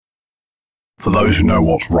For those who know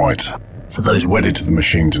what's right. For those wedded to the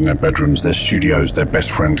machines in their bedrooms, their studios, their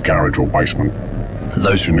best friend's garage or basement. For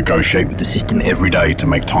those who negotiate with the system every day to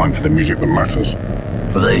make time for the music that matters.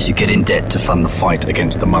 For those who get in debt to fund the fight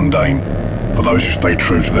against the mundane. For those who stay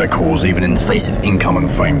true to their cause even in the face of income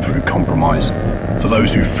and fame through compromise. For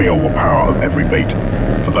those who feel the power of every beat.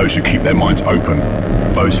 For those who keep their minds open.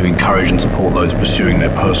 For those who encourage and support those pursuing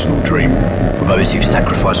their personal dream. For those who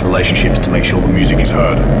sacrifice relationships to make sure the music is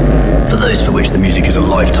heard. For those for which the music is a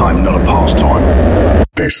lifetime, not a pastime.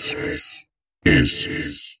 This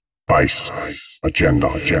is Bass Agenda.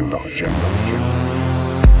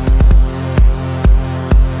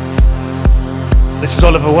 This is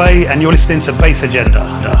Oliver Way, and you're listening to Bass Agenda.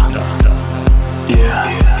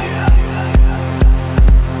 Yeah.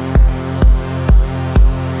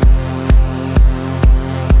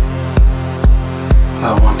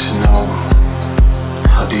 I want to know,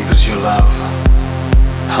 how deep is your love?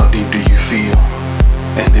 How deep do you feel?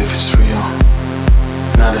 And if it's real,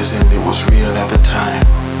 not as in it was real at the time,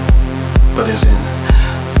 but as in,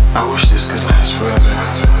 I wish this could last forever.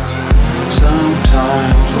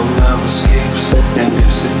 Sometimes when love escapes and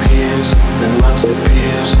disappears, then lust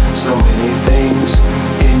appears. So many things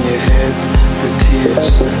in your head, the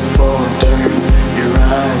tears fall and turn your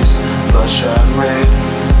eyes bloodshot red.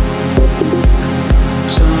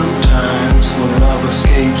 Sometimes when love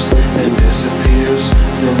escapes and disappears,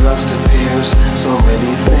 then lust appears. So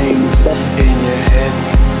many things in your head,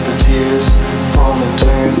 the tears fall and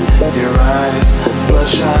turn your eyes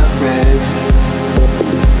bloodshot red.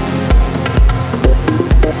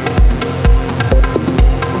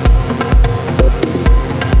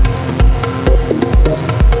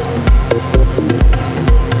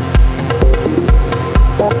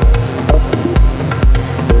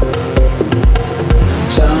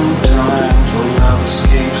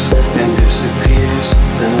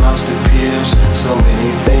 So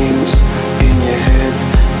many things in your head,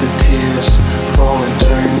 the tears fall and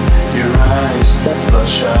turn your eyes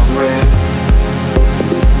bloodshot red.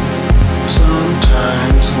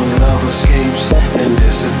 Sometimes when love escapes and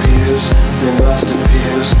disappears, then lust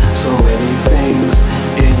appears. So many things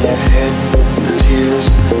in your head, the tears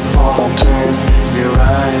fall and turn your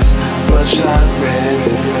eyes bloodshot red.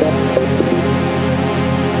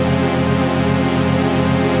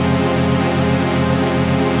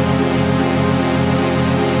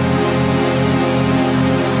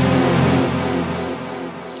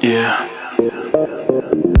 Yeah.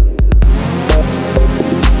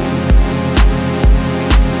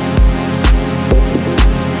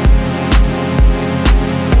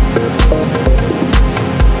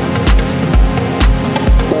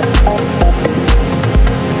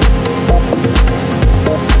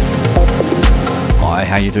 Hi,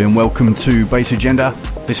 how you doing? Welcome to Bass Agenda.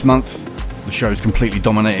 This month, the show's completely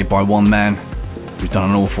dominated by one man who's done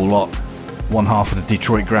an awful lot. One half of the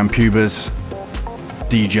Detroit Grand Pubers,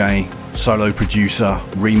 DJ, solo producer,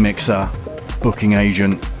 remixer, booking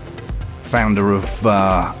agent, founder of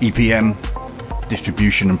EPM,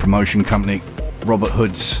 distribution and promotion company, Robert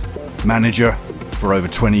Hood's manager for over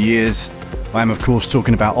 20 years. I am of course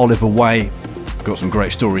talking about Oliver Way. Got some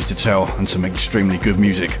great stories to tell and some extremely good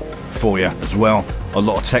music for you as well. A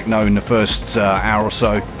lot of techno in the first hour or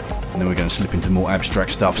so, and then we're going to slip into more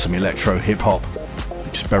abstract stuff, some electro, hip-hop,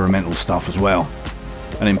 experimental stuff as well.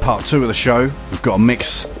 And in part 2 of the show, we've got a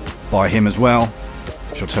mix by him as well,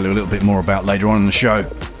 which I'll tell you a little bit more about later on in the show.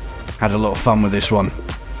 Had a lot of fun with this one.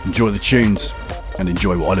 Enjoy the tunes and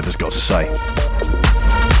enjoy what Oliver's got to say.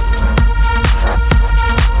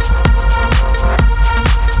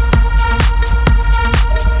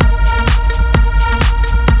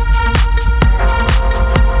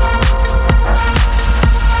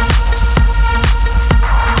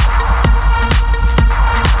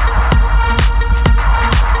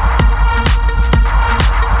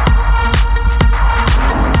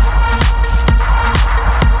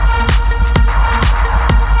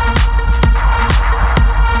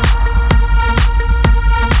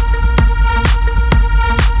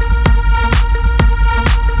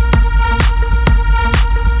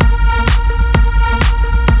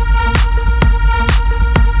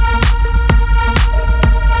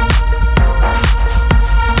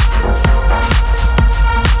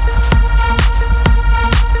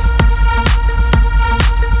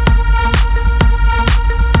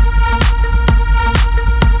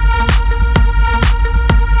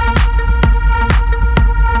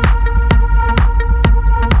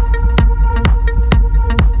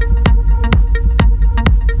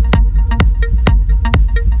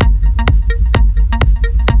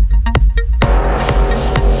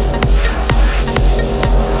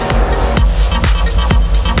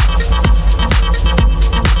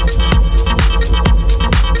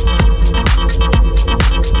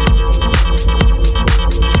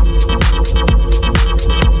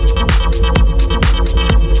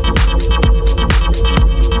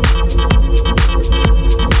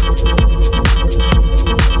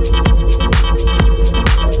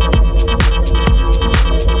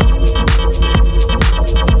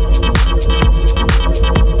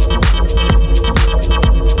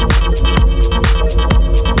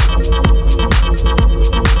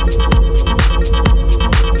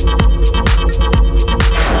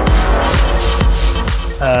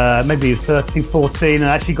 maybe 13, 14, and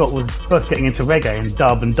I actually was first getting into reggae, and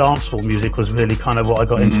dub and dancehall music was really kind of what I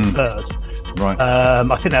got into first. Right.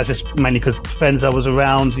 I think that's just mainly because friends I was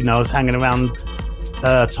around, I was hanging around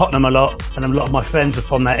Tottenham a lot, and a lot of my friends are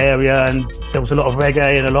from that area, and there was a lot of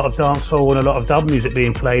reggae and a lot of dancehall and a lot of dub music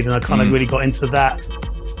being played, and I kind of really got into that,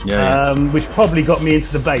 which probably got me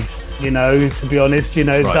into the bass, to be honest,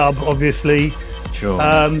 right. Dub, obviously. Sure.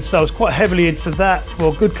 So I was quite heavily into that for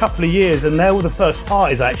a good couple of years, and they were the first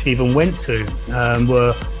parties I actually even went to,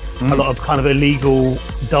 were a lot of kind of illegal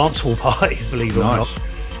dancehall parties, believe it or not.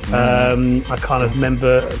 I kind of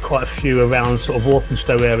remember quite a few around sort of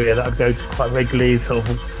Walthamstow area that I'd go to quite regularly, sort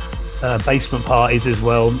of basement parties as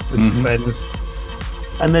well with friends.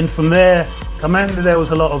 And then from there, I remember there was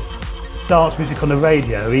a lot of dance music on the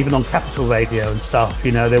radio, even on Capital Radio and stuff.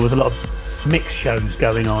 There was a lot of mix shows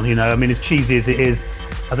going on. I mean, as cheesy as it is,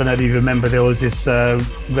 I don't know if you remember, there was this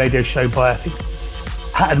radio show by, I think,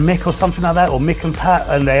 Pat and Mick or something like that, or Mick and Pat,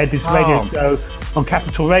 and they had this radio show on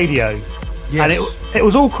Capital Radio. Yes. And it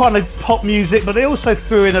was all kind of pop music, but they also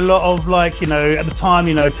threw in a lot of, like, at the time,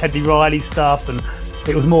 Teddy Riley stuff, and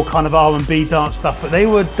it was more kind of R&B dance stuff, but they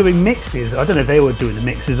were doing mixes. I don't know if they were doing the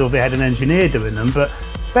mixes or they had an engineer doing them, but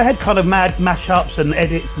they had kind of mad mashups and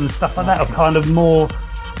edits and stuff like that of kind of more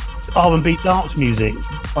R&B dance music.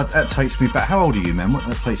 That takes me back. How old are you, man?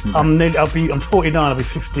 That takes me back. I'm 49. I'll be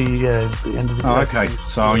 50. End of the year. Oh, okay.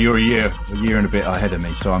 So you're a year and a bit ahead of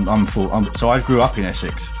me. So so I grew up in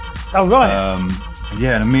Essex. Oh right.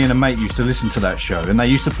 And me and a mate used to listen to that show, and they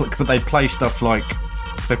used to play stuff like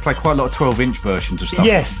they play quite a lot of 12-inch versions of stuff.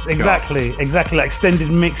 Yes, exactly, like extended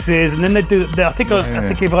mixes, and then they do. I think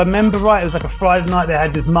if I remember right, it was like a Friday night. They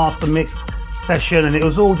had this master mix session, and it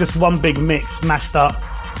was all just one big mix mashed up.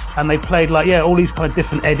 And they played all these kind of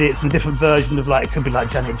different edits and different versions of it could be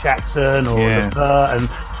like Janet Jackson or and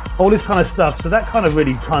all this kind of stuff. So that kind of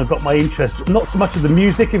really kind of got my interest. Not so much of the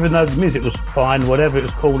music, even though the music was fine, whatever it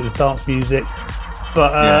was called, it was dance music.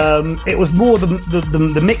 But it was more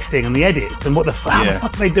the mixing and the edits and how the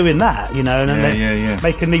fuck are they doing that, and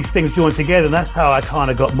making these things join together. And that's how I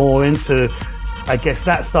kind of got more into, I guess,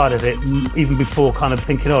 that side of it, even before kind of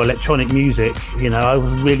thinking, electronic music. I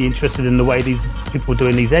was really interested in the way these people were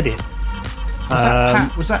doing these edits.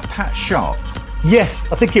 Was that Pat Sharp? Yes,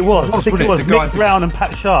 I think it was. I think it was Mick Brown and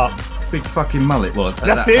Pat Sharp. Big fucking mullet.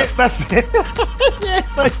 That's it. Yeah,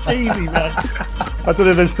 so cheesy, man. I don't know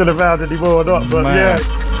if they're still around anymore or not, but man. Yeah.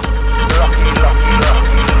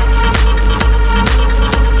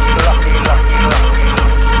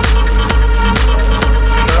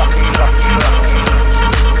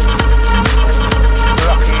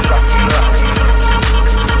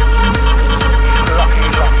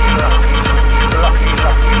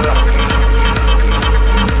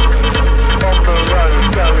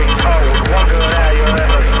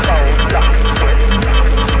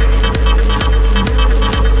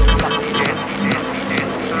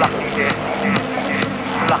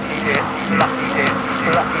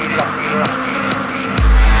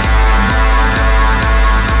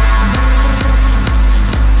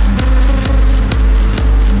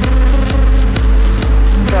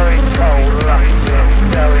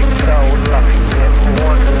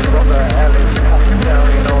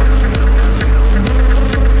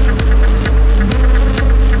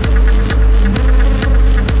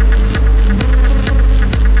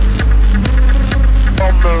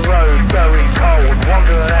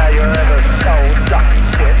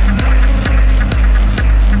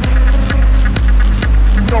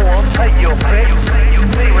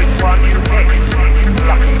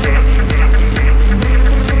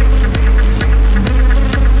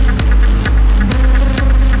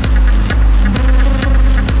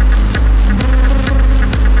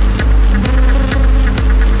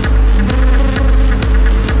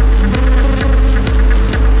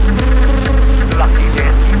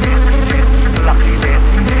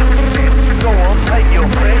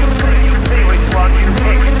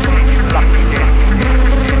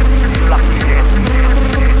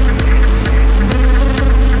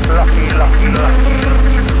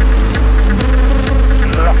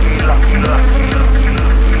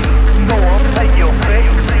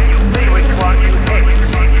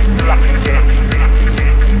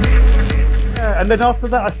 then after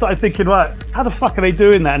that, I started thinking, right, how the fuck are they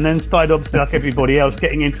doing that? And then started, obviously, like everybody else,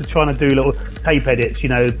 getting into trying to do little tape edits, you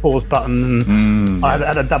know, pause button. And I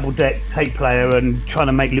had a double deck tape player and trying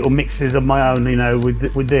to make little mixes of my own, you know,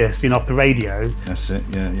 with this, you know, off the radio. That's it,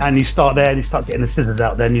 yeah. And you start there and you start getting the scissors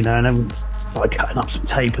out then, you know, and then like cutting up some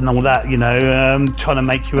tape and all that, trying to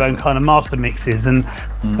make your own kind of master mixes. And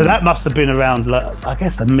so that must have been around, like, I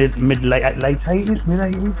guess, the late 80s, mid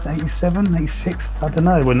 80s, 87, 86, I don't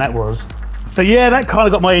know when that was. So yeah, that kind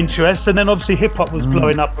of got my interest. And then obviously hip hop was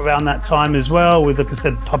blowing up around that time as well, with, like I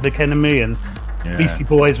said, Public Enemy and Beastie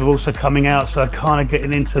Boys were also coming out. So kind of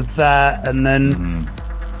getting into that. And then,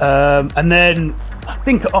 I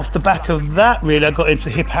think off the back of that, really, I got into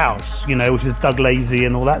hip house, which is Doug Lazy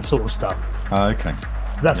and all that sort of stuff. Oh, okay.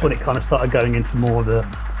 That's when it kind of started going into more of the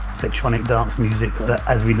electronic dance music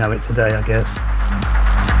as we know it today, I guess.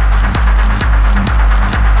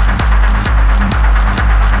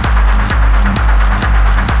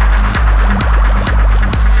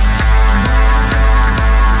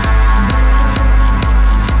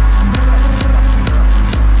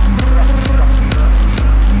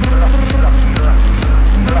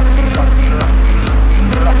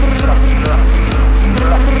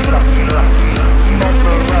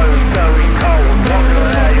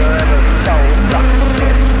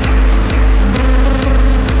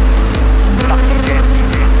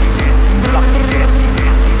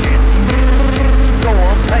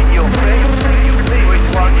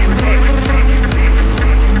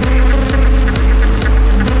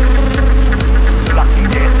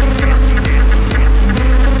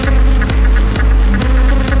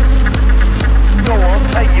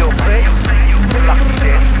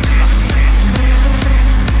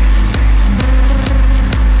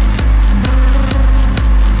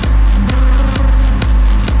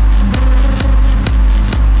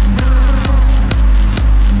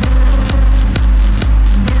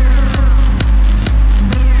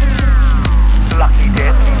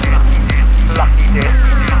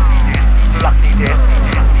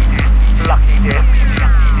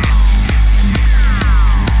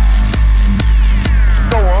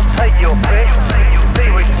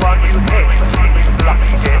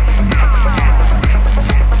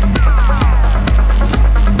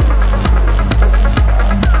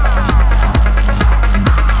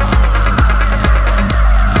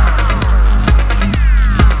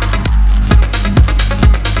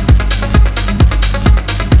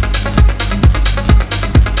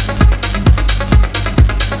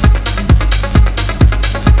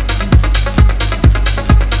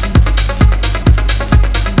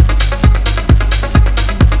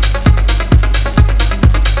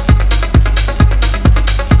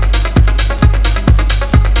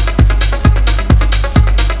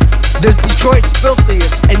 This Detroit's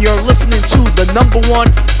filthiest, and you're listening to the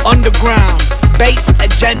 #1 underground bass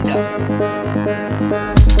agenda.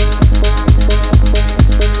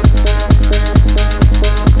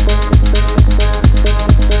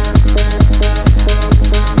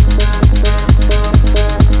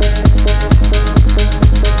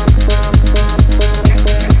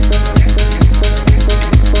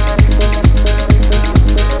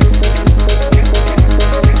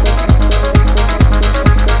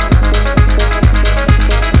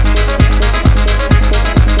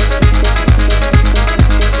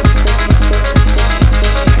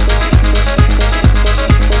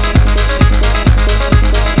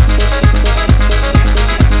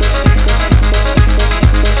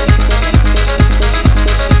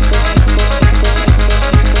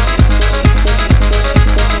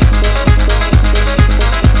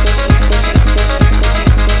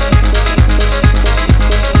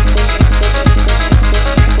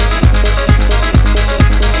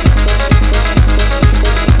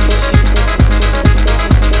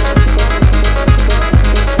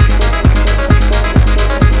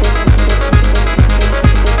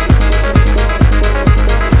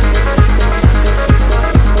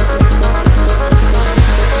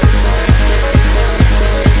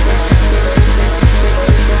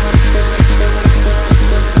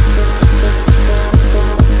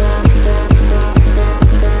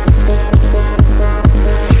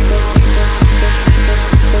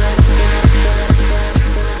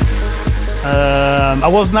 I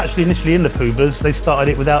wasn't actually initially in the Poobas. They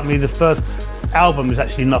started it without me. The first album was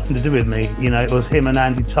actually nothing to do with me. It was him and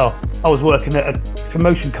Andy Toth. I was working at a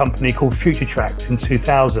promotion company called Future Tracks in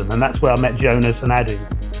 2000, and that's where I met Jonas and Adu.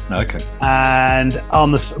 Okay. And I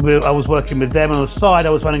was working with them. On the side, I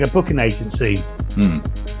was running a booking agency. I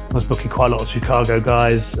was booking quite a lot of Chicago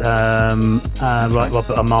guys, like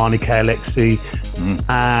Robert Armani, KLXC,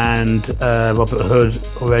 and Robert Hood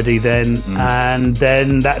already then. And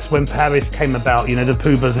then that's when Paris came about. The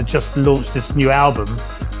Poobas had just launched this new album,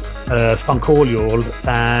 Funk All Y'all,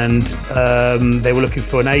 and they were looking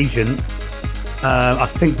for an agent. I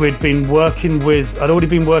think I'd already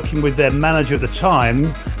been working with their manager at the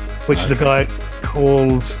time, which is a guy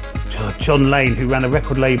called, John Lane, who ran a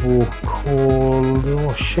record label called,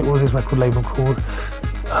 what was his record label called?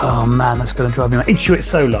 Oh man, that's going to drive me mad. Intuit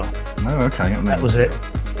Solar. Oh, okay. That was it.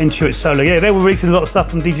 Intuit Solar. Yeah, they were releasing a lot of stuff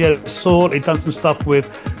from DJ Sword. They'd done some stuff with,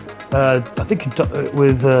 I think,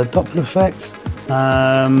 with Doppler Effects,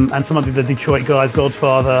 and some of the Detroit guys,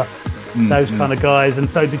 Godfather, those kind of guys. And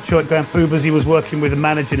so Detroit Grand Poobahs, he was working with and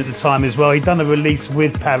managing at the time as well. He'd done a release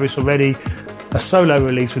with Paris already, a solo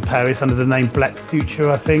release with Paris under the name Black Future,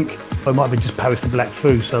 I think. Or it might be just Paris the Black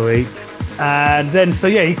Foo, sorry. And then,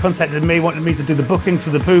 he contacted me, wanted me to do the bookings for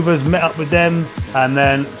the Poobahs, met up with them, and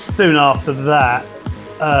then soon after that,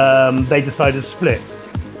 they decided to split.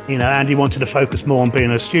 You know, Andy wanted to focus more on being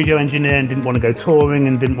a studio engineer and didn't want to go touring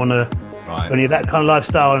and didn't want to do any of that kind of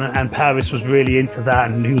lifestyle. And Paris was really into that,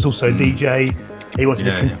 and he was also a DJ. He wanted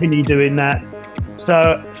to continue doing that.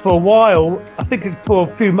 So for a while, I think for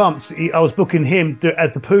a few months, I was booking him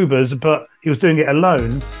as the Poobahs, but he was doing it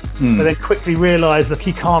alone. But then quickly realised that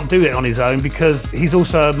he can't do it on his own because he's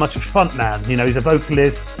also much a front man. You know, he's a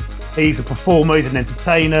vocalist, he's a performer, he's an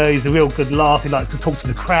entertainer, he's a real good laugh. He likes to talk to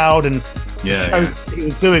the crowd, and what he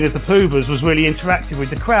was doing as the Poobahs was really interactive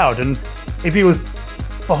with the crowd. And if he was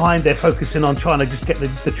behind there focusing on trying to just get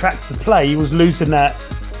the tracks to play, he was losing that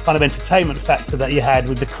kind of entertainment factor that he had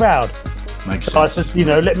with the crowd. Makes sense. I said, you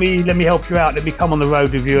know, let me help you out. Let me come on the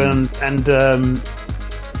road with you and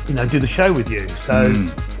you know, do the show with you. So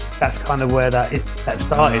that's kind of where that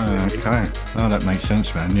started. Really. Okay. Oh, that makes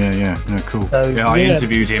sense, man. Yeah. No, cool. So, I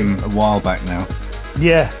interviewed him a while back now.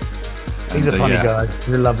 Yeah. He's a funny guy. He's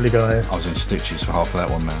a lovely guy. I was in stitches for half of that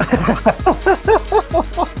one, man.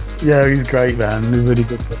 Yeah, he's great, man. He's really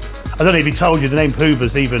good. I don't know if he told you the name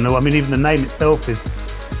Poobahs even. I mean, even the name itself is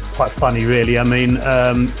quite funny, really. I mean,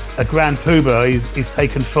 a Grand Poobah is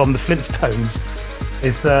taken from the Flintstones.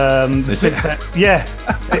 It's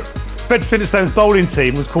Fred Flintstone's bowling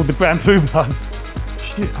team was called the Grand Poobahs.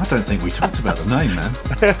 Shit, I don't think we talked about the name, man.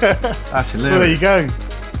 That's hilarious. Well, there you go.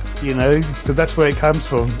 You know, so that's where it comes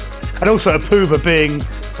from. And also a Poobah being,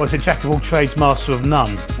 a jack of all trades, master of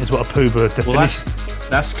none, is what a Poobah definition. Well,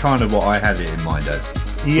 that's kind of what I had it in mind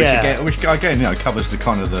as. Yeah. Which again, you know, covers the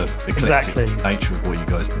kind of the eclectic nature of what you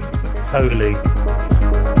guys do. Totally.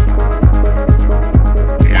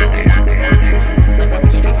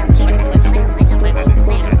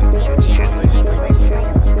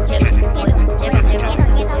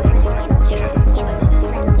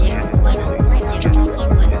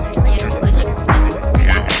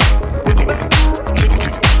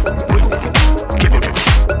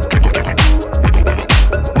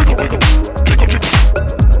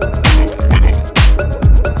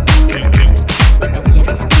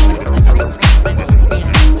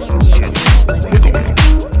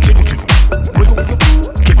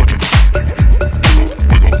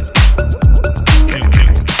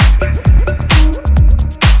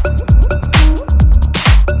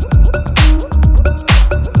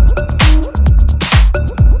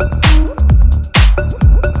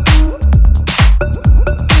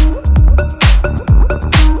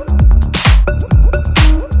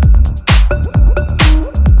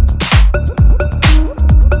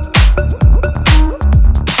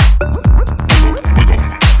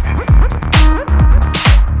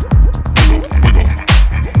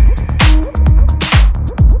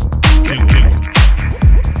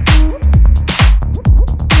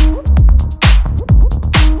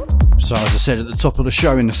 Said at the top of the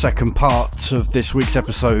show, in the second part of this week's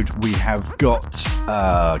episode, we have got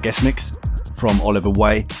a guest mix from Oliver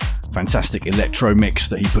Way. Fantastic electro mix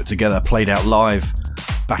that he put together, played out live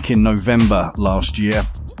back in November last year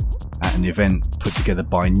at an event put together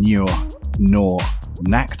by Nor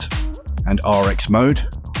Nact and RX Mode.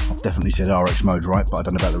 I've definitely said RX Mode right, but I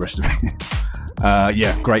don't know about the rest of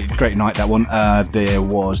it. Great night, that one. There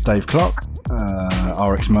was Dave Clark,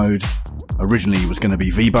 RX Mode. Originally it was going to be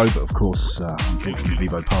Vibo, but of course, unfortunately,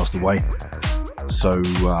 Vibo passed away. So,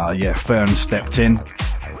 Fern stepped in.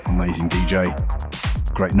 Amazing DJ.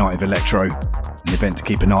 Great night of electro. An event to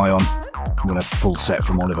keep an eye on. I'm going to have a full set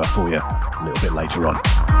from Oliver for you a little bit later on.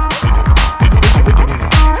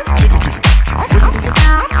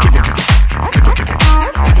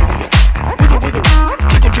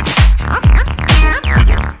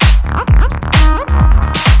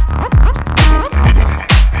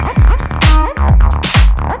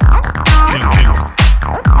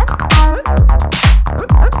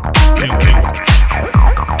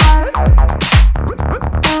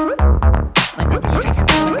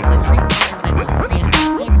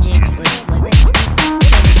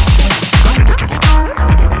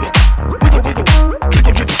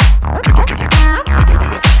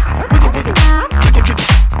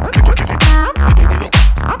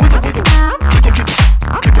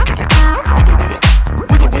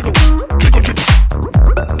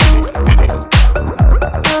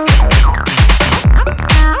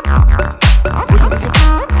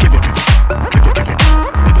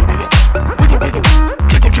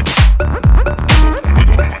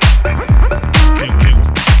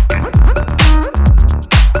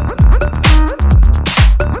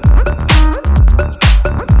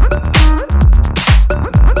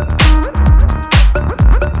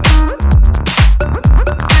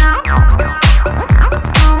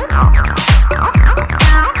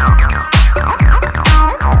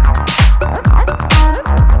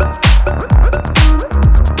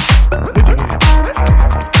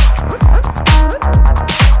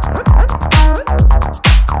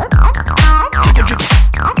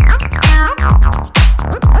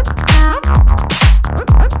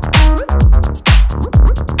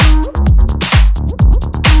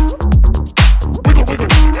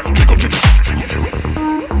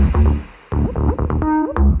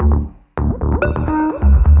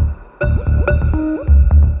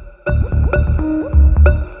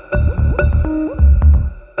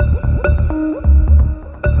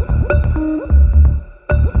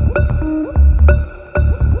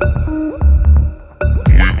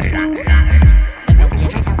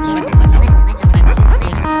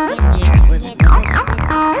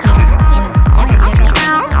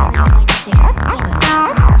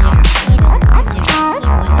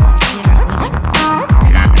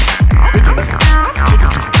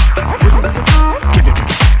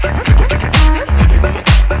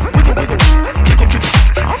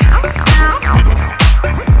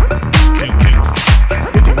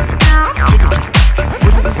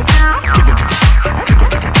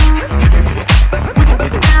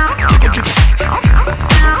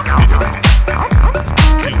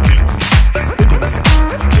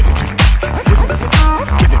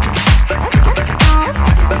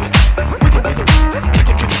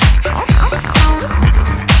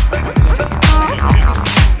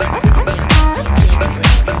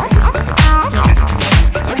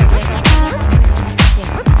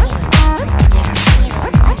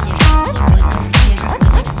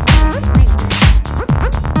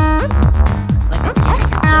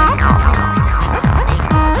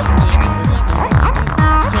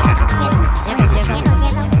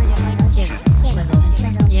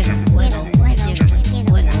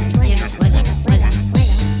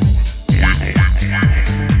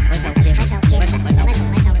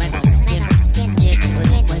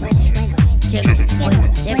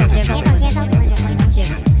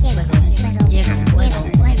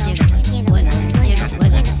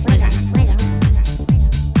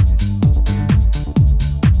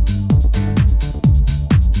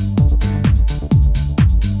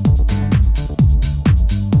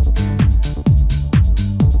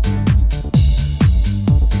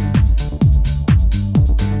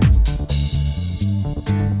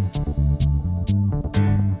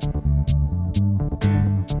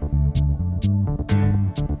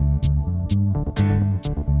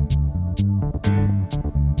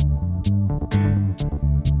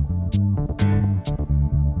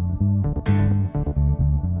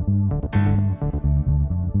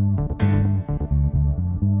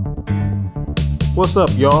 What's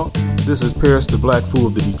up, y'all? This is Paris the Black Fool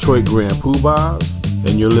of the Detroit Grand Poobahs,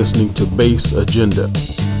 and you're listening to Bass Agenda.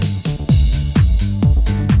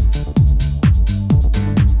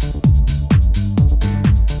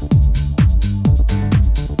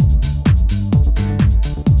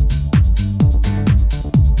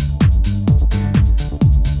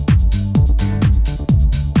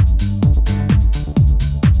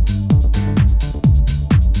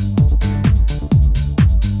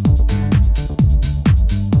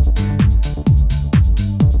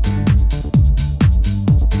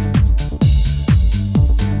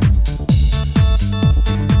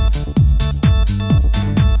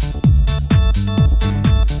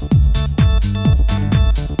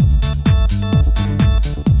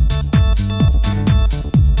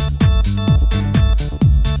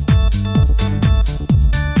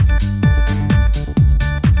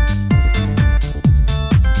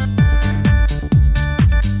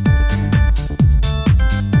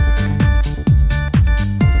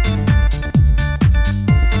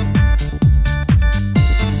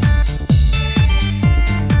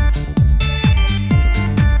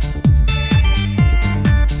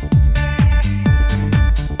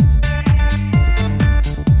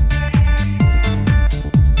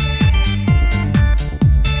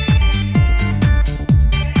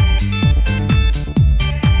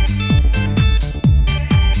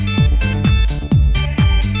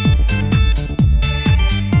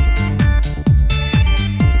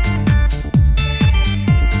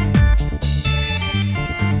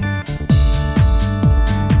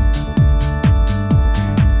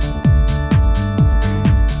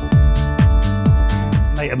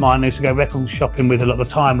 Mine I used to go record shopping with a lot of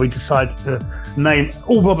the time. We decided to name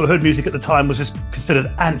all Robert Hood music at the time was just considered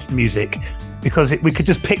ant music because we could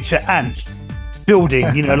just picture ants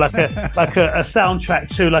building, you know, like a soundtrack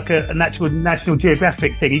to like a National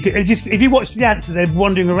Geographic thing. If you watch the ants, they're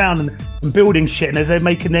wandering around and building shit, and as they're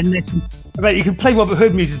making their nest. Mate, you can play Robert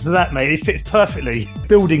Hood music to that, mate. It fits perfectly.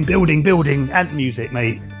 Building, ant music,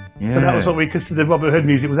 mate. Yeah. So that was what we considered Robert Hood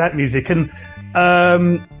music, was ant music,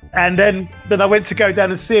 and then I went to go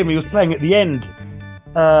down and see him. He was playing at the end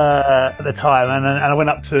at the time, and I went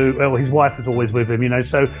up to, well, his wife was always with him, you know,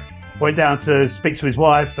 so I went down to speak to his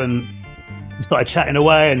wife, and we started chatting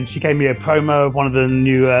away, and she gave me a promo of one of the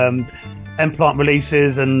new M-Plant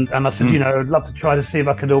releases, and I said, you know, I'd love to try to see if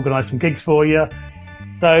I could organise some gigs for you.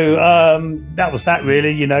 So that was that,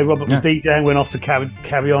 really. You know, Robert was DJing, went off to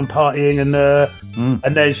carry on partying,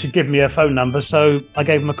 and then she'd give me her phone number. So I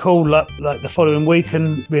gave him a call like the following week,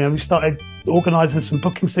 and you know, we started organising some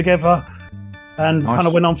bookings together, and kind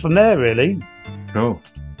of went on from there, really. Cool.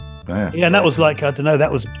 Yeah, and that was like, I don't know,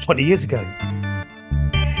 that was 20 years ago.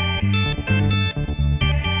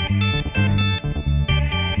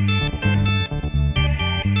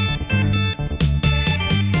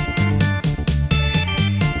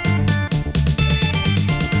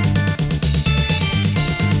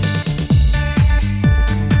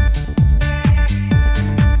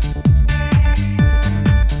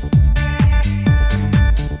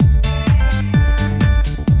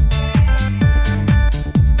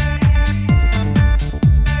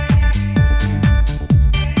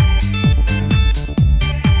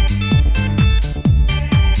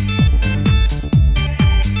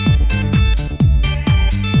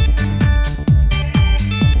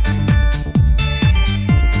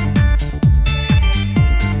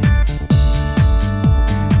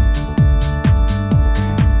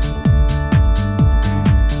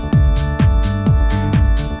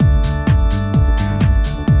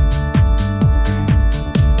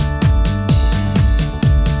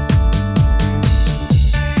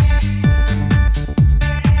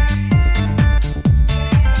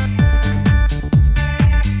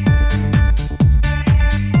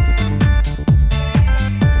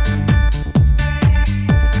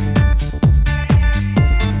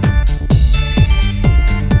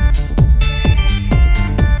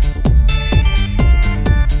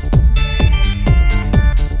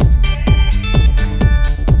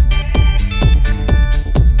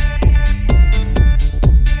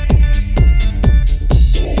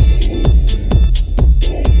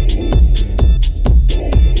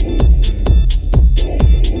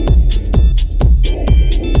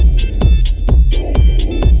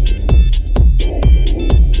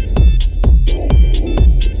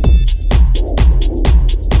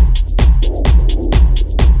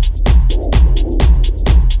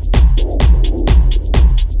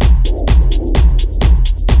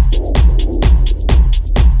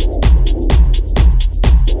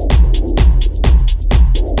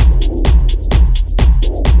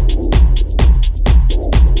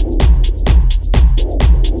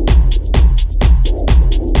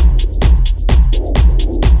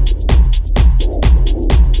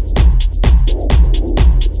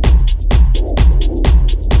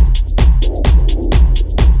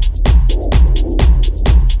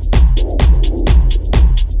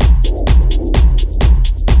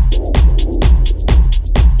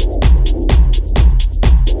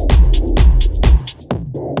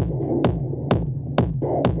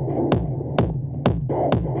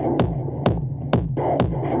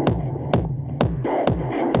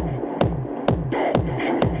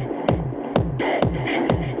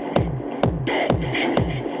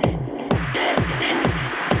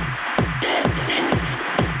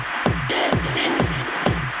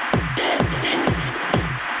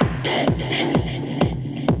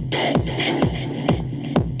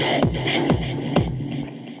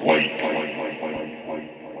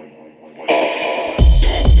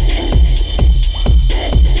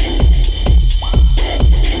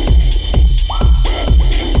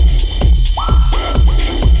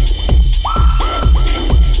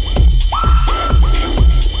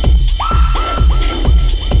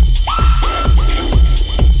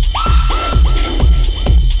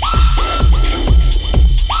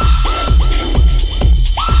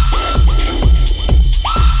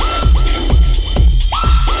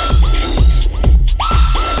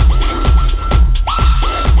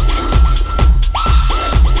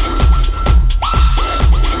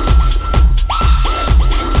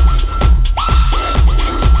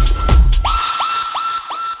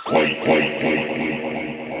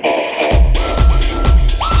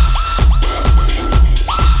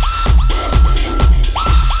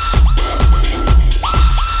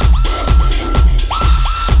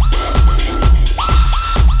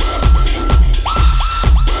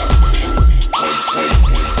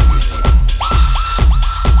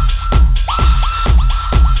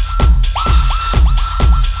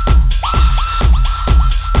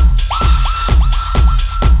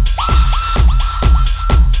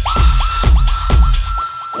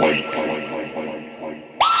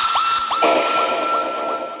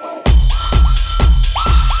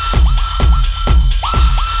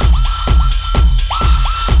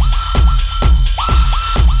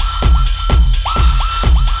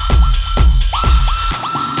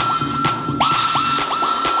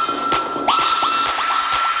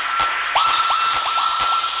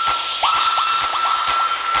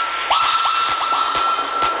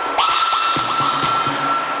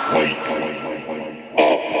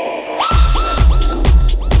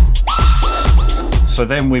 So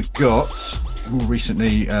then we've got more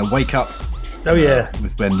recently Wake Up. Oh yeah,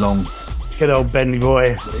 with Ben Long. Good old Ben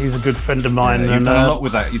Roy. He's a good friend of mine. Yeah, you've done a lot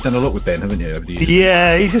with that. You've done a lot with Ben, haven't you, over the years?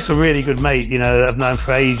 Yeah, he's just a really good mate. You know, I've known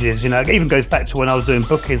for ages. You know, it even goes back to when I was doing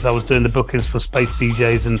bookings. I was doing the bookings for Space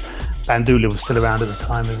DJs, and Bandula was still around at the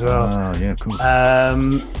time as well. Oh yeah, cool.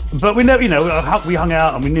 But we know, you know, we hung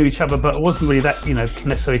out and we knew each other, but it wasn't really that, you know,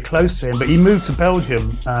 necessarily close to him. But he moved to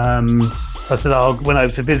Belgium. I said I went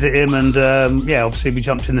over to visit him, and yeah, obviously we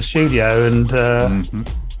jumped in the studio, and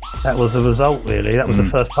that was the result, really. That was the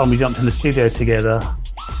first time we jumped in the studio together.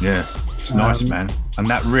 Yeah, it's nice, man. And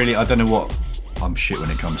that really, I don't know what, I'm shit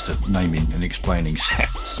when it comes to naming and explaining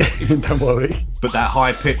sounds. Don't worry. But that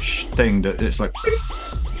high pitch thing that it's like.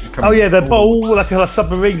 Oh yeah, the ball, like a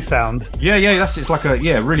submarine sound. Yeah, it's like a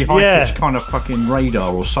really high pitch kind of fucking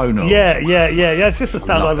radar or sonar. Yeah. It's just a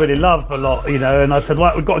sound I really love a lot, you know. And I said,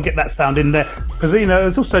 right, we've got to get that sound in there because, you know,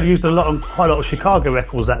 it's also used quite a lot of Chicago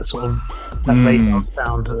records. That sort of radar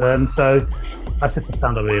sound, and so that's just a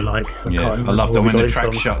sound I really like. I love that when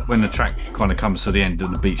the track kind of comes to the end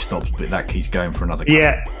and the beat stops, but that keeps going for another.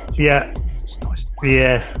 Yeah. It's nice.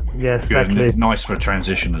 Yes, exactly. Nice for a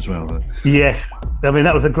transition as well. But. Yes, I mean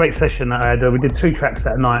that was a great session that I had. We did 2 tracks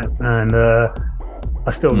that night, and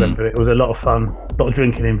I still remember it. It was a lot of fun, a lot of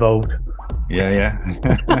drinking involved. Yeah.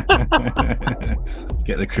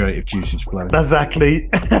 Get the creative juices flowing. Exactly.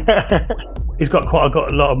 He's got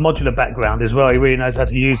a lot of modular background as well. He really knows how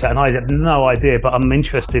to use that, and I had no idea, but I'm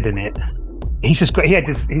interested in it. He's just got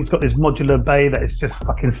he's got this modular bay that is just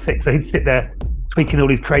fucking sick. So he'd sit there tweaking all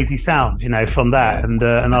these crazy sounds, you know, from that, and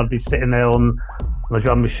I'd be sitting there on the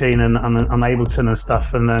drum machine and Ableton and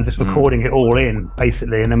stuff, and just recording it all in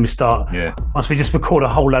basically, and then we start. Yeah. Once we just record a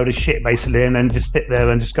whole load of shit basically, and then just sit there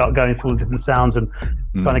and just start going through all the different sounds and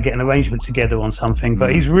trying to get an arrangement together on something.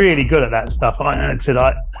 But he's really good at that stuff.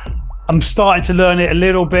 I'm starting to learn it a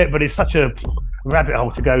little bit, but it's such a rabbit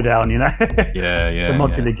hole to go down, you know. The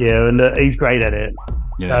modular gear, and he's great at it.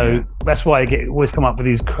 So that's why I always come up with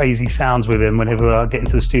these crazy sounds with him whenever I get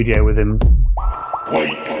into the studio with him.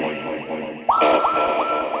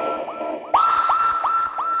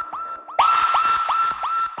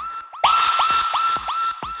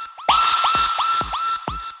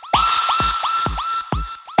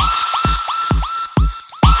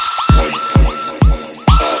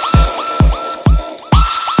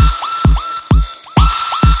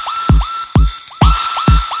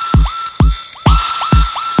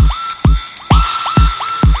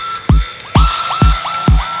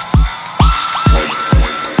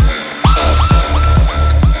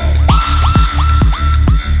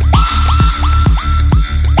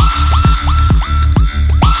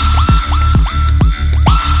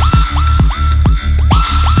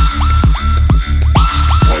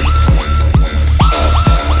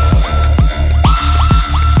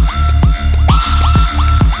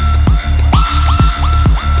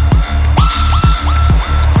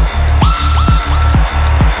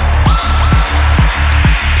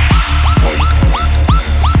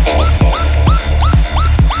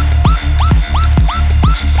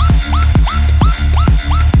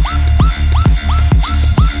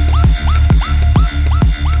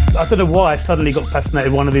 I don't know why I suddenly got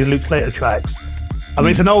fascinated with one of these Luke Slater tracks. I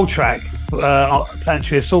mean, it's an old track,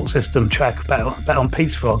 Planetary Assault System track about on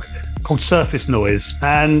Peace Frog called Surface Noise,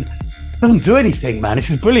 and it doesn't do anything, man. This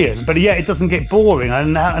is brilliant, but yeah, it doesn't get boring.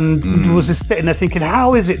 And was just sitting there thinking,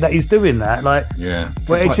 how is it that he's doing that? Like, it's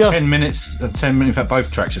like 10 minutes. 10 minutes. In fact, both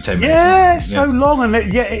tracks are 10 minutes. Yeah, it's so long, and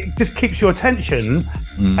it just keeps your attention.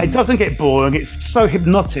 It doesn't get boring. It's so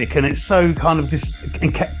hypnotic, and it's so kind of just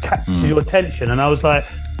captures your attention. And I was like,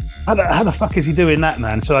 how the fuck is he doing that,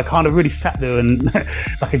 man? So I kind of really sat there and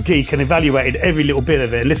like a geek and evaluated every little bit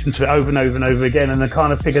of it and listened to it over and over and over again, and I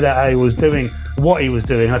kind of figured out how he was doing, what he was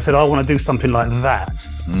doing. I said, I want to do something like that,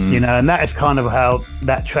 you know, and that is kind of how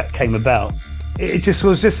that track came about. It just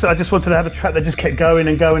was I just wanted to have a track that just kept going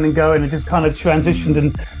and going and going, and just kind of transitioned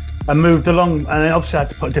and moved along. And then obviously I had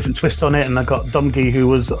to put a different twist on it, and I got Domgi, who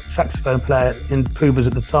was a saxophone player in Puba's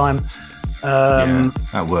at the time.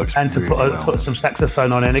 That works. And to really put some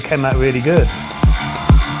saxophone on it, and it came out really good.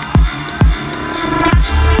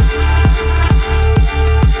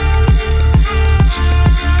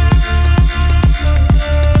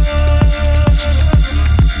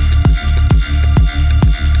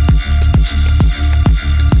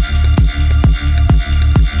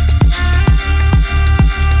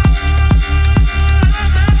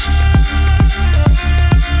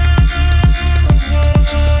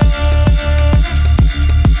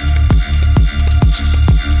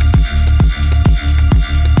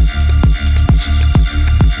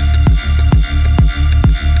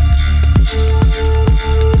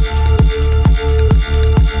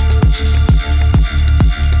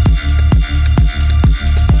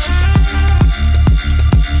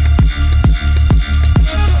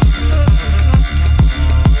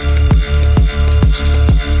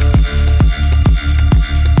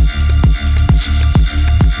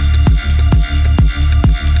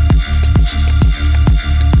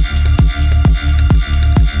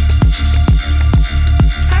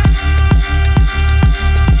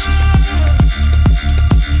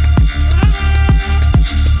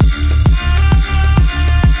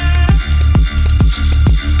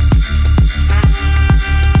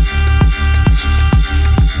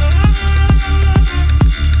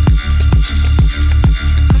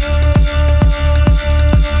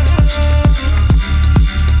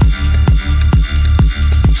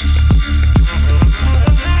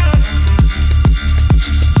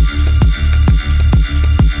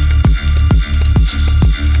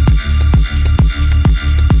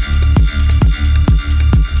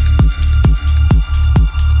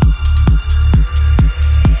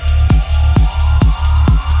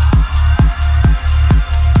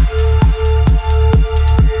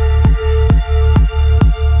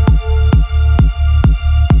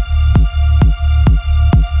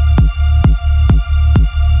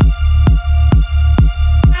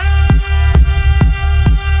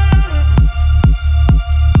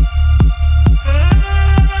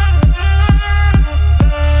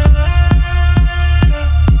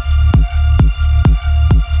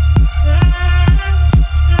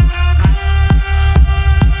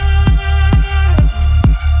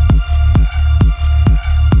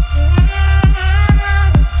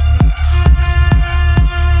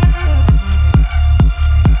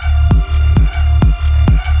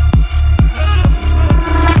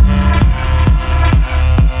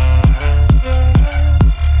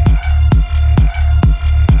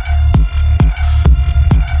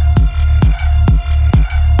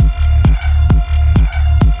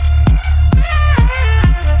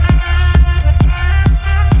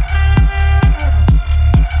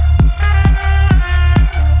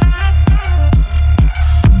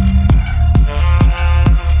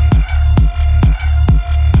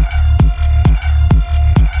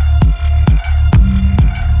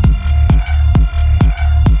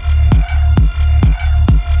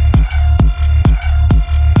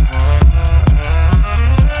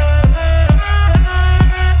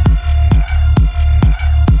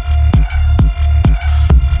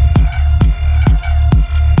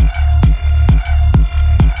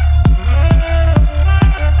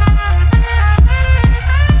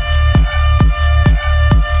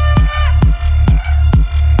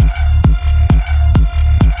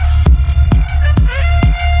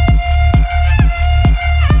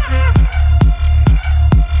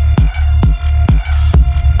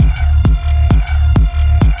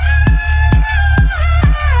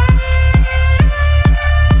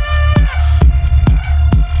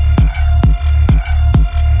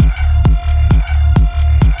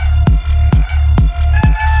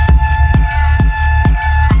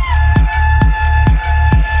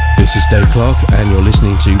 This is Dave Clark, and you're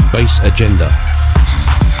listening to Bass Agenda.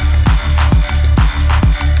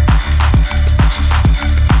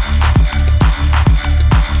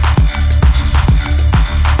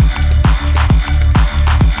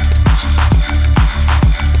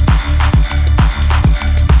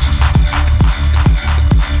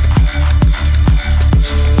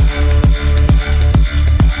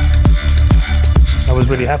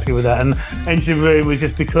 Really happy with that. And Engine Room was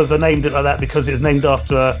just because I named it like that because it was named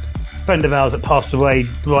after a friend of ours that passed away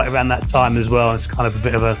right around that time as well. It's kind of a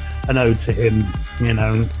bit of an ode to him, you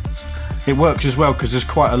know. It works as well because there's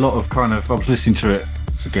quite a lot of kind of, I was listening to it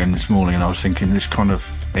again this morning and I was thinking this kind of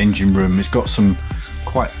Engine Room, it's got some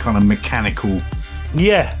quite kind of mechanical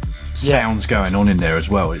sounds going on in there as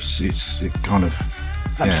well. It kind of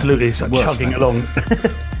absolutely it's like chugging along.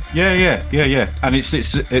 Yeah. And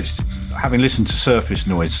it's having listened to Surface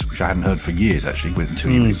Noise, which I hadn't heard for years actually,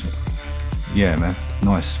 until you yeah, man,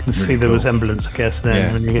 nice. You really see the resemblance, I guess.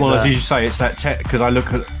 Then when you get as you say, it's that because I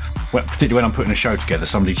look at, particularly when I'm putting a show together,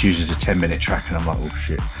 somebody chooses a 10-minute track, and I'm like, oh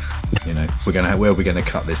shit, you know, where are we gonna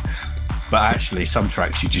cut this? But actually, some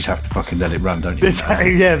tracks you just have to fucking let it run, don't you?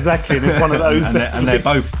 Yeah, exactly. It's one of those. and they're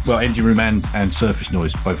both, well, Engine Room and Surface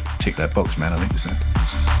Noise both tick that box, man. I think so.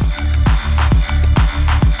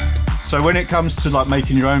 So when it comes to like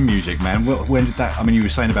making your own music, man, when did that? I mean, you were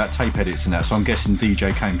saying about tape edits and that, so I'm guessing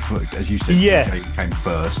DJ came first, as you said. Yeah, DJ came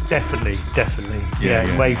first. Definitely.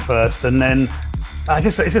 Yeah, way first, and then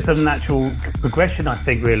it's just a natural progression, I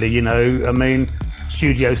think. Really, you know, I mean,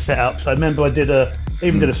 studio setups. I remember I did a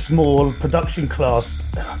small production class.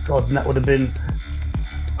 Oh God, and that would have been,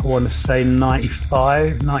 I want to say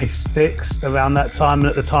 95, 96, around that time. And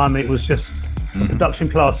at the time, it was just a production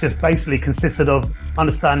class. Just basically consisted of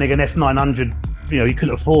understanding an S900. You know, you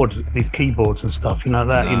couldn't afford these keyboards and stuff, you know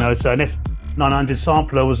that. No. You know, so an S900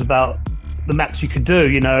 sampler was about the max you could do.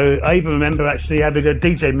 You know, I even remember actually having a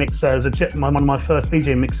DJ mixer. One of my first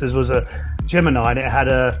DJ mixers was a Gemini, and it had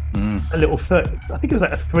a little, I think it was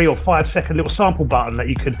like a 3 or 5 second little sample button that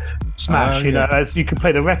you could smash. You know, as you could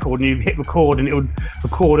play the record and you hit record, and it would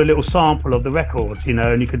record a little sample of the record. You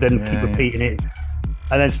know, and you could then keep repeating it.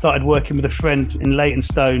 And then started working with a friend in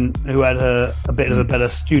Leytonstone who had a bit of a better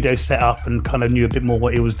studio setup and kind of knew a bit more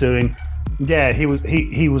what he was doing. Yeah, he was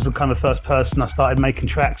the kind of first person I started making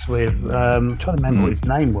tracks with. I'm trying to remember what his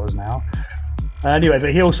name was now. Anyway, but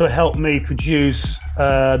he also helped me produce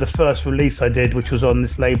the first release I did, which was on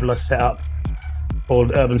this label I set up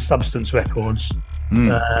called Urban Substance Records.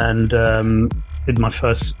 And did my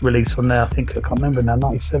first release on there, I think, I can't remember now,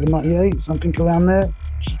 97, 98, something around there.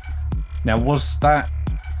 Now, was that...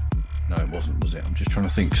 No, it wasn't, was it? I'm just trying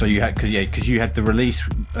to think. So you had, because you had the release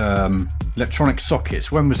Electronic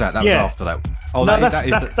Sockets. When was that? That was after that. Oh, no,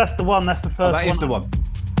 that's the one. That's the first one. That is the one.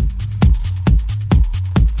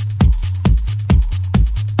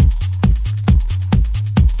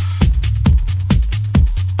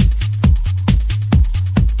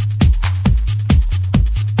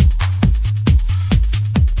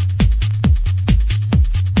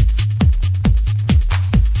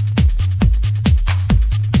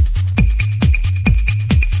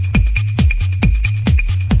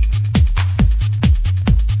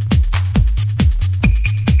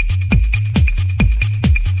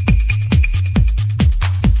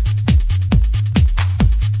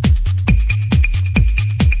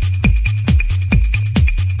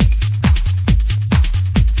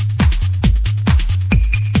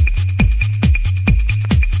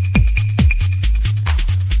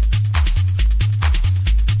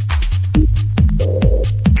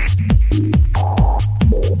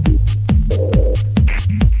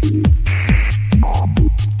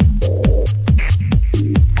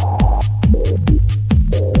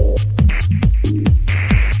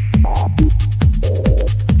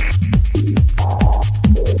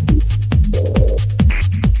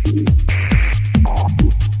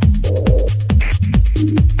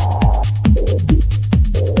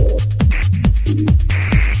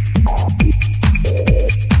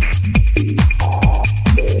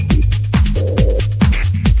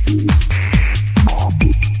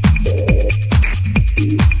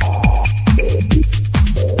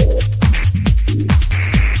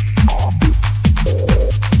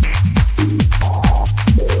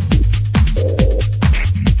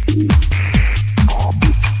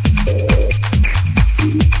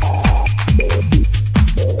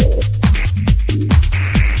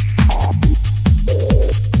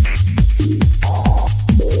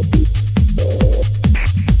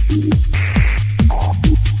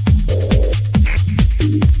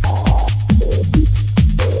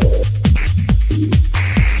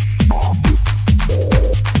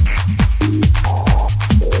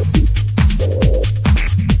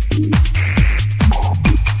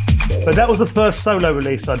 that was the first solo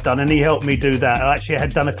release I'd done, and he helped me do that. I actually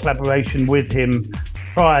had done a collaboration with him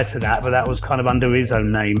prior to that, but that was kind of under his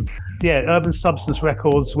own name. Yeah, Urban Substance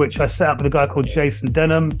Records, which I set up with a guy called Jason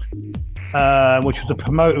Denham, which was a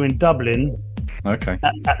promoter in Dublin. Okay.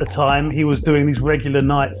 At the time, he was doing these regular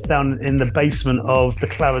nights down in the basement of the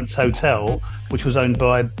Clarence Hotel, which was owned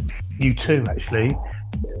by U2, actually.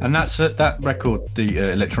 And that's that record,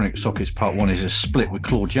 the Electronic Sockets Part 1, is a split with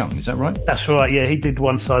Claude Young, is that right? That's right, yeah. He did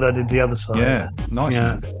one side, I did the other side. Yeah, nice.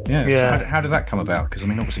 Yeah. So how did that come about? Because, I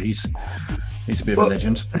mean, obviously he's a bit of a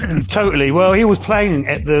legend. Totally. Well, he was playing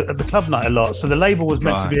at the club night a lot, so the label was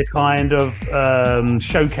meant to be a kind of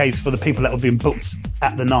showcase for the people that were being booked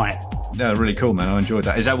at the night. Yeah, really cool, man. I enjoyed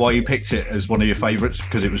that. Is that why you picked it as one of your favourites?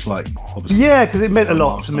 Because it was like, obviously... Yeah, because it meant a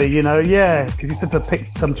lot to me, you know. Yeah, because you said to pick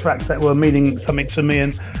some tracks that were meaning something to me,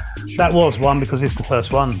 and that was one because it's the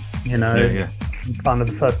first one, you know. Yeah. Kind of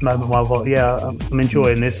the first moment where I thought, yeah, I'm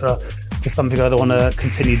enjoying this. It's something I want to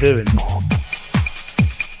continue doing.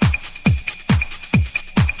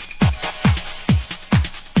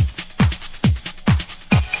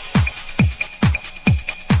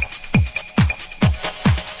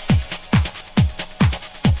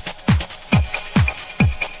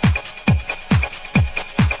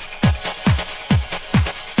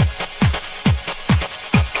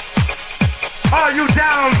 Are you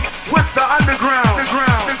down with the underground?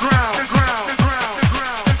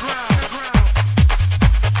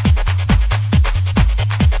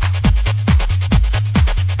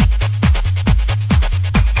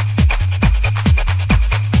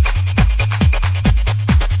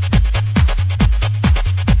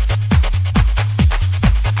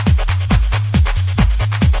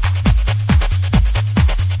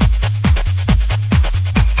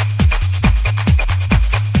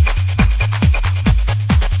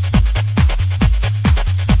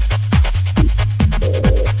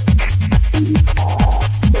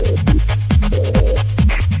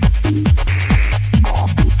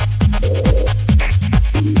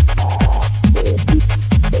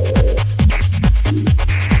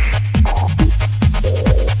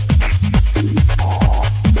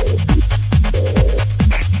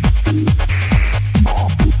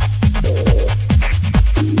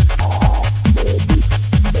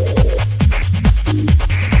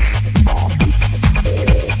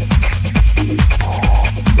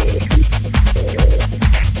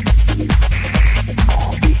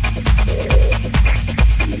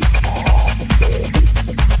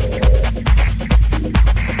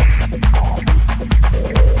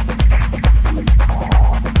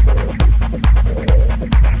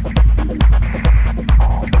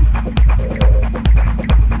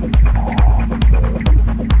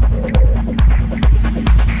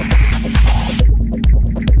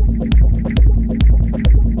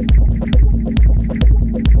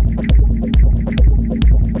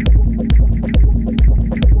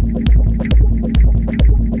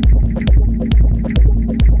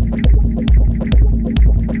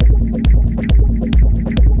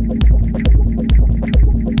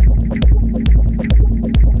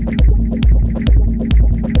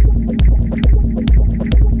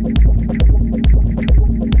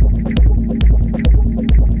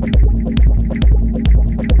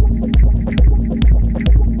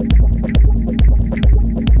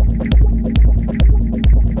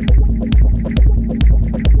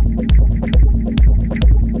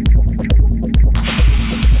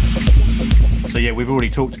 We've already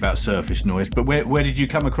talked about Surface Noise, but where did you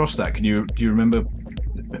come across that? Do you remember?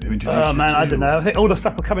 Oh man, I don't know. I think all the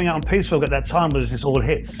stuff were coming out on Peace Frog at that time was just all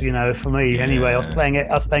hits, you know. For me, anyway, I was playing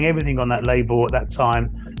everything on that label at that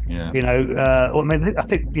time. Yeah. You know, I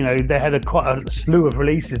think you know they had quite a slew of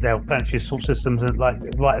releases there, Planetary Assault Systems, and like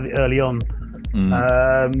right early on.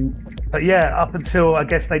 But yeah, up until I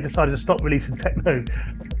guess they decided to stop releasing techno,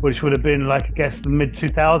 which would have been like I guess the mid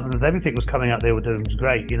 2000s. Everything was coming out they were doing was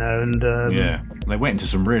great, you know. And they went into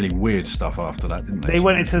some really weird stuff after that, didn't they? They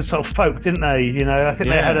went into sort of folk, didn't they? You know, I think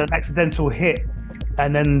they had an accidental hit,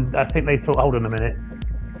 and then I think they thought, hold on a minute,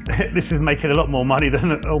 this is making a lot more money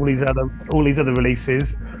than all these other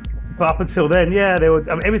releases. But up until then, they were.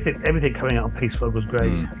 I mean, everything coming out on Peace Frog was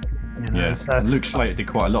great. You know, so, and Luke Slater did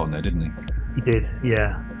quite a lot on there, didn't he? He did,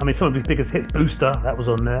 yeah. I mean, some of his biggest hits, Booster, that was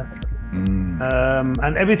on there.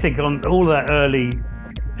 And everything on all that early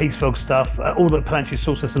Peace Frog stuff, all the Planetary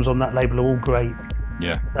Assault Systems on that label are all great.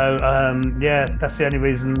 Yeah. So, that's the only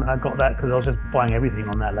reason I got that, because I was just buying everything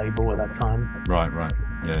on that label at that time. Right.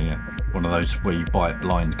 Yeah. One of those where you buy it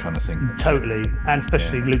blind kind of thing. Totally. And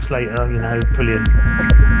especially Luke Slater, you know, brilliant.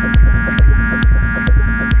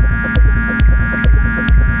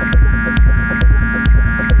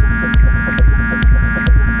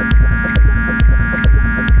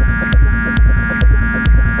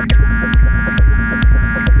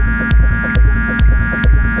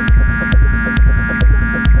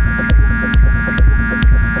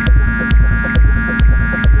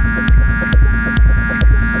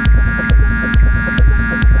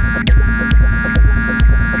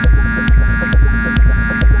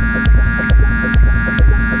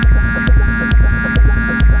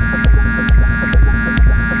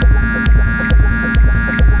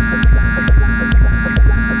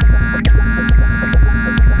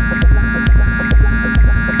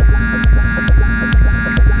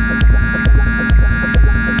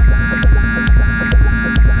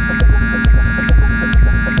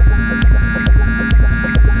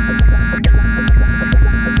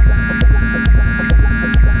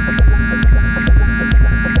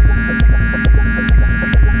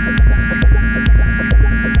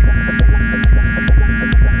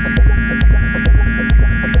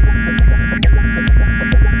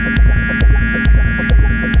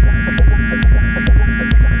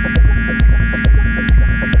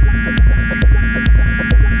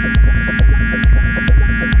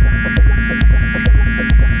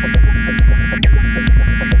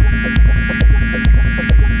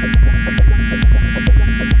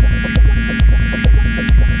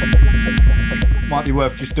 might be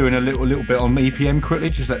worth just doing a little bit on EPM quickly,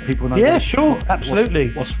 just let people know. Yeah, sure,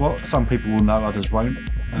 absolutely. What's what? Some people will know, others won't.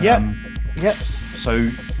 Yep.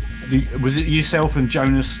 So, was it yourself and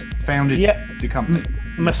Jonas founded the company?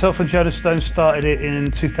 Myself and Jonas Stone started it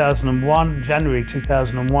in 2001, January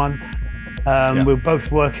 2001. We were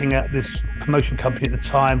both working at this promotion company at the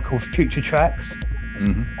time called Future Tracks,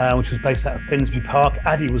 which was based out of Finsbury Park.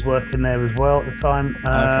 Addy was working there as well at the time.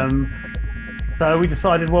 So we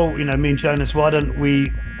decided, well, you know, me and Jonas, why don't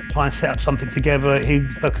we try and set up something together? He'd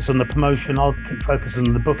focus on the promotion, I'll keep focusing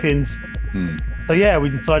on the bookings. So yeah, we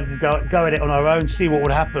decided to go at it on our own, see what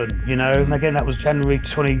would happen, you know. And again, that was January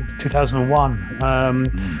 2001.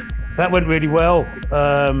 That went really well.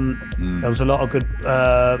 There was a lot of good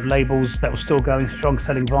labels that were still going strong,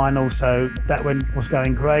 selling vinyl, so that was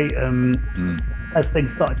going great. As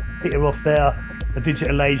things started to peter off there, the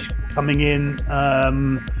digital age coming in,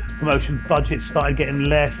 promotion budgets started getting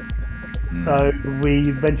less. So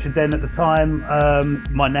we ventured then at the time,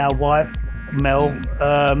 my now wife, Mel,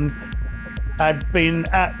 had been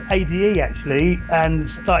at ADE actually and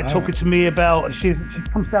started talking to me about, she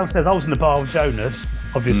comes downstairs, I was in the bar with Jonas,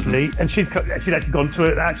 obviously, and she'd actually gone to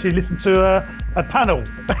it, actually listened to a panel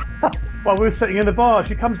while we were sitting in the bar.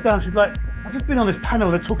 She comes down, she's like, I've just been on this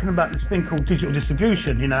panel, they're talking about this thing called digital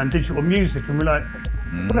distribution, you know, and digital music, and we're like,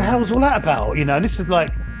 what the hell is all that about, you know? And this is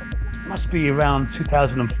like, must be around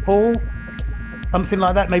 2004, something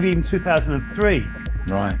like that, maybe even 2003.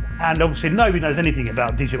 Right. And obviously nobody knows anything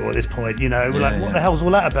about digital at this point, you know. We're like, what the hell's all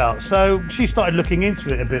that about? So she started looking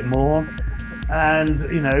into it a bit more and,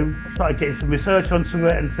 you know, started getting some research onto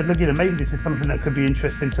it and said, look, you know, maybe this is something that could be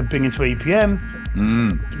interesting to bring into EPM.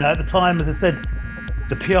 You know, at the time, as I said,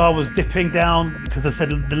 the PR was dipping down because I said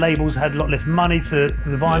the labels had a lot less money the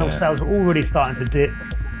vinyl sales were already starting to dip.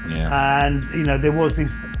 And, you know, there was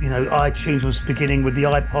these, you know, iTunes was beginning with the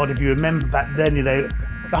iPod, if you remember back then, you know,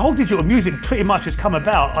 the whole digital music pretty much has come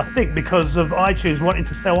about, I think, because of iTunes wanting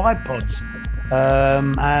to sell iPods.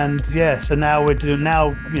 And yeah, so now you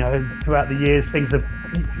know, throughout the years, things have,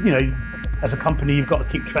 you know, as a company, you've got to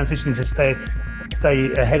keep transitioning to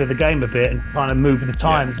stay ahead of the game a bit and kind of move with the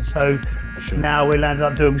times. So now we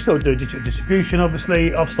still do digital distribution,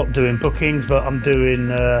 obviously. I've stopped doing bookings, but I'm doing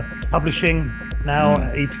publishing now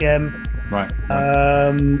at EPM. Right.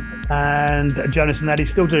 And Jonas and Addy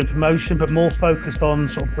still doing promotion, but more focused on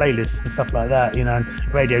sort of playlists and stuff like that, you know,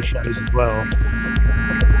 and radio shows as well.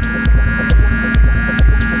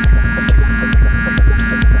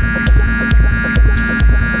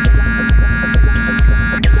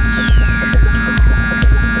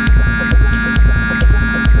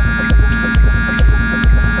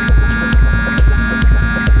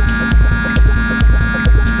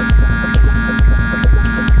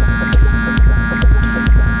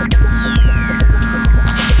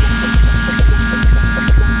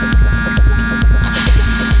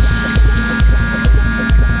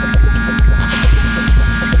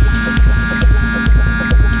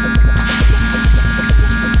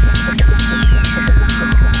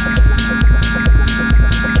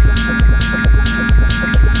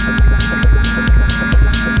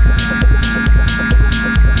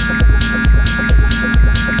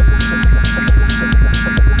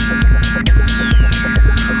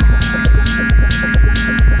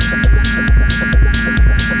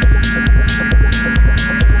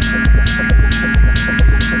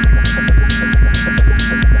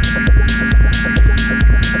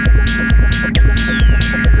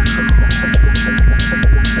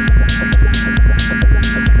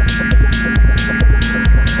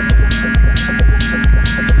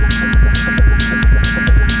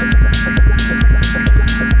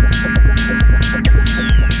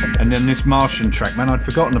 Martian track, man, I'd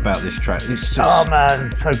forgotten about this track. It's just oh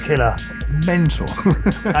man, so killer, mental.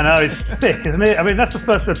 I know, it's thick, isn't it? I mean, that's the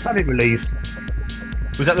first Red Planet release.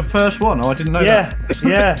 Was that the first one? Oh, I didn't know that.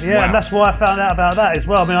 Yeah, Wow. And that's why I found out about that as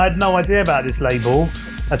well. I mean, I had no idea about this label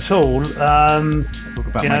at all. Talk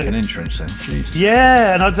about making an entrance then. Jeez.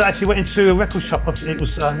 Yeah, and I actually went into a record shop. It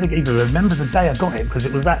was, I think, even remember the day I got it because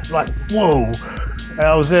it was that like, whoa.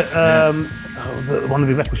 I was at one of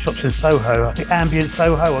the record shops in Soho, I think Ambient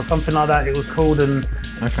Soho or something like that it was called, and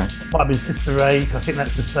might have been Sister Eight, I think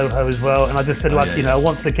that's in Soho as well. And I just said I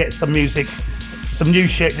want to get some music, some new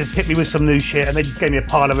shit, just hit me with some new shit. And they just gave me a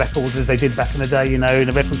pile of records as they did back in the day, you know, in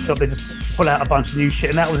a record shop. They just pull out a bunch of new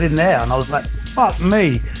shit and that was in there, and I was like, fuck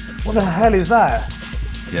me, what the hell is that?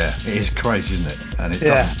 Yeah, it is crazy, isn't it? And it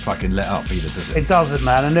doesn't fucking let up either, does it? It doesn't,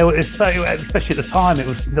 man. And especially at the time, there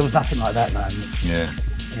was nothing like that, man. Yeah.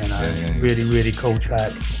 You know, really, really cool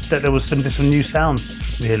track. That there was some new sounds,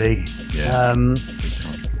 really. Yeah.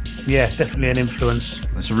 Yeah, definitely an influence.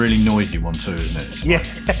 It's a really noisy one too, isn't it? It's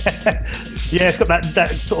yeah, it's got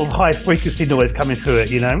that sort of high frequency noise coming through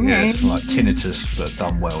it, you know. Yeah, it's like tinnitus, but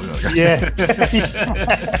done well. Yeah.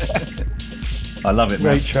 I love it,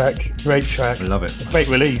 man. Great track. I love it. Great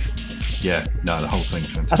release. Yeah, no, the whole thing's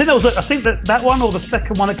fantastic. I think that one or the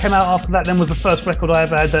second one that came out after that then was the first record I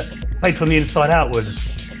ever had that played from the inside outwards.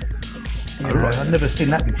 Right. I've never seen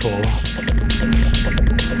that before.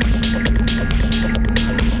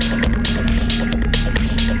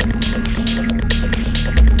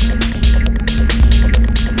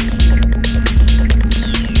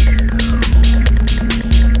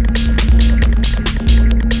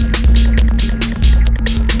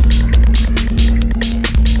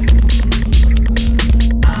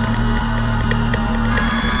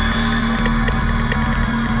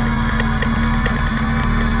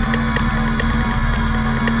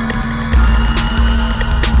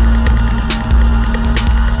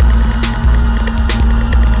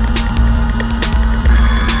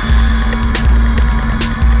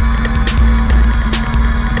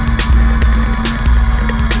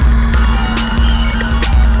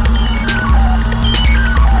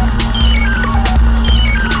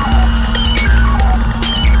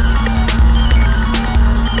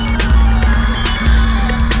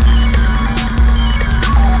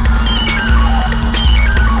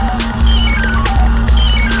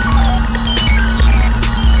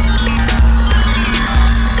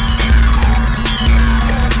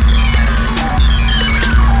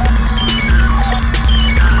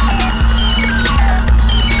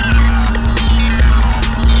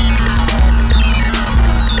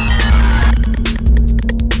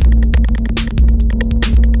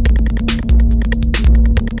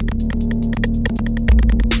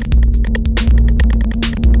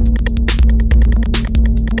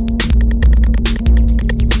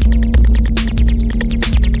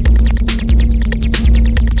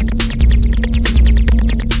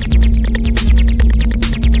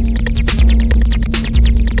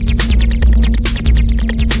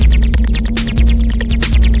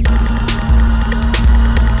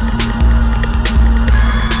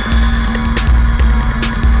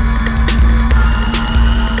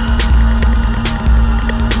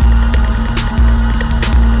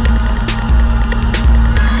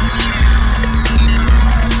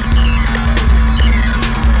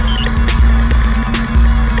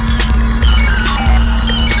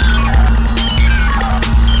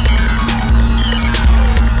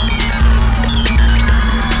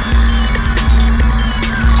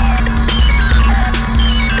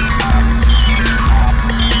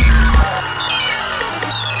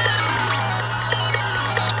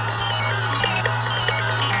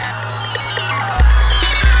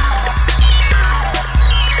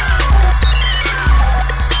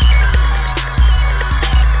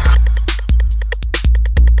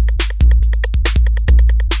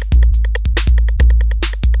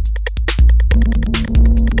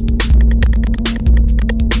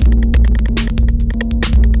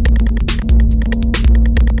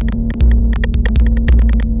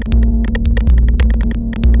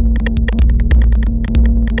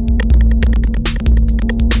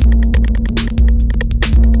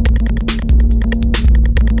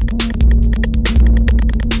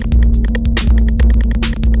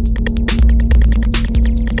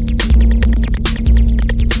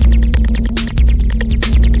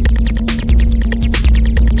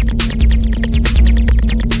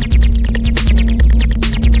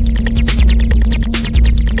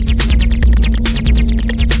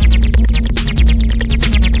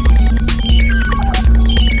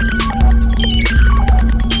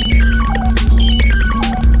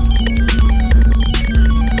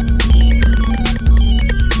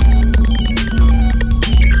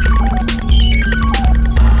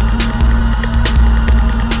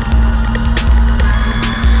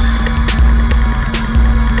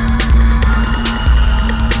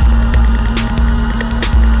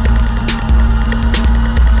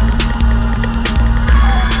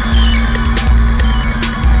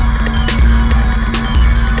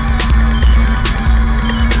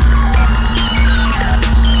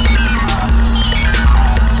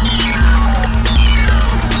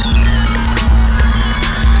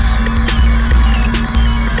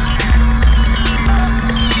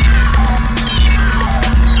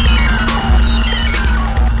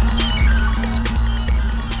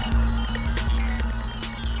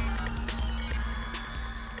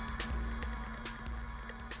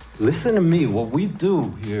 Listen to me, what we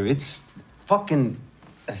do here, it's fucking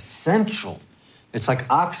essential. It's like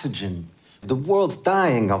oxygen. The world's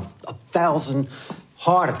dying of 1,000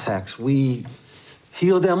 heart attacks. We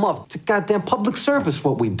heal them up. It's a goddamn public service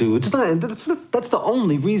what we do. It's not. That's the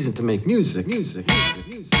only reason to make music. Yes,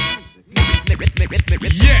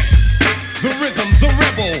 the rhythm, the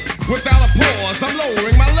rebel. Without a pause, I'm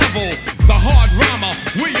lowering my level. The hard rhymer,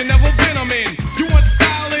 where you never been, I'm in. You want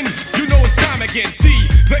styling? You know it's time again. D,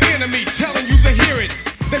 the enemy, telling you to hear it.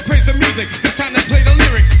 They praise the music, this time they play the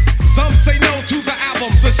lyrics. Some say no to the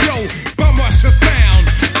album, the show. Bum rush the sound.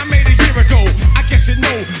 I made a year ago. I guess you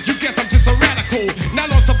know. You guess I'm just a radical. Not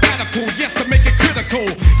on sabbatical. Yes, to make it critical.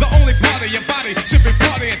 The only part of your body should be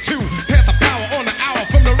partying too. Pass the power on the hour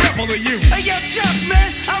from the rebel to you. Hey, yo, Chuck,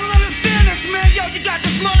 man, I don't understand this, man. Yo, you got to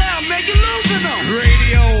slow down, man. You're losing them.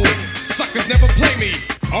 Radio suckers never play me.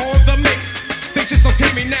 All the mix. They just okay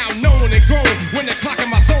me now, known and grown. When they're clocking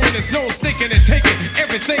my zone, it's no sneaking and taking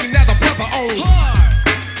everything that the brother owns.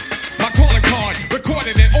 My calling card,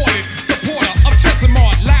 recorded and ordered. Supporter of Chess and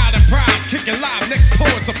Mart, loud and proud, kicking live. Next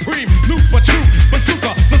poet supreme, loop but true,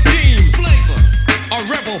 bazooka, the scheme. Flavor, a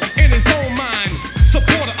rebel in his own mind.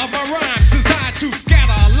 Supporter of my rhymes, designed to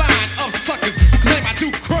scatter a line of suckers who claim I do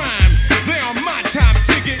crime. They on my time,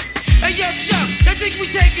 dig it. hey, yo, Chuck, they think we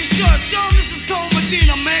taking shots. Show 'em this is Cole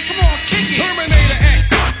Medina, man. Come on, kick it. Terminator X.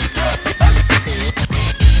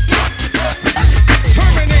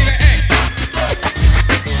 Terminator X.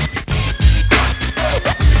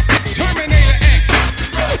 Terminator X.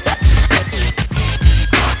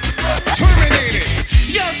 Terminated.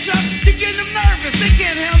 Yo, Chuck, you're getting them nervous. They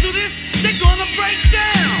can't handle this. They're gonna break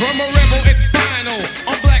down. From a rebel, it's final.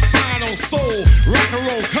 On black vinyl, soul, rock and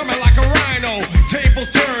roll, coming like a rhino.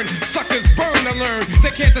 Tables turn, suckers burn to learn.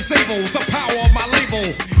 They can't disable the power of my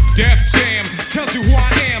label. Def Jam tells you who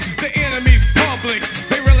I am. The enemy's public.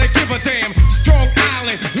 They really give a damn. Strong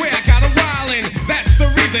Island, where I got 'em wildin'. That's the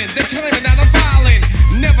reason they're claiming that I'm violent.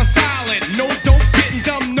 Never silent, no dope, getting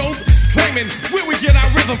dumb, nope. Claiming where we get our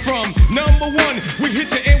rhythm from. Number one, we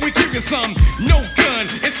hit you and we give you some. No gun,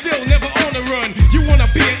 it's still never on the run. You wanna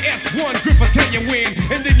be an S1, grip until you win,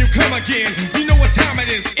 and then you come again. You know what time it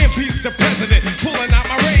is. Impeach the president, pulling out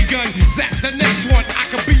my ray gun. Zap the next one, I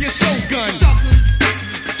could be your shogun. Suckers,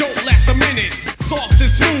 Don't last a minute, soft and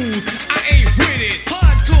smooth, I ain't with it.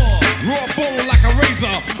 hardcore. Raw bone like a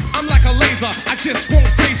razor, I'm like a laser, I just won't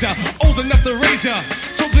phase ya. Old enough to raise ya,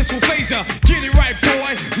 so this will phase ya. Get it right,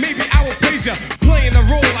 boy, maybe I will praise ya. Playing the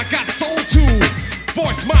role I got soul to.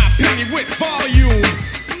 Voice my opinion with volume.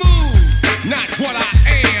 Smooth, Not what I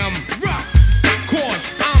am. rock. Cause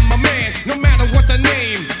I'm a man, no matter what the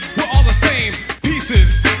name. We're all the same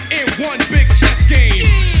pieces in one big chess game.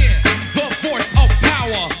 Yeah. The voice of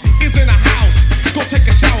power is in a house. Go take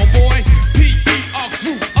a shower, boy. P.E. a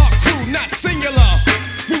crew, not singular.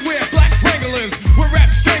 We wear black wranglers, we're rap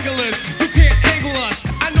stranglers. You can't angle us,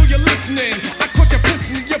 I know you're listening. I caught you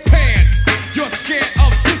pissing in your pants. You're scared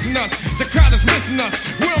of dissing us, the crowd is missing us.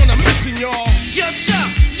 We're on a mission, y'all. Yo,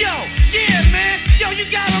 Chuck, yo, yeah, man. Yo, you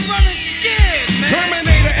got 'em running scared, man.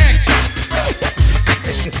 Terminator X.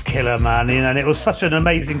 It's just killer, man. You know, and it was such an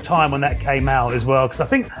amazing time when that came out as well.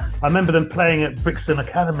 Because I remember them playing at Brixton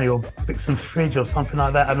Academy or Brixton Fridge or something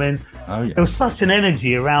like that. I mean, there was such an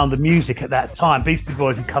energy around the music at that time. Beastie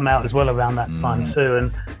Boys had come out as well around that time too,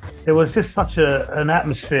 and there was just such an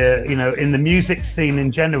atmosphere, you know, in the music scene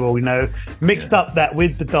in general. You know, mixed up that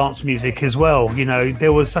with the dance music as well. You know,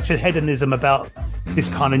 there was such a hedonism about this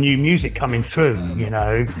kind of new music coming through. You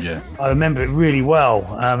know, I remember it really well.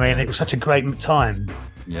 I mean, it was such a great time.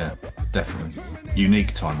 Yeah, definitely.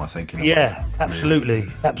 Unique time, I think. Yeah, absolutely.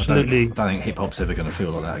 I don't think hip hop's ever going to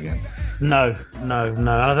feel like that again. No. I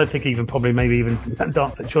don't think maybe even dance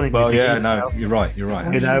electronic. Well, yeah, no, you're right.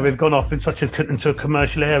 You know, we've gone off into a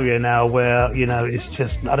commercial area now where, you know, it's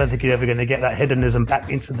just, I don't think you're ever going to get that hedonism back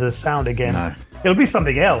into the sound again. No. It'll be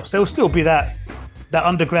something else. There'll still be that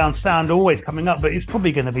underground sound always coming up, but it's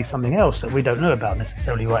probably going to be something else that we don't know about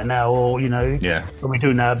necessarily right now, or, you know, when we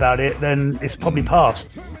do know about it, then it's probably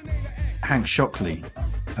past. Hank Shockley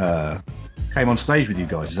came on stage with you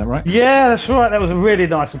guys, is that right? Yeah, that's right. That was a really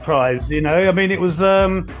nice surprise, you know. I mean, it was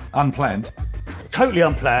unplanned. Totally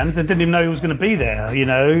unplanned, and didn't even know he was going to be there, you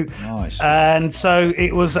know. Nice. And so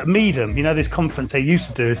it was at Meedham, you know, this conference they used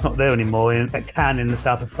to do. It's not there anymore, at Cannes in the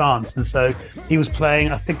south of France. And so he was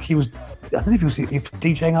playing. I don't know if he was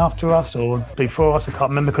DJing after us or before us. I can't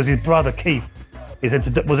remember, because his brother Keith was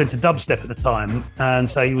into dubstep at the time, and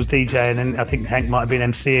so he was DJing, and I think Hank might have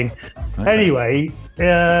been MCing. Okay. Anyway,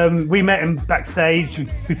 we met him backstage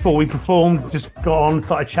before we performed. Just got on,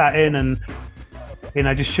 started chatting, and, you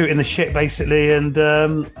know, just shooting the shit basically, and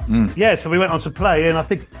so we went on to play, and I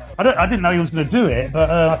didn't know he was going to do it, but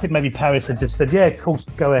I think maybe Paris had just said, yeah, of course,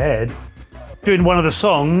 go ahead. doing one of the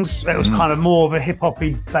songs, it was kind of more of a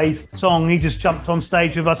hip-hop-y based song. He just jumped on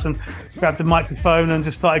stage with us and grabbed the microphone and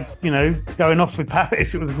just started, going off with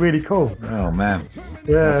Pappas. It was really cool. Oh, man.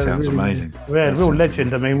 Yeah, that sounds really, amazing. Yeah, real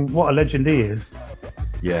legend. I mean, what a legend he is.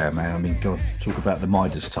 Yeah, man. I mean, God, talk about the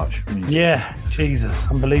Midas touch. I mean, yeah, Jesus,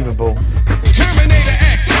 unbelievable. Terminator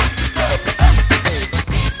X.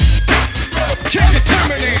 Kick it,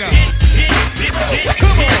 Terminator.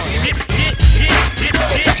 Come on.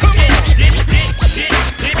 Come on.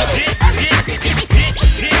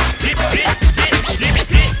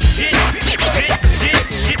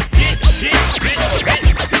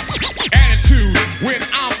 Attitude when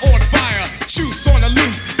I'm on fire. Shoes on the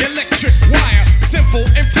loose, electric wire. Simple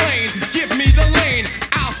and plain, give me the lane.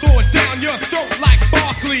 I'll throw it down your throat like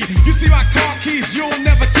Barkley. You see my car keys, you'll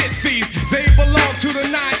never get these. They belong to the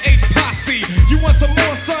 9-8 posse. You want some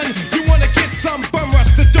more, son? You wanna get some? Bum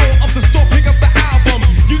rush the door of the store, pick up the album.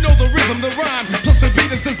 You know the rhythm, the rhyme, plus the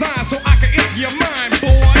beat is designed so I can enter your mind,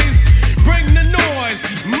 boys. Bring the noise,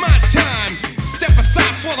 my time. Step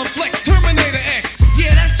aside for the flex, Terminator X.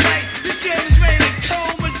 Yeah, that's right. This jam is rated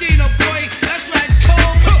Cole Medina, boy. That's right,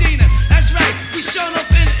 Cole Medina. That's right. We showing up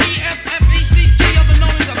in EFFECT, other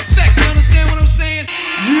known as Effect. You understand what I'm saying?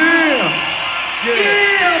 Yeah,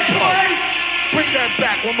 boy. Bring that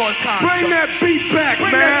back one more time. Bring that beat back,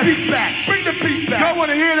 man. Bring that beat back. Bring the beat back. Y'all want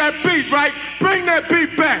to hear that beat, right? Bring that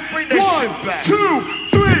beat back. Bring that shit back. 1, 2,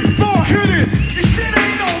 3, 4, hit it. This shit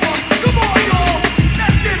ain't over. Come on, y'all.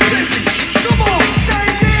 Let's get busy. Come on, say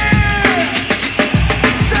yeah.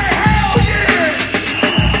 Say hell yeah.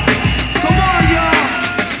 Come on, y'all.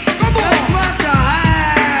 Come on. Let's rock the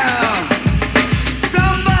house.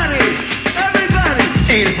 Somebody, everybody,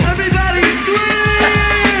 everybody scream.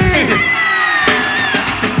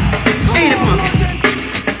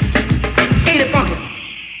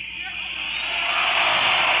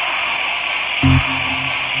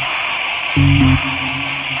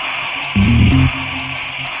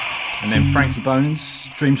 And then Frankie Bones,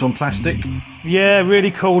 Dreams on Plastic. Yeah,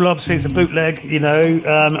 really cool. Obviously, it's a bootleg,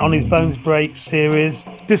 on his Bones Break series.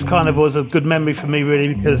 This kind of was a good memory for me,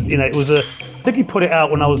 really, because, it was I think he put it out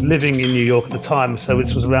when I was living in New York at the time, so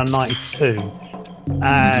this was around 92.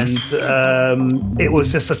 And it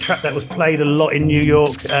was just a track that was played a lot in New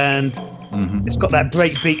York, and it's got that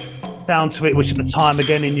breakbeat sound to it, which at the time,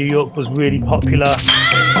 again, in New York was really popular.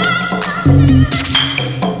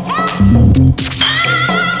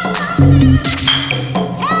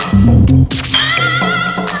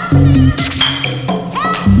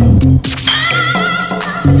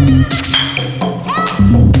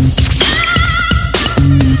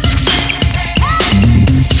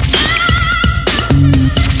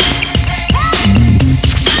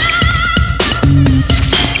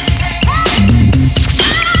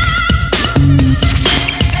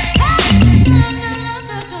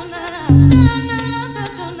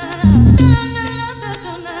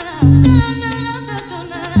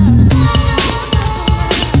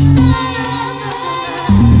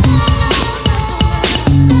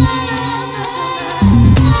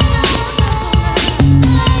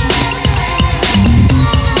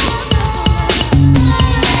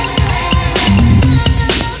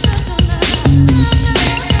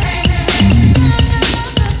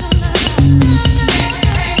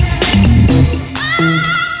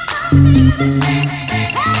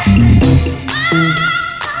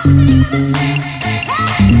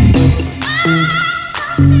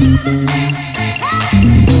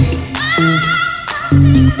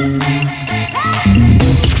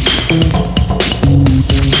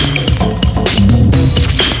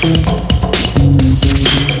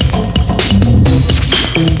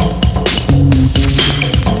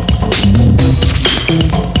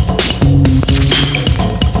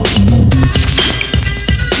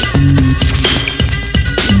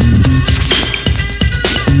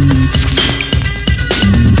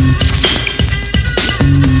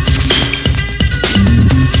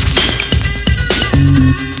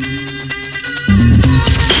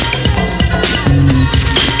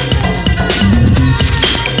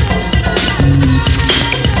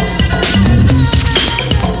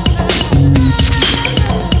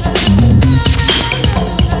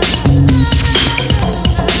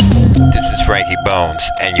 Bones,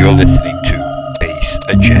 and you're listening to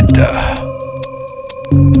BassAgenda.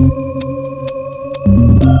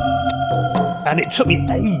 And it took me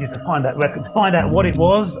ages to find that record, to find out what it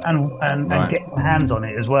was and get my hands on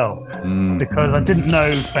it as well. Because I didn't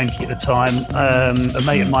know Frankie at the time. A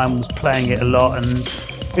mate of mine was playing it a lot, and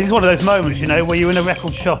it's one of those moments, where you're in a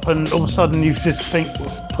record shop and all of a sudden you just think,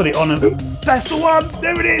 put it on and that's the one,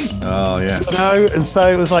 there it is. Oh yeah. You know, and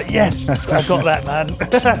so it was like, yes, I got that, man. I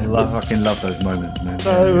fucking love those moments, man.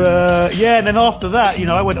 So and then after that, you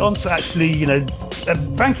know, I went on to actually, you know,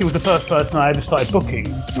 Frankie was the first person I ever started booking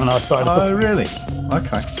when I started. Oh really?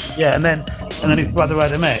 Okay. Yeah, and then his brother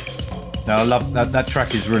Adam X. Now I love that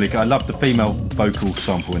track is really good. I love the female vocal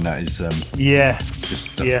sample in that. Is something.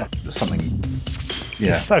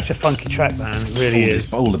 Yeah, it's such a funky track, man. It really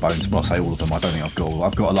is. All the bones. Well, I say all of them. I don't think I've got all.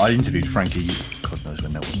 I've got a lot. I interviewed Frankie. God knows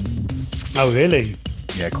when that was. Oh really?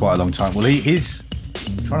 Yeah, quite a long time. Well, he's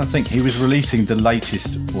trying to think. He was releasing the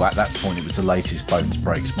latest. Well, at that point, it was the latest Bones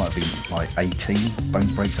Breaks. Might have been like 18.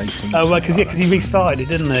 Bones Breaks 18. Oh right, because he restarted it,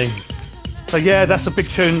 didn't he? So yeah, that's a big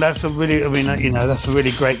tune. That's a really, I mean, you know, that's a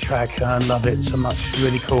really great track. I love it so much.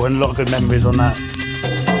 Really cool, and a lot of good memories on that.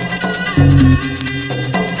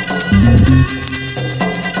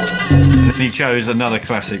 He chose another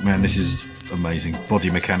classic, man. This is amazing. Body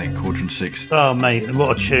Mechanic, Quadrant 6. Oh mate,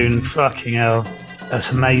 what a tune! Fucking hell, that's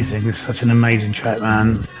amazing. It's such an amazing track,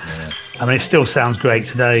 man. Yeah. I mean, it still sounds great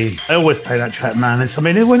today. I always play that track, man. It's, I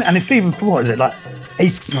mean, it's even for what is it, like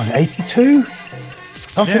 82?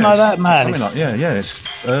 Something like that, man. It's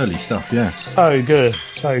early stuff, yeah. So good.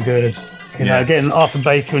 You know, again, Arthur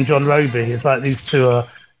Baker and John Roby, it's like these two are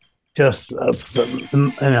just, you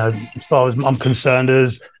know, as far as I'm concerned,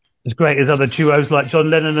 as great as other duos like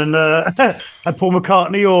John Lennon and Paul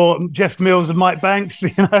McCartney or Jeff Mills and Mike Banks,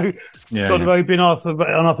 you know. John Roby and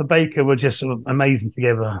Arthur Baker were just sort of amazing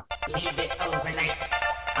together. Leave it overnight,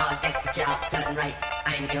 I'll get the job done right.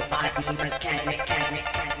 I'm your body mechanic.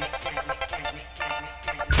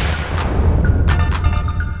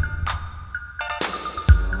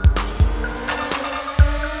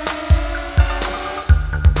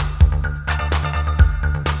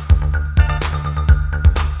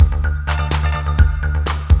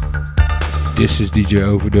 This is DJ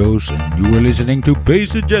Overdose, and you are listening to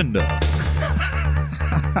Bass Agenda.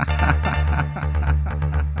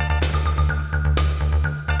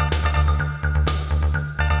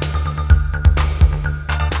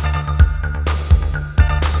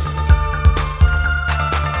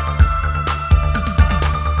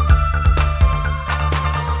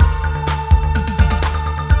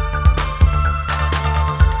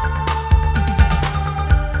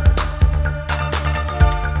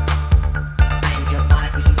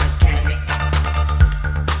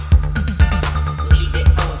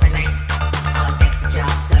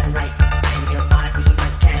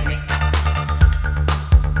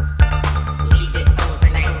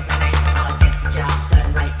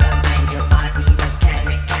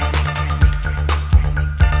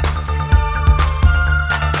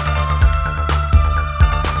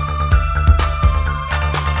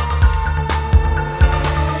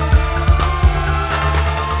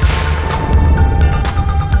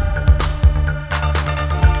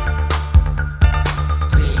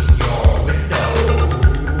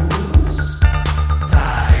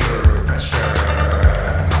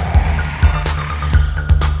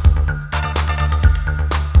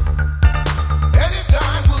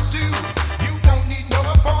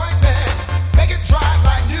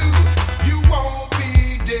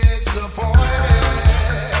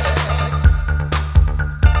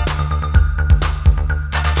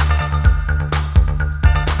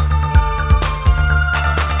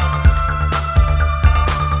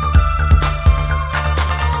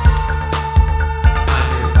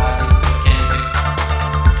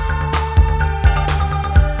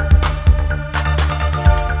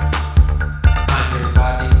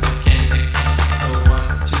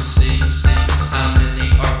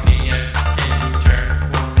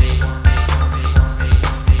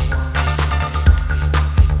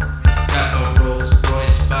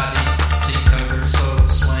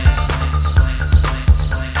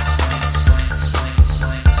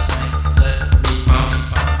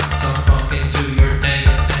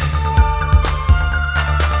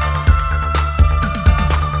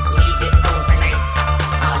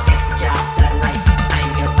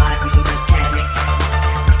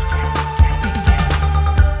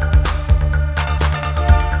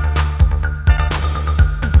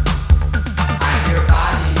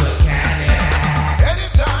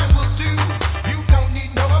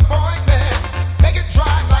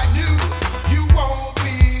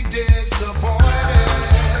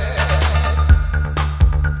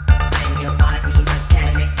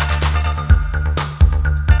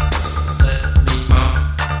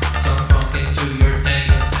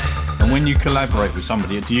 Collaborate with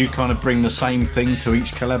somebody, do you kind of bring the same thing to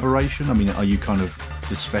each collaboration? I mean, are you kind of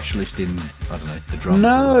the specialist in, I don't know, the drum?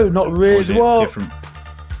 No, not really. Well, different?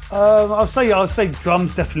 I'll say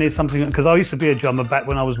drums definitely is something, because I used to be a drummer back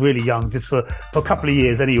when I was really young, just for a couple of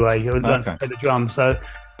years anyway. I learned to play the drums, so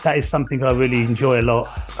that is something I really enjoy a lot.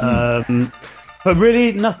 But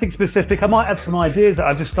really, nothing specific. I might have some ideas that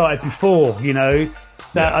I've just started before,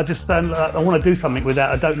 that I just I want to do something with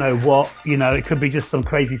that. I don't know what, it could be just some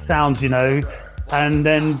crazy sounds, and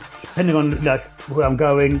then depending on where I'm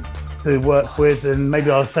going to work with, and maybe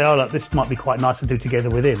I'll say, oh, look, this might be quite nice to do together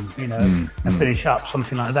with him, and finish up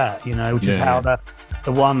something like that, which is how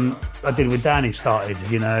the one I did with Danny started,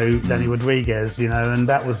 Danny Rodriguez, and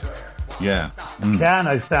that was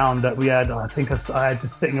piano sound that we had. I think I had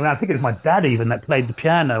just sitting around. I think it was my dad even that played the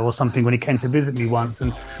piano or something when he came to visit me once,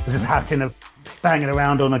 and was just banging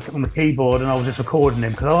around on the keyboard, and I was just recording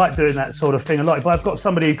him, because I like doing that sort of thing a lot. If I've got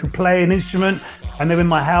somebody who can play an instrument and they're in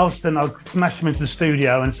my house, then I'll smash them into the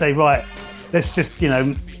studio and say, right, let's just,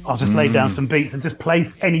 I'll just lay down some beats and just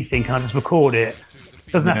play anything, and I'll just record it.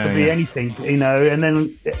 Doesn't have to be anything, and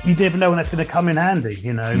then you never know when that's going to come in handy,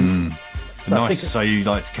 So you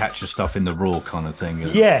like to capture stuff in the raw kind of thing.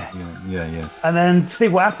 Yeah. And then see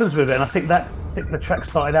what happens with it. And I think that particular track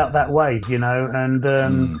started out that way, and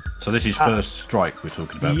so this is First Strike we're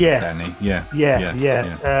talking about, Danny.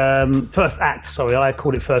 First Act, sorry, I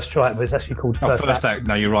called it First Strike, but it's actually called First Act.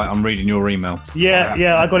 No, you're right, I'm reading your email.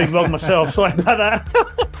 Yeah, I got it wrong myself, sorry about that.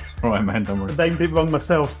 All right, man, don't worry. I named it wrong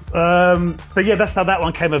myself. But yeah, that's how that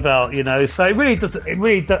one came about, so it really does. I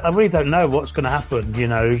really don't know what's going to happen,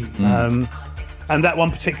 and that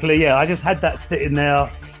one particularly, I just had that sitting there,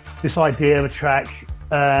 this idea of a track,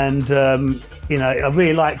 and I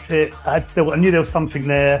really liked it. I knew there was something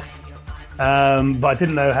there, but I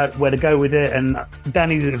didn't know where to go with it. And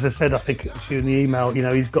Danny, as I said, I think in the email,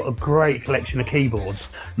 he's got a great collection of keyboards,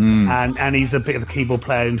 and he's a bit of a keyboard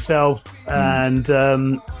player himself, and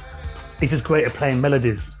he's just great at playing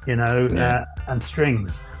melodies, and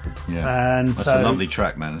strings. Yeah, and that's a lovely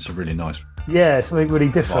track, man. It's a really nice. Yeah, it's something really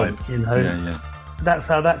different, Yeah. That's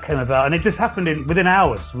how that came about, and it just happened within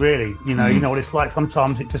hours, really. You know what it's like.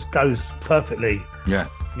 Sometimes it just goes perfectly. Yeah.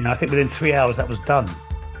 I think within 3 hours that was done.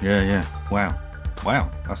 Yeah. Wow.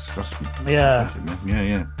 That's yeah.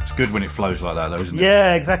 Yeah. It's good when it flows like that, though, isn't it?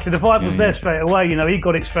 Yeah, exactly. The vibe was there straight away. He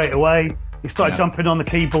got it straight away. He started jumping on the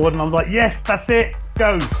keyboard, and I was like, yes, that's it,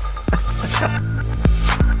 go.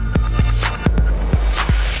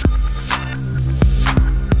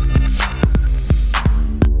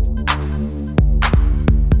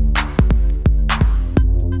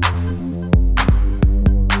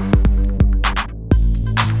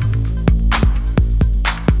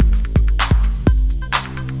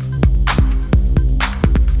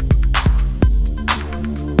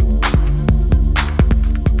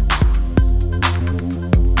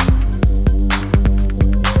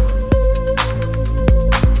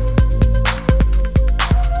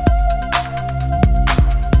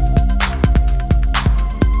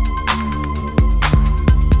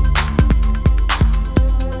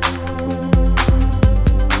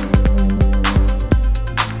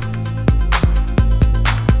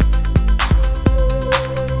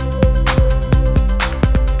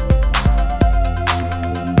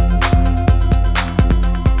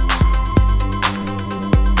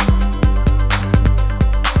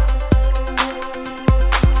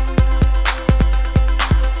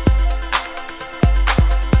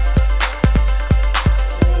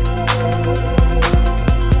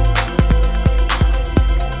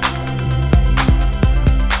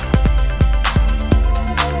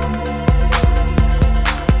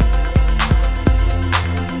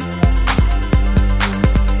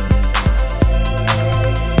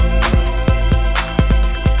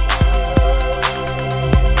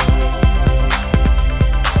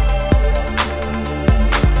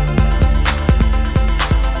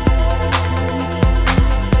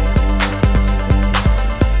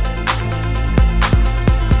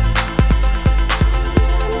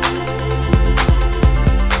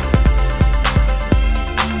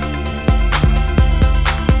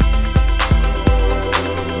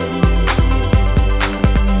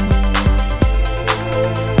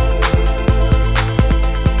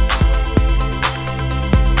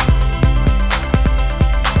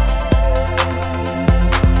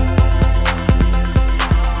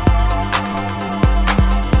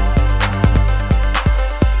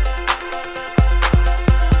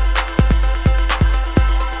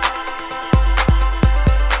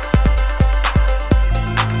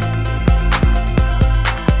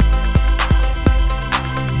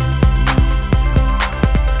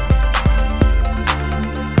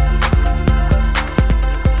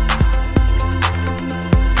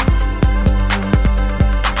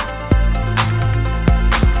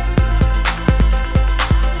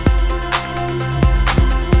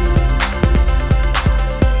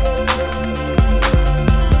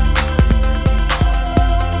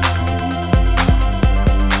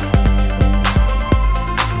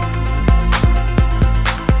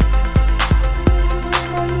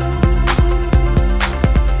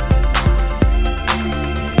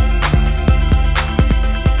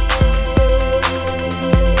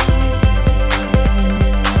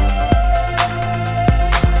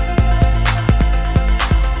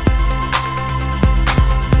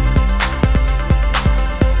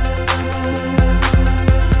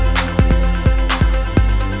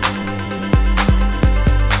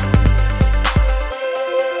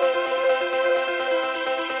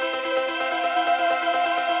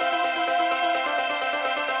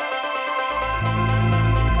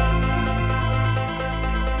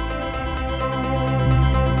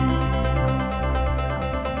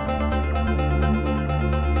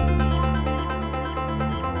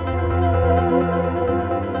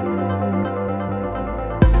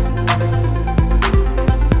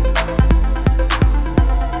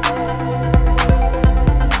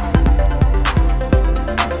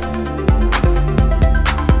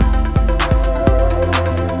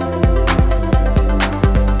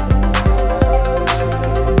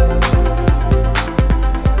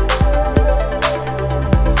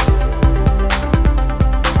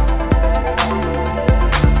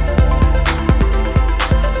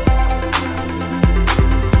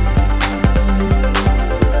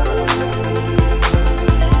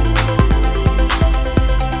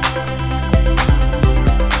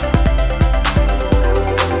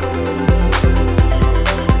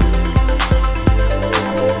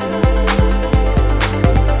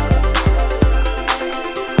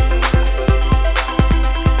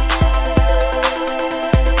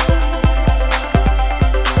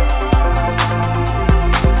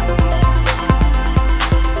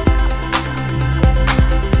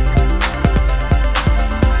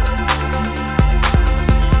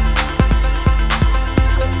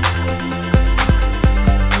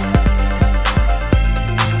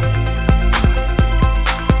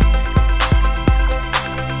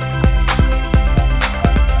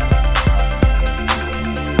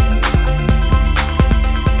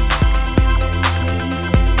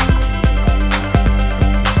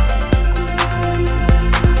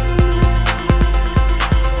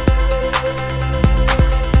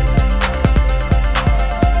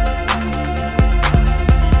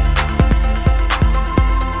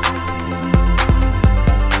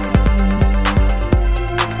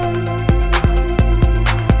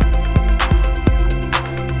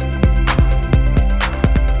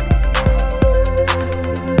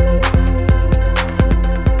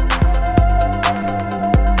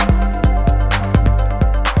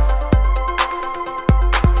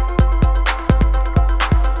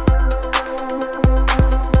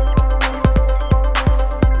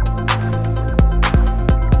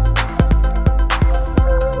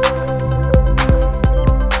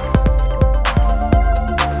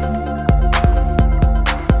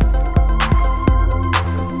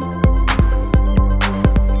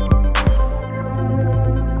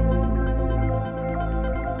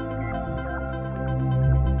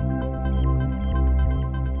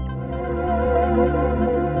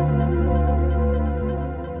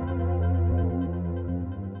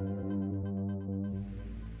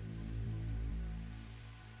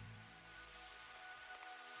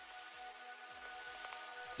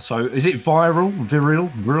 So is it Viril?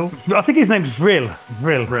 I think his name's Vril.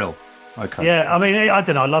 Okay. Yeah, I mean, I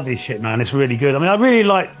don't know. I love this shit, man. It's really good. I mean, I really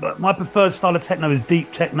like. My preferred style of techno is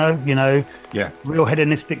deep techno. You know, real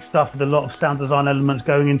hedonistic stuff with a lot of sound design elements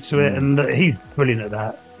going into it, and he's brilliant at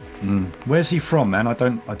that. Where's he from, man? I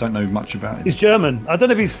don't know much about him. He's German. I don't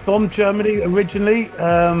know if he's from Germany originally,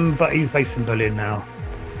 but he's based in Berlin now.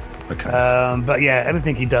 Okay. But yeah,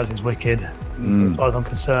 everything he does is wicked, as far as I'm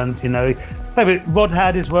concerned. You know, maybe Rod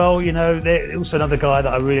had as well. You know, they're also another guy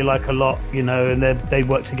that I really like a lot. You know, and they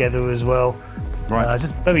work together as well. Right.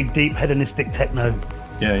 Just very deep hedonistic techno.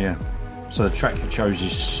 Yeah. So the track you chose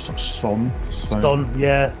is Ston.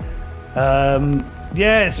 Yeah.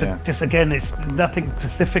 Just again, it's nothing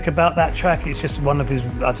specific about that track. It's just one of his.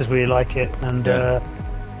 I just really like it, and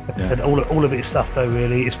like I said, all of his stuff though.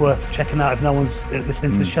 Really, it's worth checking out if no one's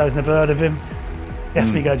listening to the show, has never heard of him.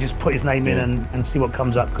 Definitely go just put his name in and see what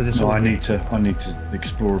comes up, because it's. I need to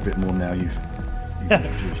explore a bit more now. You've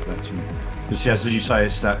introduced that to me. Because as you say,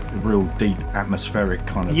 it's that real deep atmospheric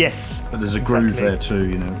kind of. Yes. But there's a groove there too,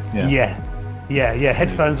 you know. Yeah.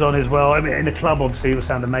 Headphones on as well. I mean, in the club, obviously, it will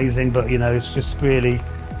sound amazing, but you know, it's just really,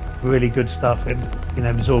 really good stuff. It, you know,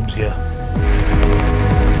 absorbs you.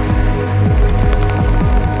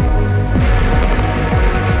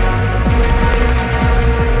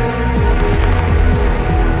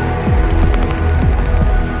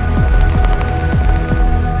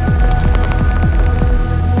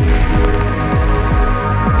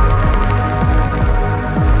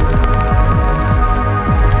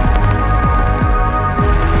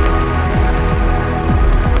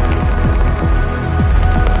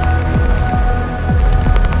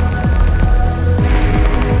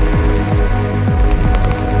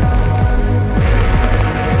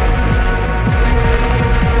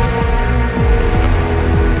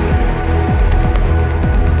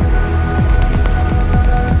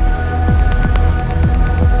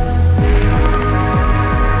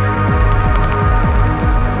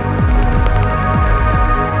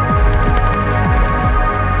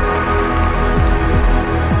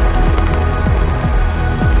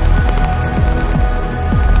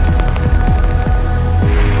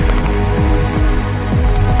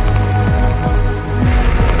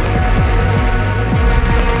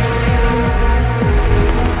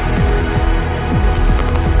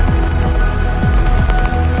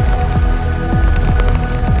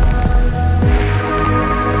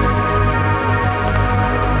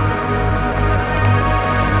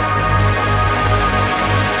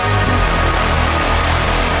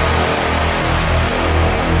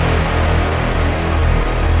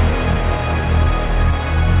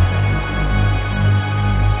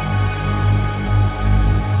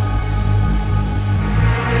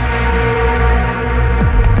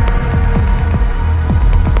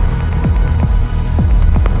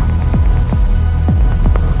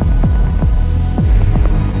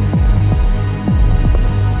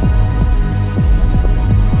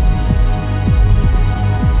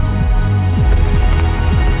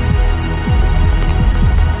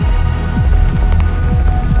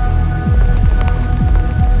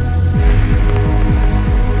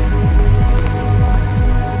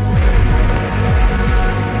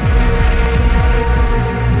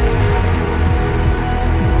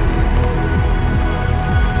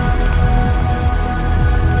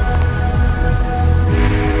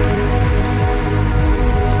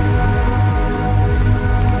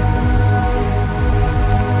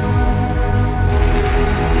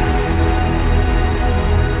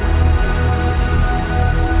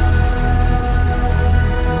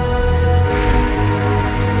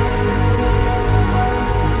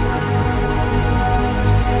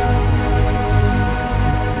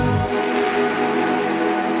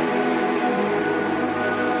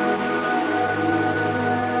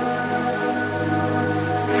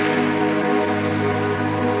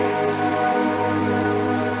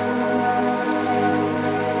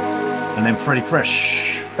 Freddie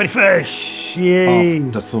Fresh. Yeah.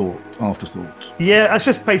 Afterthought. Yeah, that's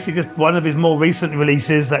just basically just one of his more recent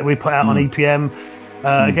releases that we put out on EPM.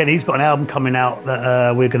 Again, he's got an album coming out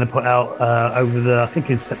that we're going to put out I think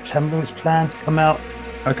in September it's planned to come out.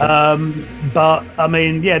 Okay. But I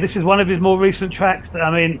mean, yeah, this is one of his more recent tracks. I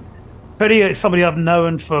mean, Freddie is somebody I've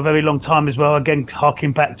known for a very long time as well. Again,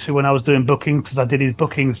 harking back to when I was doing bookings, because I did his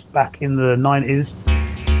bookings back in the 90s.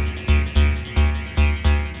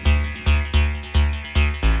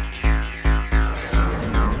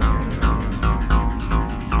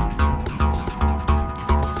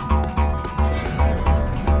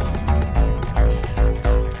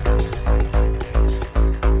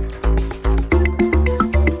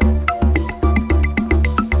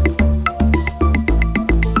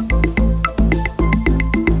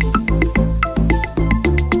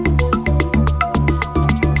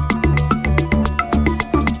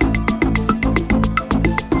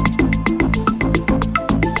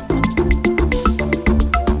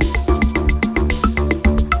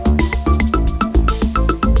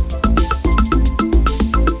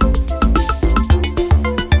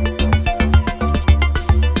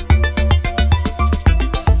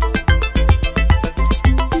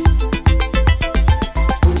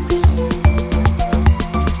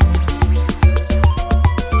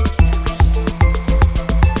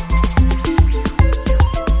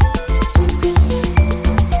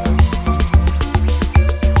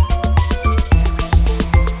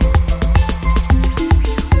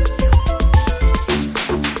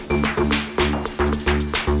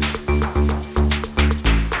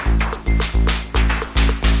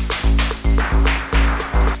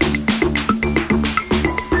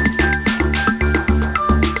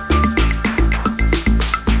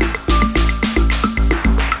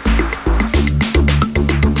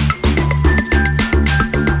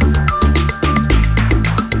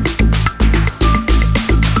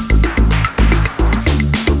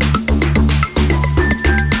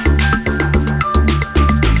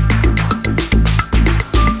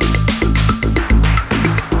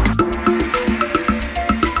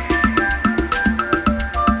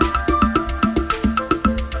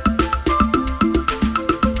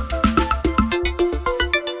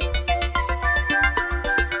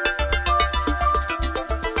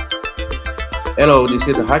 Hello, this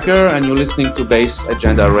is the Hacker, and you're listening to Bass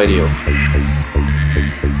Agenda Radio.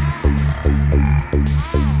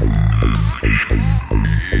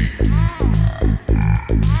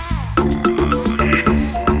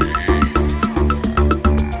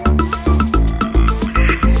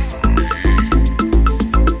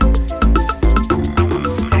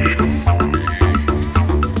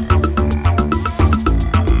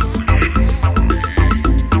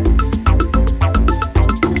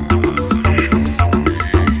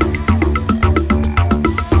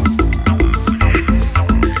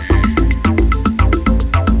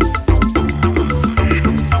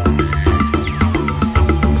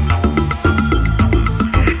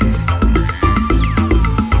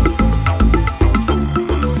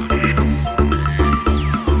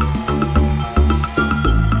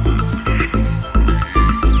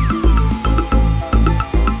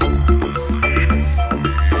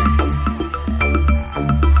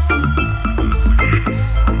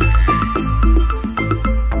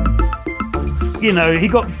 You know, he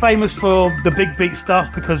got famous for the big beat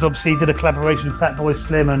stuff because obviously he did a collaboration with Fatboy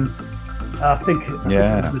Slim, and I think in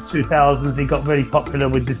the 2000s he got really popular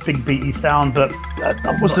with this big beaty sound. But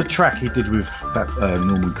what's the track he did with that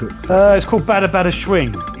Norman Cook? It's called Bada Bada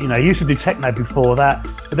Swing. You know, he used to do techno before that,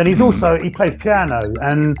 but then he plays piano,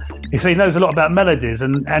 and so he knows a lot about melodies,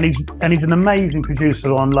 and he's an amazing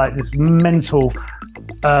producer on like this mental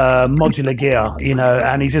modular gear, you know,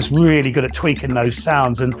 and he's just really good at tweaking those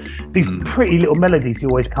sounds and these pretty little melodies he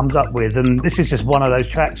always comes up with. And this is just one of those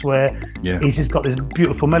tracks where he's just got this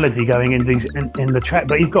beautiful melody going in the track,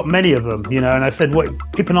 but he's got many of them, you know. And I said,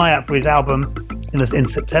 keep an eye out for his album in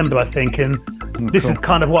September, I think, and this is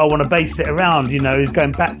kind of what I want to base it around, you know. He's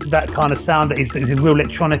going back to that kind of sound that is his real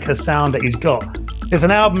electronica sound that he's got. There's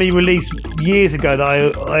an album he released years ago that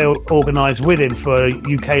I organised with him for a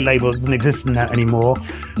UK label that doesn't exist in that anymore.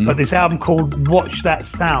 But this album called Watch That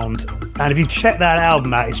Sound. And if you check that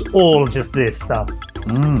album out, it's all just this stuff.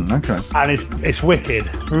 Okay. And it's wicked.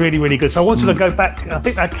 Really, really good. So I wanted to go back. I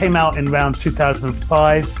think that came out in around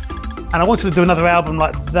 2005. And I wanted to do another album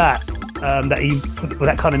like that, with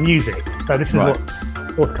that kind of music. So this is what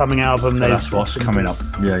forthcoming album. So that's what's coming up.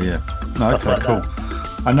 Yeah. No, okay, like cool. That.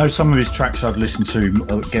 I know some of his tracks I've listened to,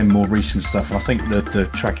 again, more recent stuff. I think the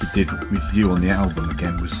track he did with you on the album,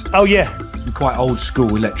 again, was... Oh, yeah. Quite old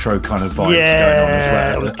school electro kind of vibes going on as well.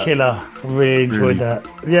 Yeah, it was killer. Really enjoyed that.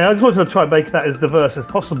 Yeah, I just wanted to try and make that as diverse as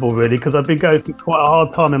possible, really, because I've been going through quite a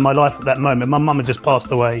hard time in my life at that moment. My mum had just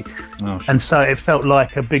passed away. And so it felt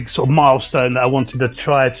like a big sort of milestone that I wanted to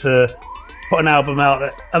try to put an album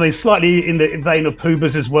out. I mean, slightly in the vein of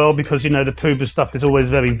Puba's as well, because, you know, the Puba stuff is always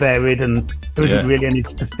very varied and there isn't really any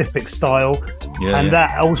specific style.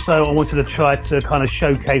 That also, I wanted to try to kind of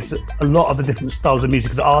showcase a lot of the different styles of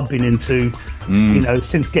music that I've been into, you know,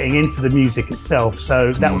 since getting into the music itself.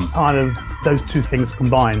 So that was kind of those two things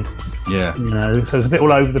combined. Yeah. You know, so it's a bit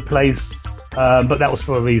all over the place. But that was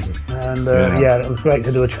for a reason. And it was great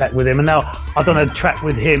to do a track with him. And now I've done a track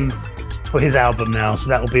with him for his album now, so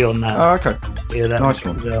that will be on that. Oh, okay. Yeah, that nice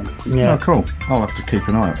one. Oh, cool. I'll have to keep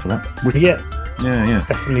an eye out for that. Yeah,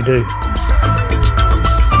 definitely do.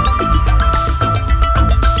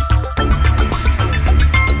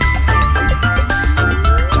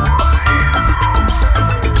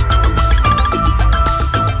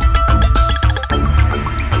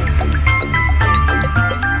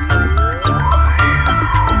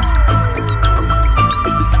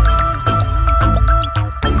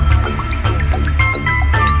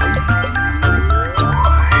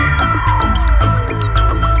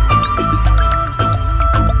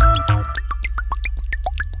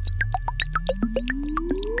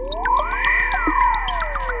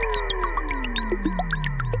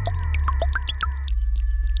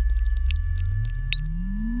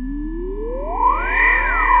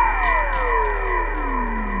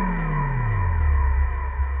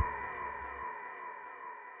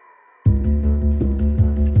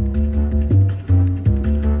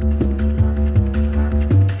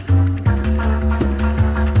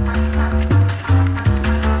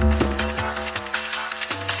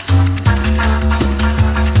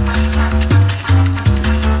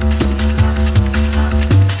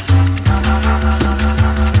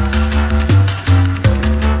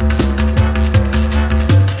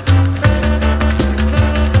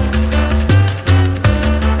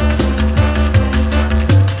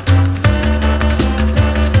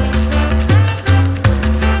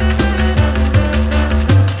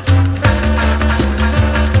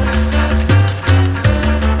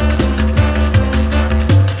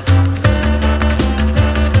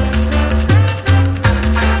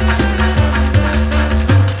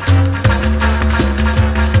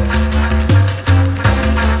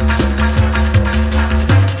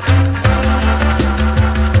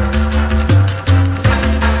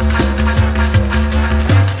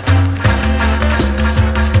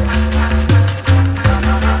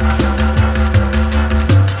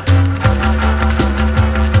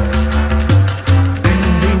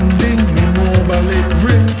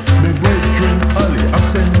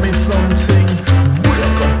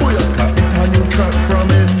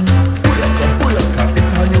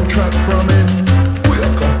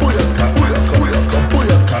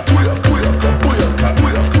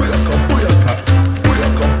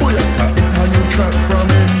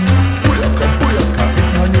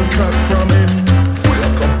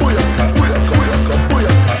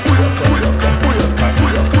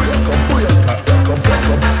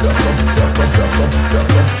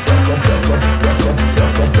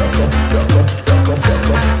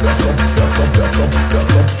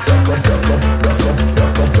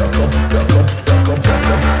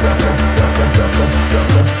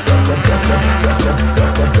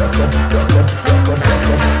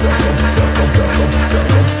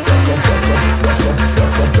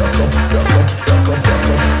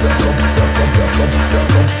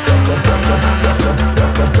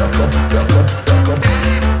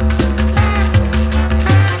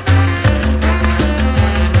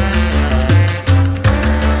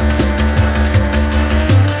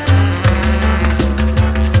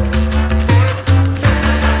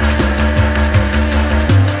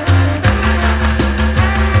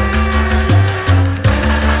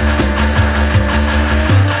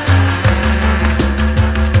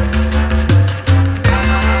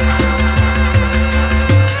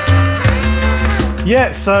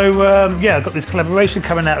 Yeah, so I've got this collaboration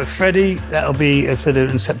coming out with Freddie. That'll be sort of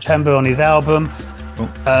in September on his album. Cool.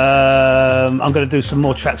 I'm going to do some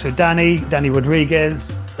more tracks with Danny Rodriguez.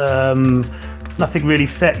 Nothing really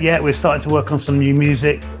set yet. We're starting to work on some new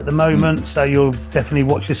music at the moment, so you'll definitely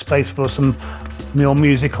watch this space for some more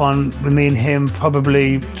music on with me and him,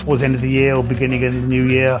 probably towards the end of the year or beginning of the new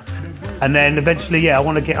year. And then eventually, I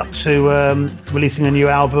want to get up to releasing a new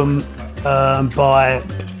album by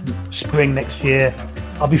spring next year.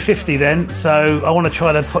 I'll be 50 then, so I want to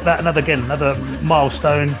try to put that another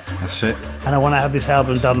milestone. That's it. And I want to have this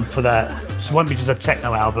album done for that. So it won't be just a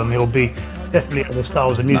techno album. It'll be definitely other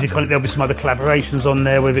styles of music on it. There'll be some other collaborations on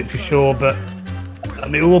there with it for sure, but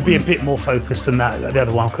it will be a bit more focused than that, the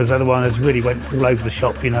other one, because the other one has really went all over the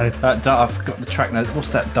shop, you know. I've got the track now. What's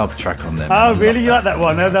that dub track on there? Oh, really? You like that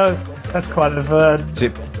one? No, that's kind of... Is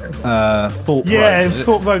it Thorpe Road? Yeah,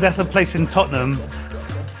 Thorpe Road. That's a place in Tottenham.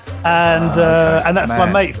 And that's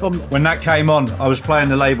my mate from... When that came on, I was playing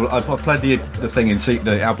the label. I played the thing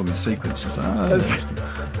the album in sequence. I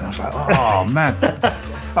was like, oh man,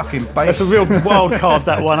 fucking bass. That's a real wild card,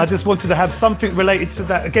 that one. I just wanted to have something related to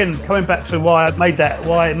that. Again, coming back to why I made that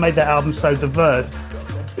album so diverse.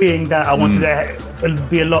 Being that I wanted to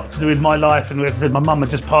be a lot to do with my life, and as I said, my mum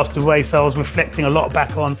had just passed away, so I was reflecting a lot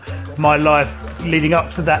back on my life leading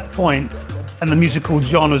up to that point and the musical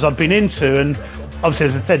genres I've been into. And obviously,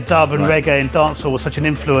 as I said, dub and reggae and dancehall was such an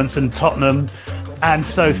influence in Tottenham. And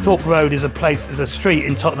so Thorpe Road is a street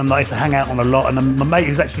in Tottenham that I used to hang out on a lot. And my mate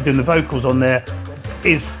who's actually doing the vocals on there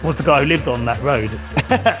was the guy who lived on that road.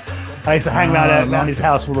 I used to hang around his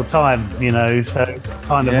house all the time, you know, so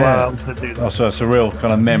kind of why I wanted to do that. Oh, so it's a real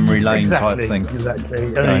kind of memory lane type thing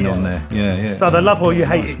exactly. going on there. Yeah. So the Love or You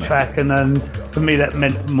Hate It track, and then for me that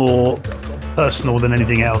meant more personal than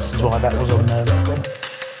anything else, is why that was on there.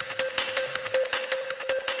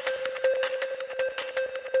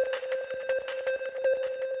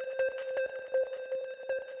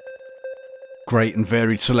 Great and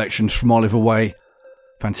varied selections from Oliver Way.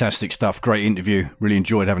 Fantastic stuff. Great interview. Really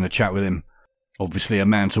enjoyed having a chat with him. Obviously a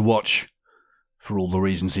man to watch for all the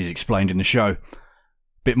reasons he's explained in the show.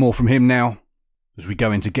 Bit more from him now as we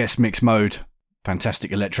go into guest mix mode.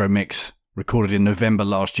 Fantastic electro mix recorded in November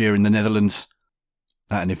last year in the Netherlands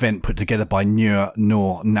at an event put together by Nuur,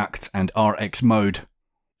 Noor, Nakt and RX Mode.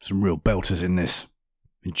 Some real belters in this.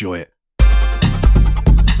 Enjoy it.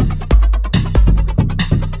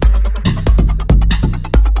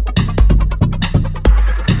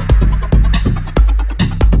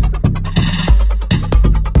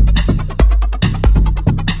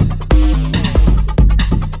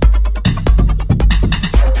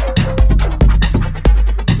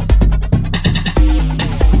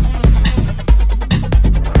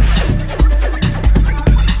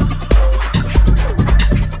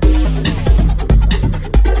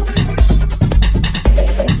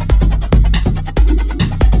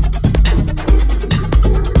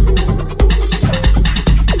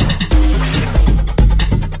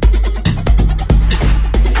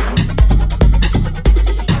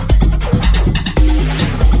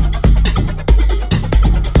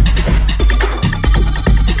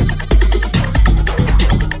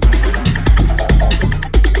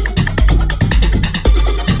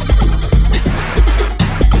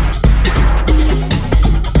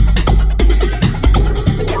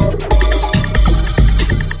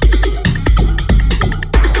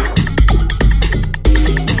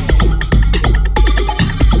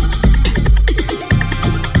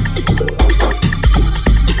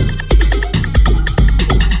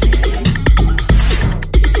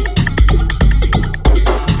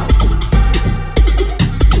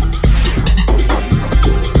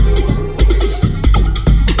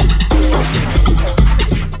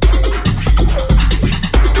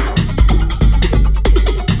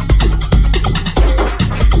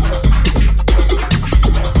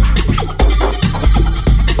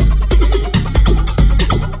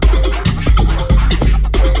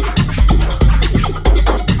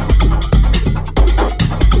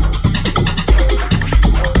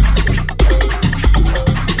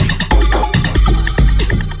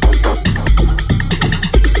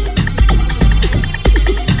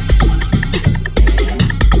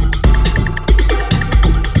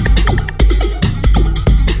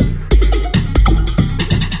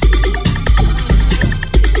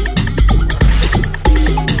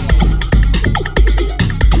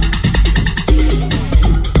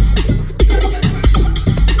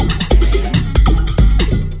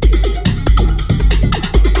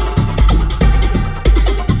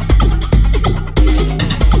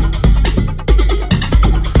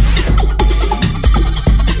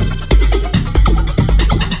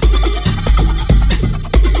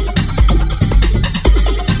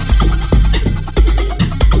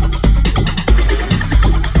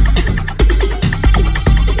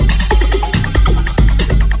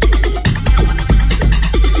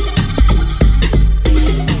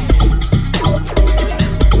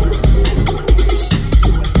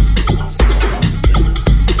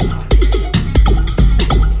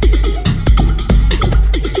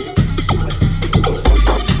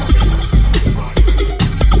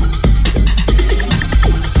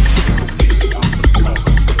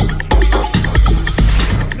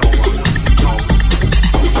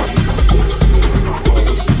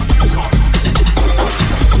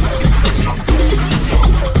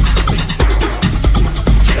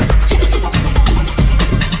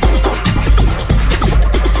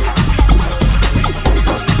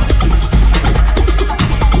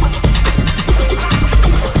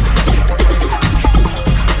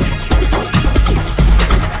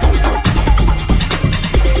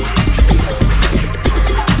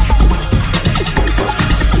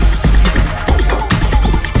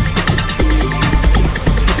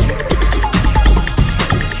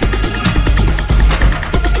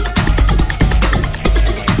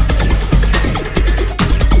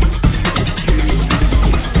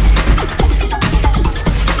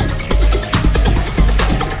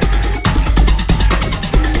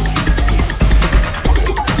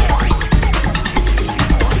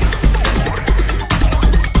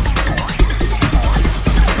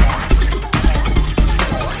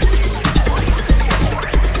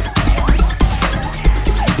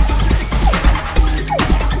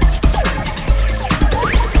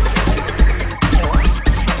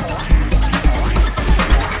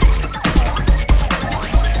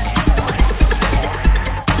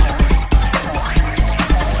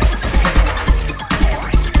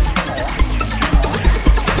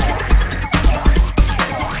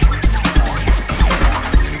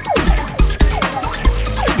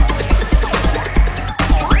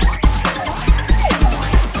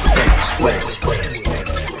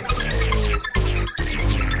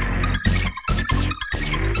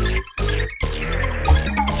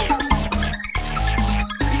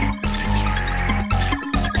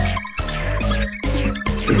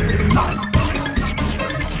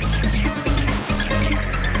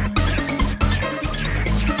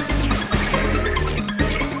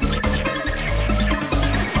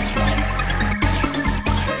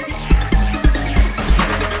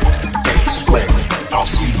 I'll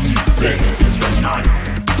see you better in the night.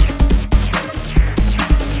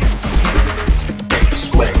 X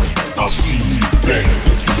squared, I'll see you better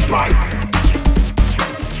if it's right.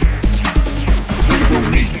 We will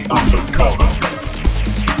meet undercover.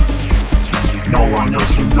 No one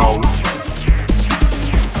else will know.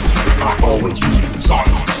 I always move in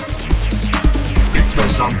silence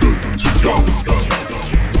because I'm good to go.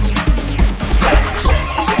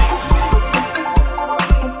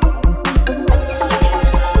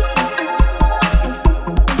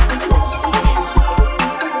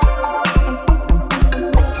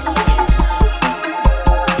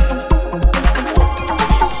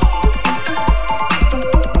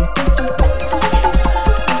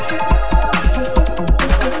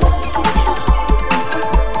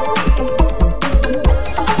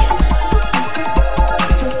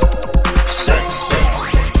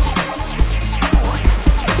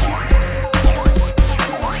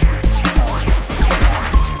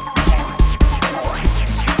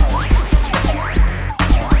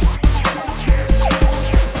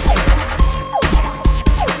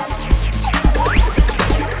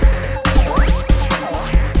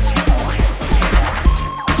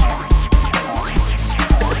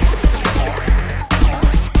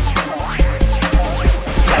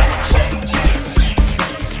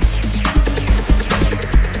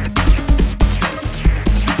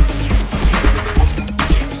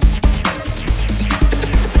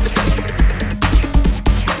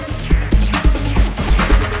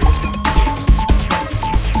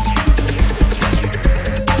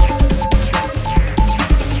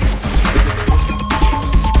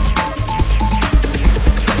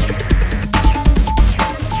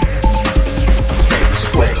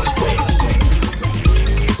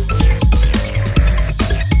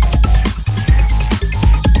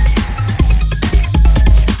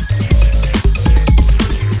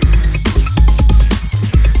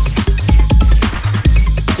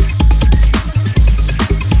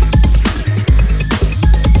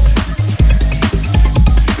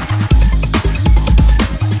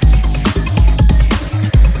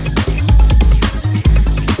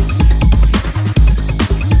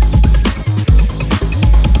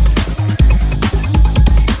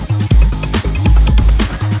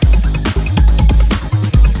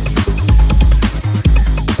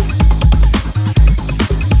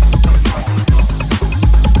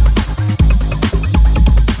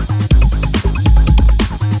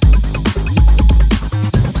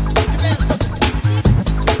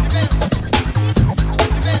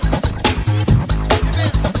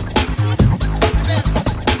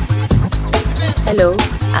 Hello,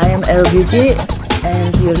 I am Aero Beauty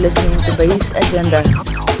and you're listening to BassAgenda.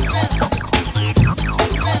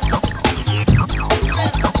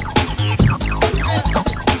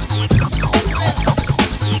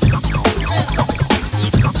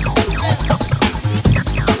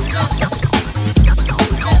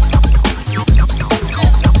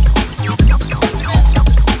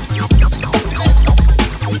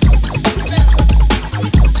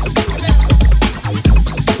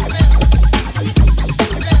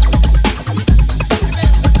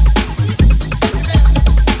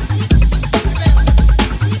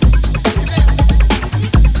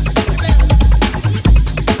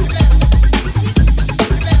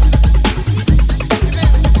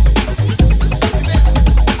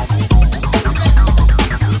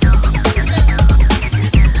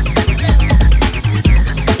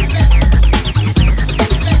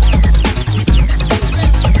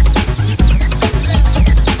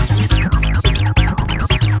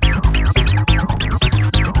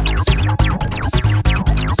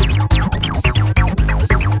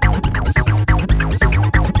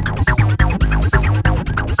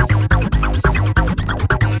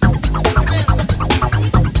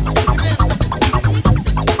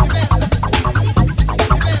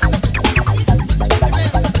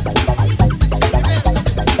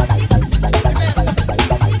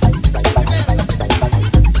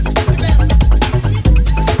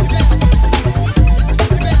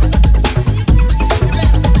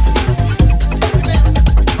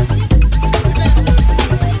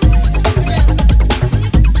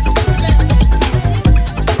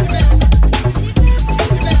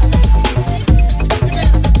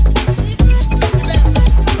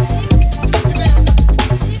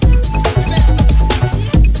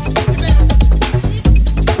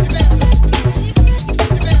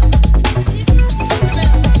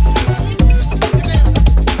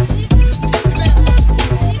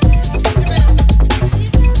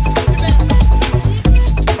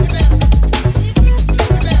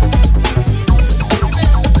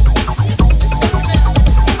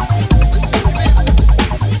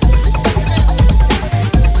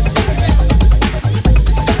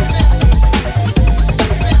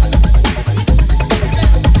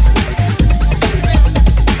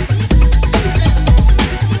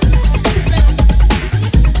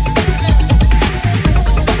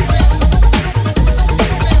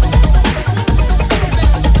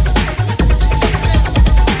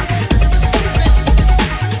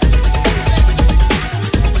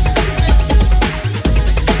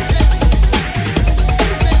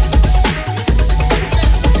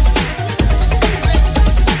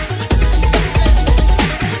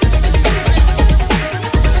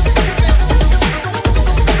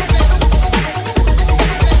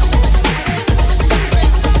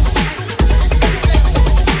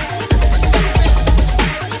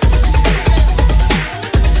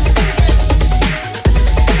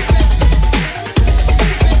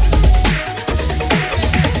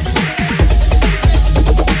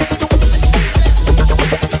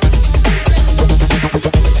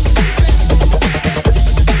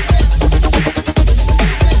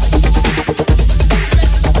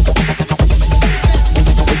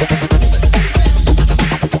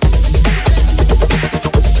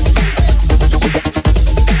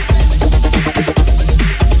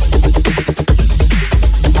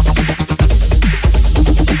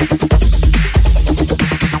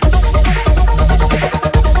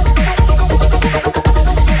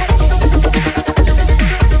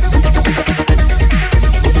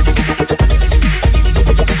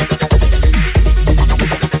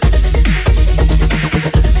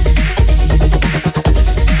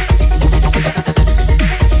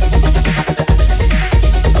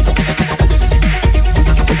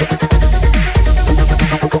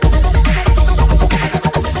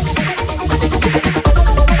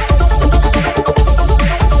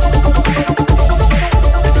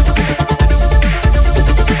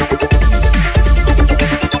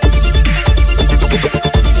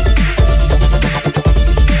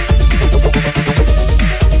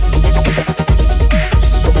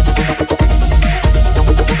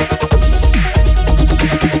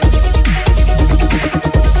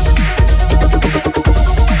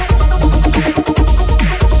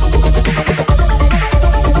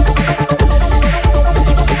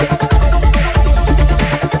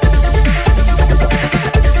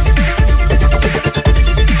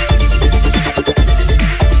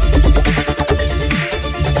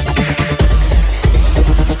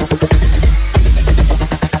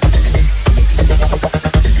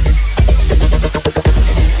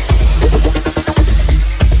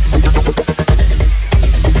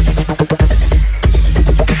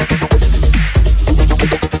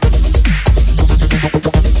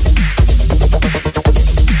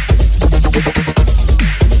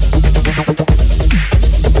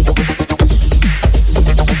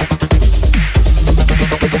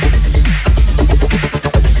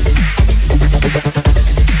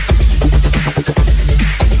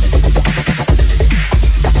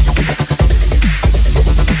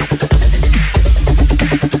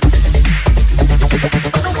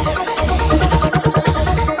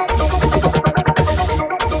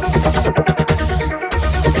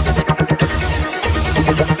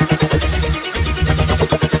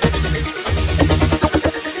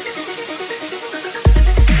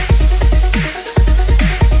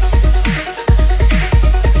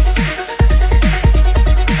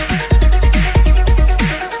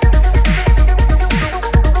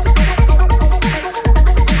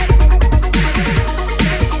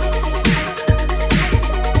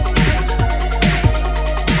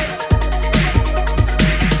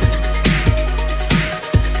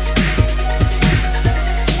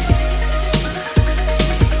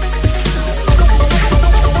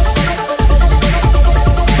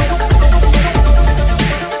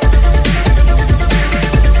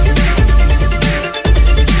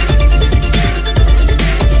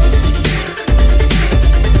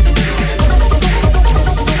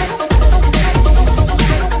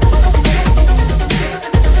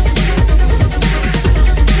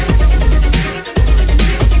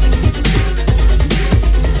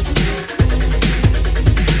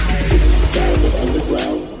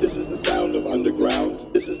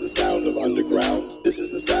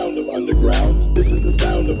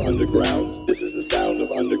 underground. This is the sound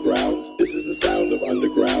of underground. This is the sound of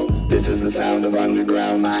underground. This is the sound of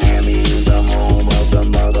underground. Miami is the home of the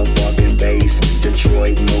motherfucking bass.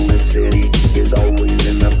 Detroit, Motor City is always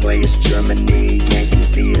in the place. Germany, can't you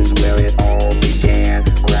see, is where it all began.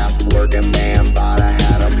 Kraftwerk and Bambaataa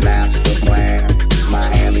had a master plan.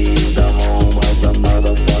 Miami is the home of the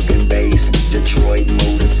motherfucking bass. Detroit,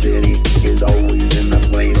 Motor City is always in the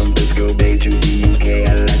place. From Disco Bay to the UK,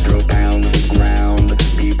 Electro pounds the ground.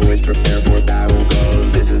 B-boys prepare for battle,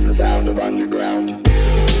 cause this is the sound of underground.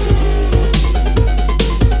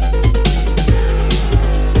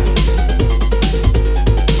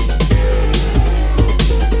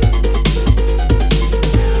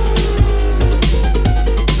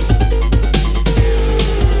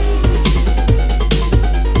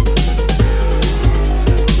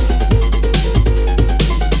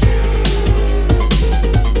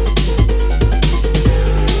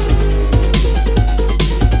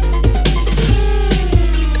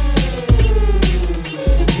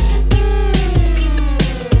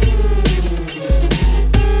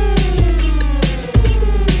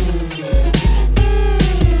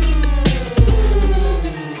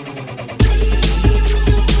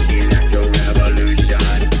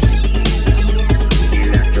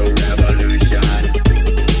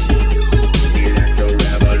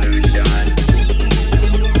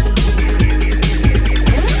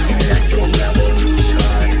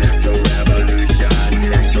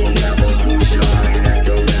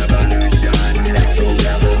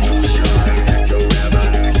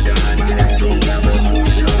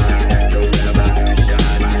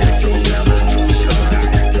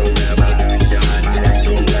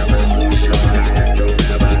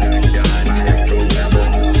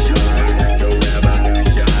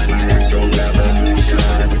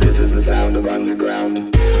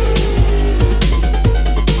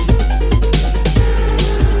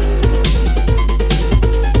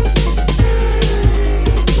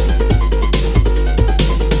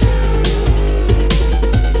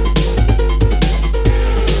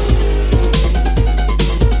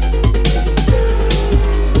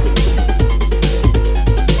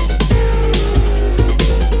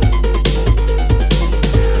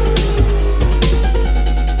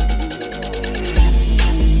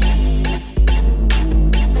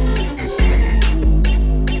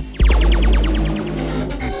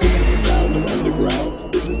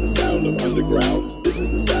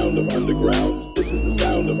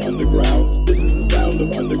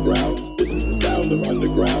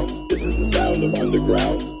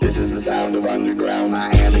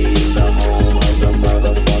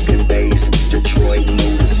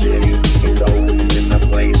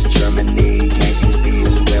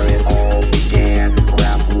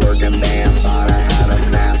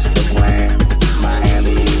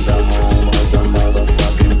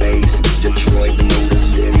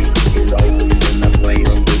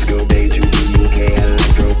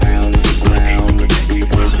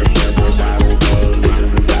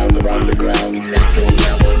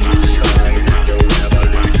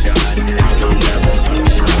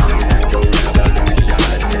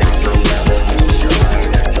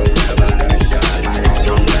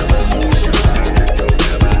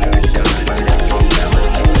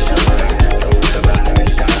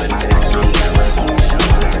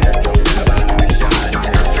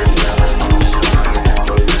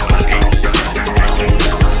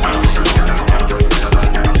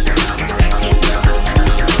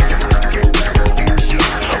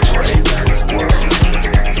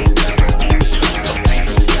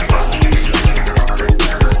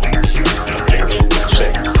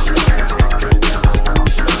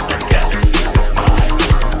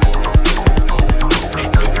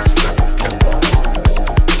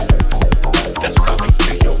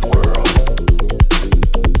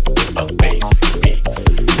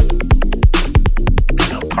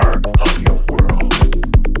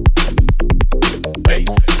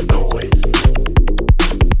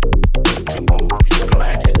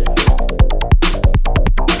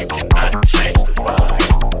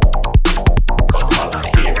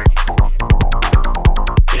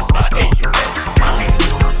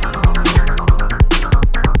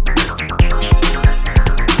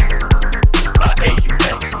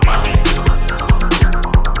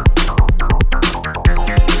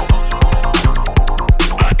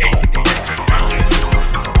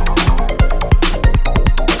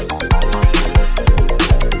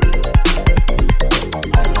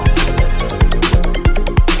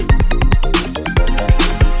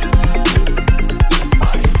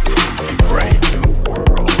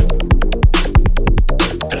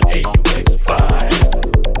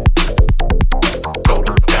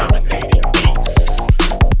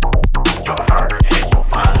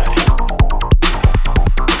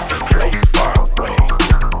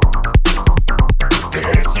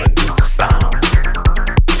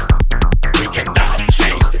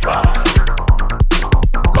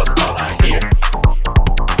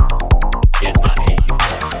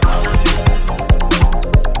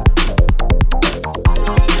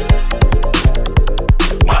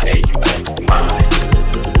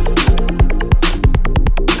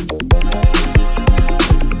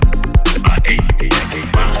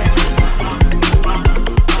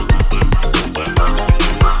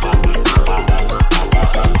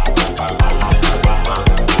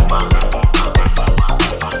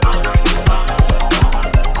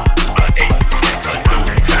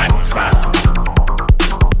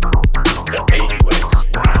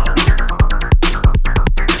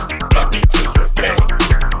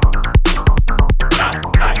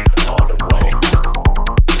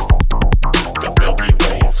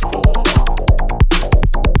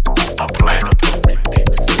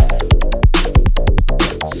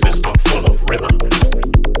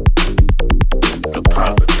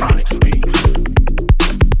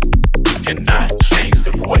 cannot change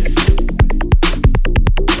the voice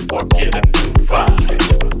or get a new vibe.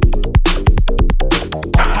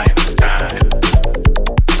 Time is time,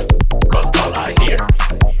 'cause all I hear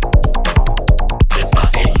is my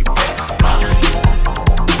AUX mind.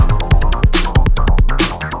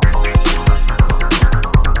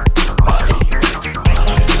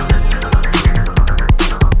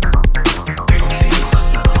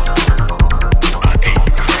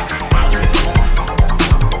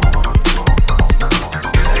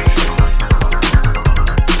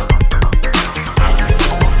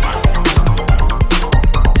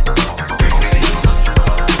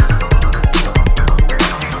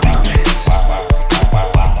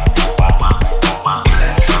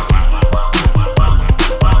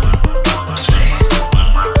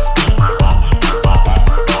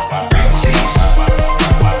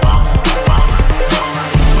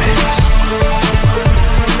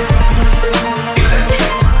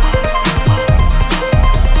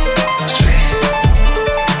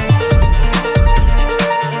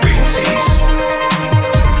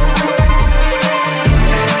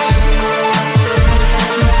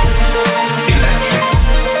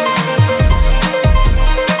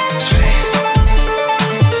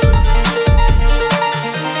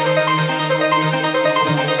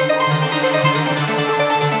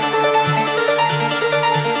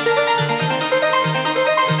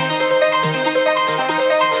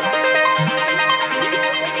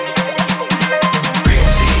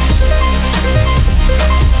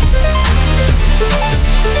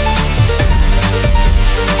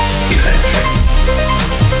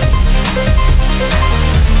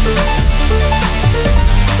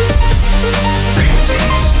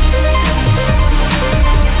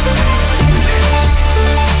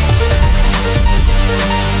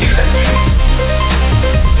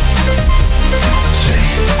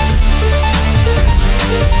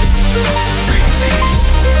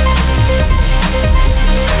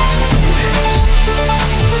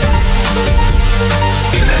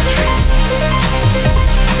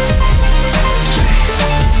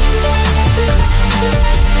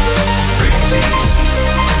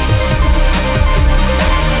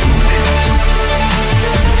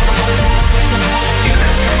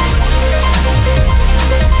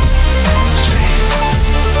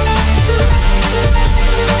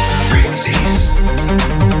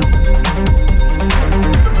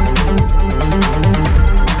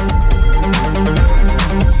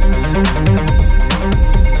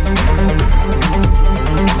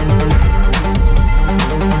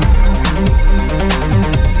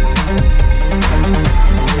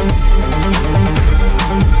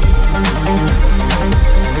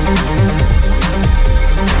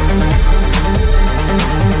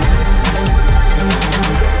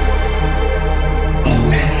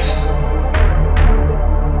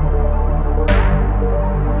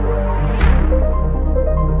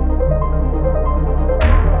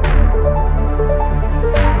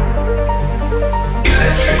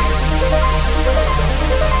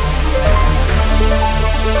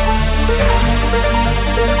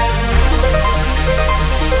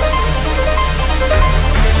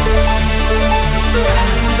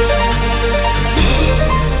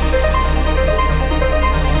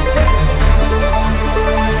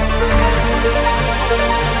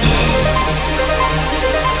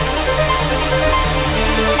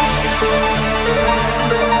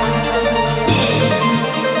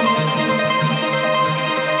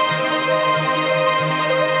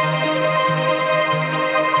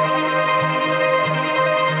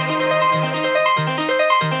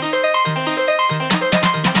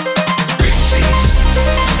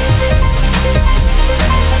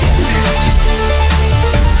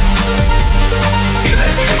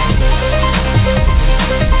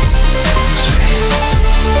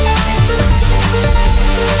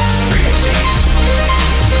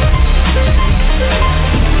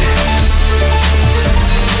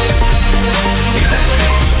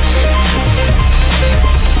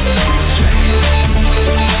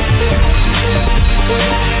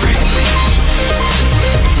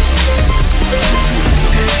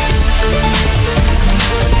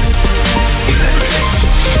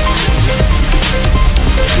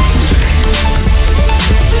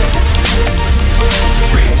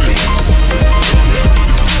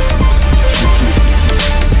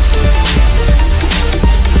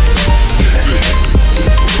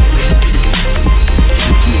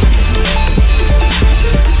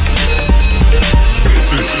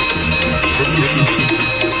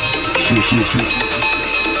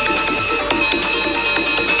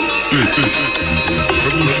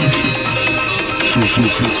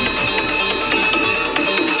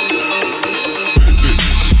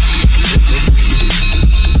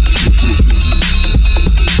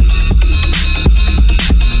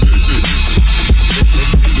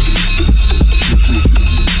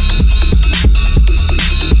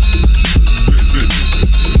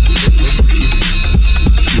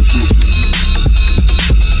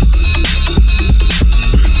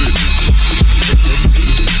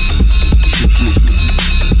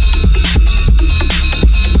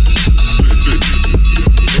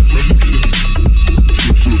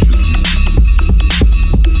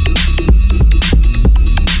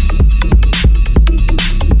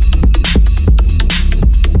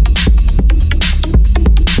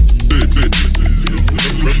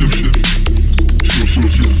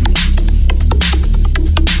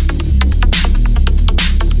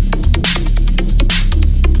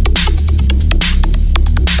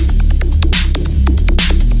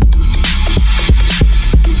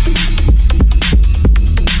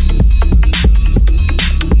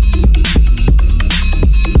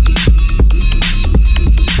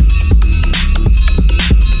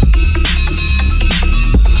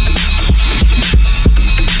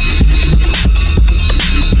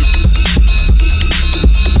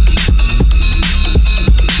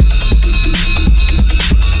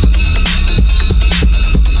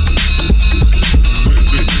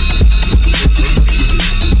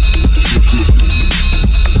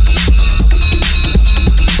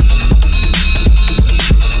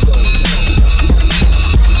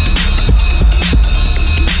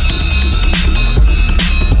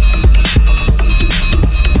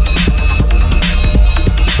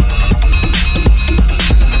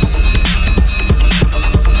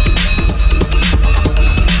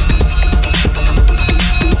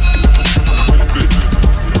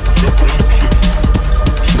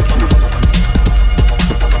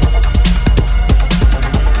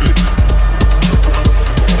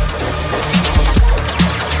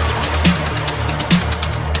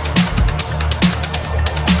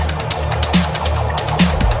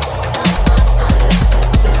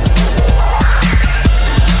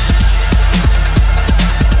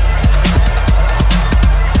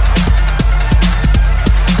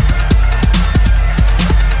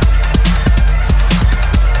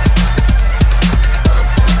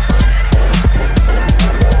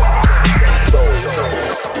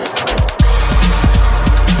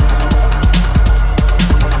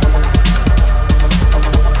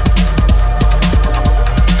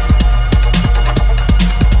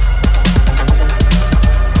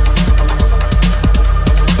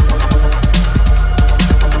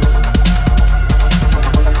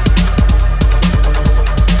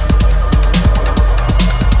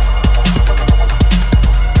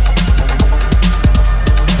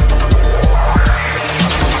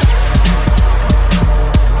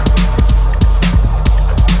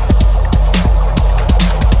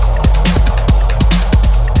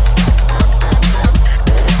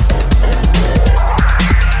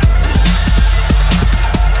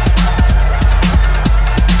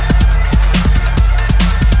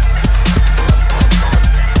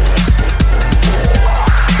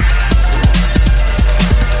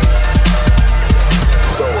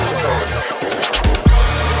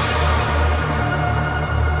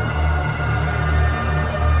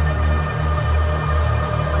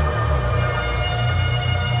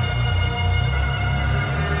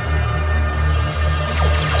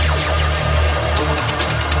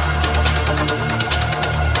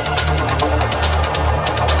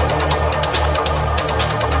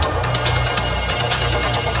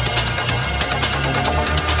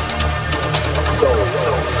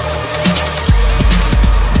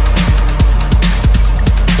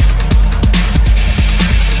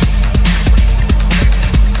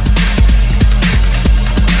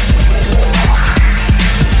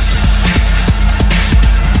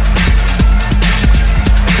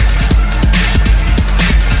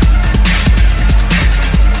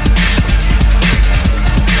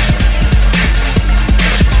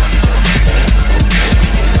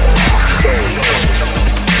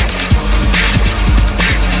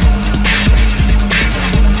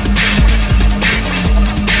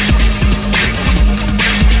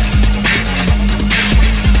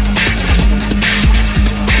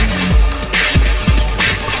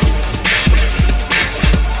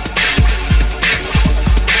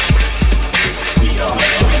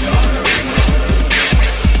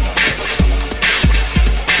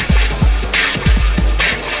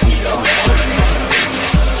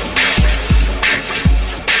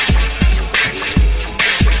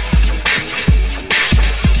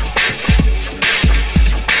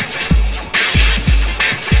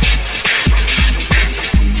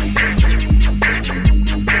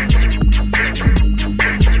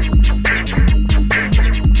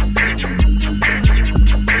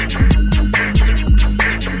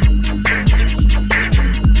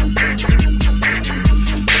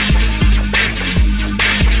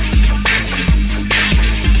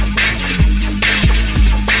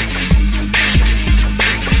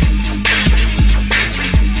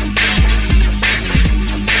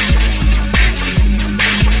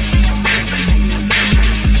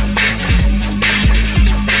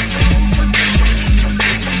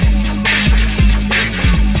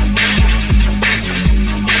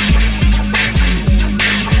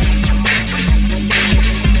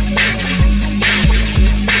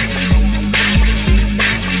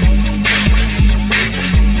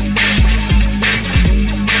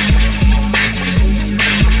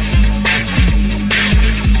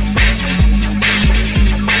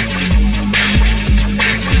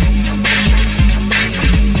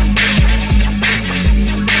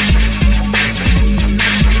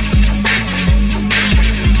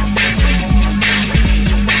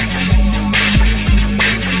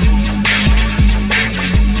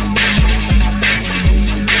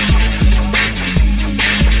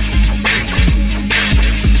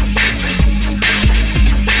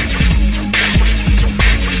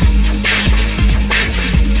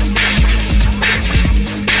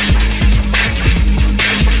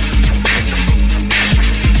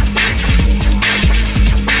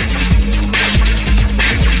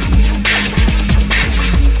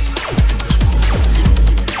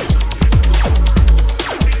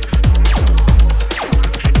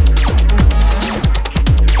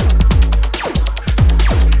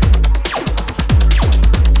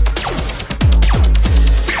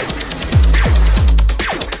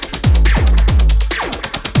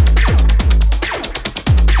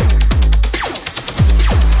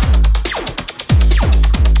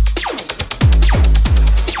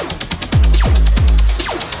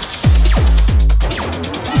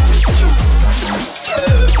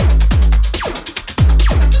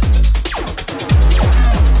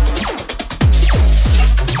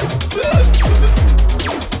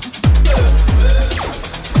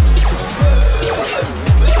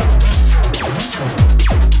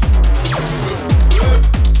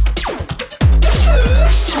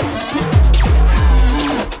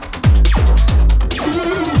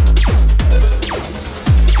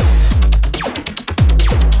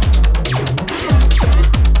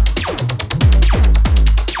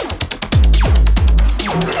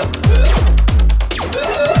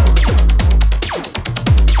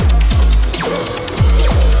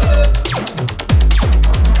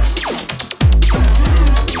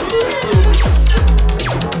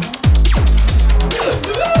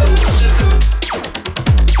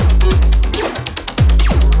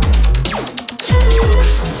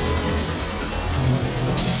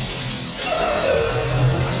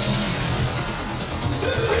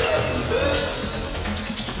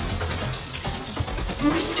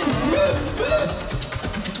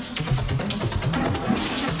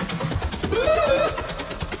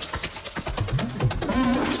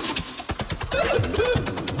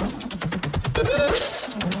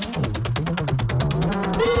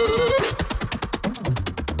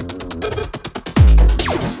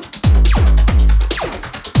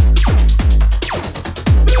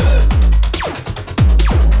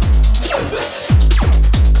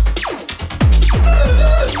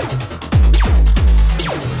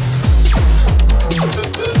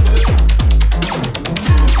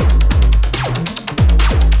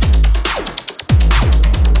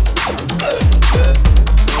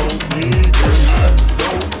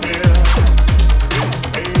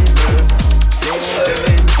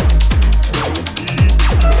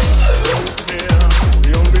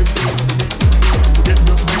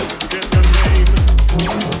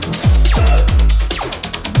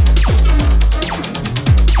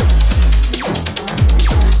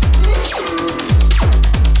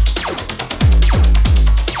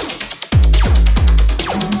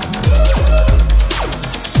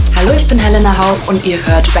 Elena Hauf und ihr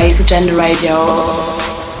hört BassAgenda Radio.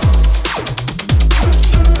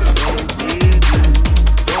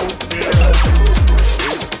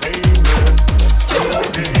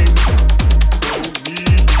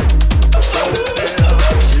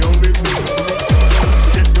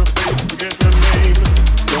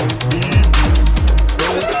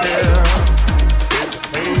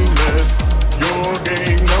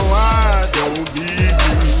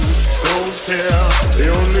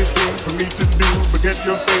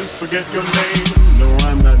 Forget your name. No,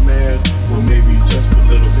 I'm not mad. Well, maybe just a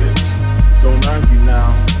little bit. Don't argue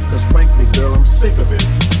now, cause frankly, girl, I'm sick of it.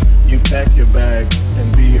 You pack your bags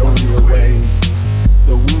and be on your way.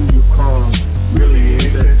 The wound you've caused really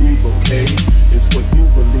ain't that deep, okay? It's what you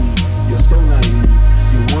believe. You're so naive.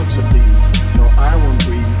 You want to leave. No, I won't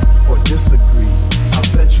breathe or disagree. I'll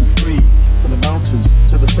set you free from the mountains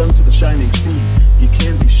to the sun to the shining sea. You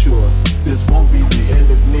can be sure this won't be the end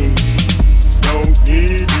of me. Don't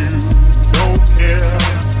need you, don't care,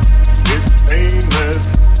 it's painless,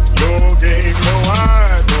 your game, no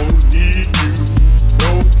I don't need you,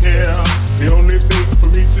 don't care, the only thing for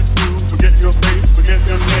me to do, forget your face, forget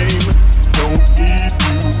your name, don't need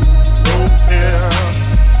you, don't care,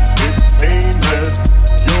 it's painless,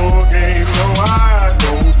 your game, no I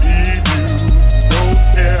don't need you, don't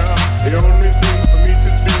care, the only thing for me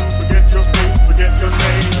to do, forget your face, forget your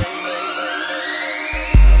name.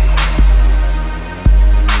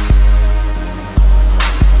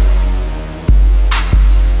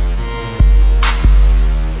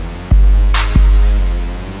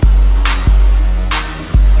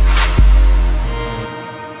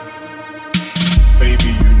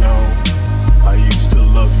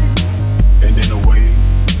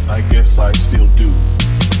 I still do,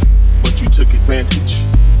 but you took advantage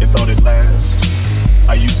and thought it'd last.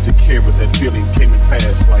 I used to care, but that feeling came and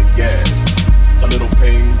passed like gas. A little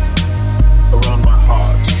pain around my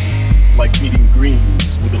heart, like eating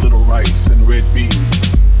greens with a little rice and red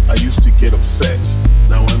beans. I used to get upset,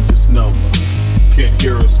 now I'm just numb. Can't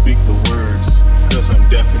hear or speak the words, cause I'm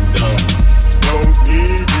deaf and dumb. Don't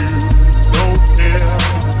need you, don't care,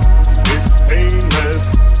 it's painless,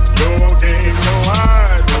 your game, no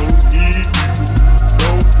I don't need you,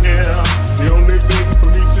 don't care, the only thing for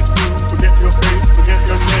me to do, forget your face, forget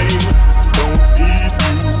your name, don't need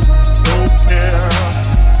you, don't care,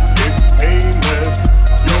 it's painless,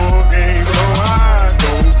 your game, no I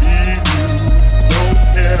don't need you, don't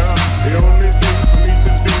care, the only thing for me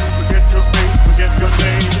to do, forget your face, forget your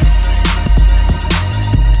name.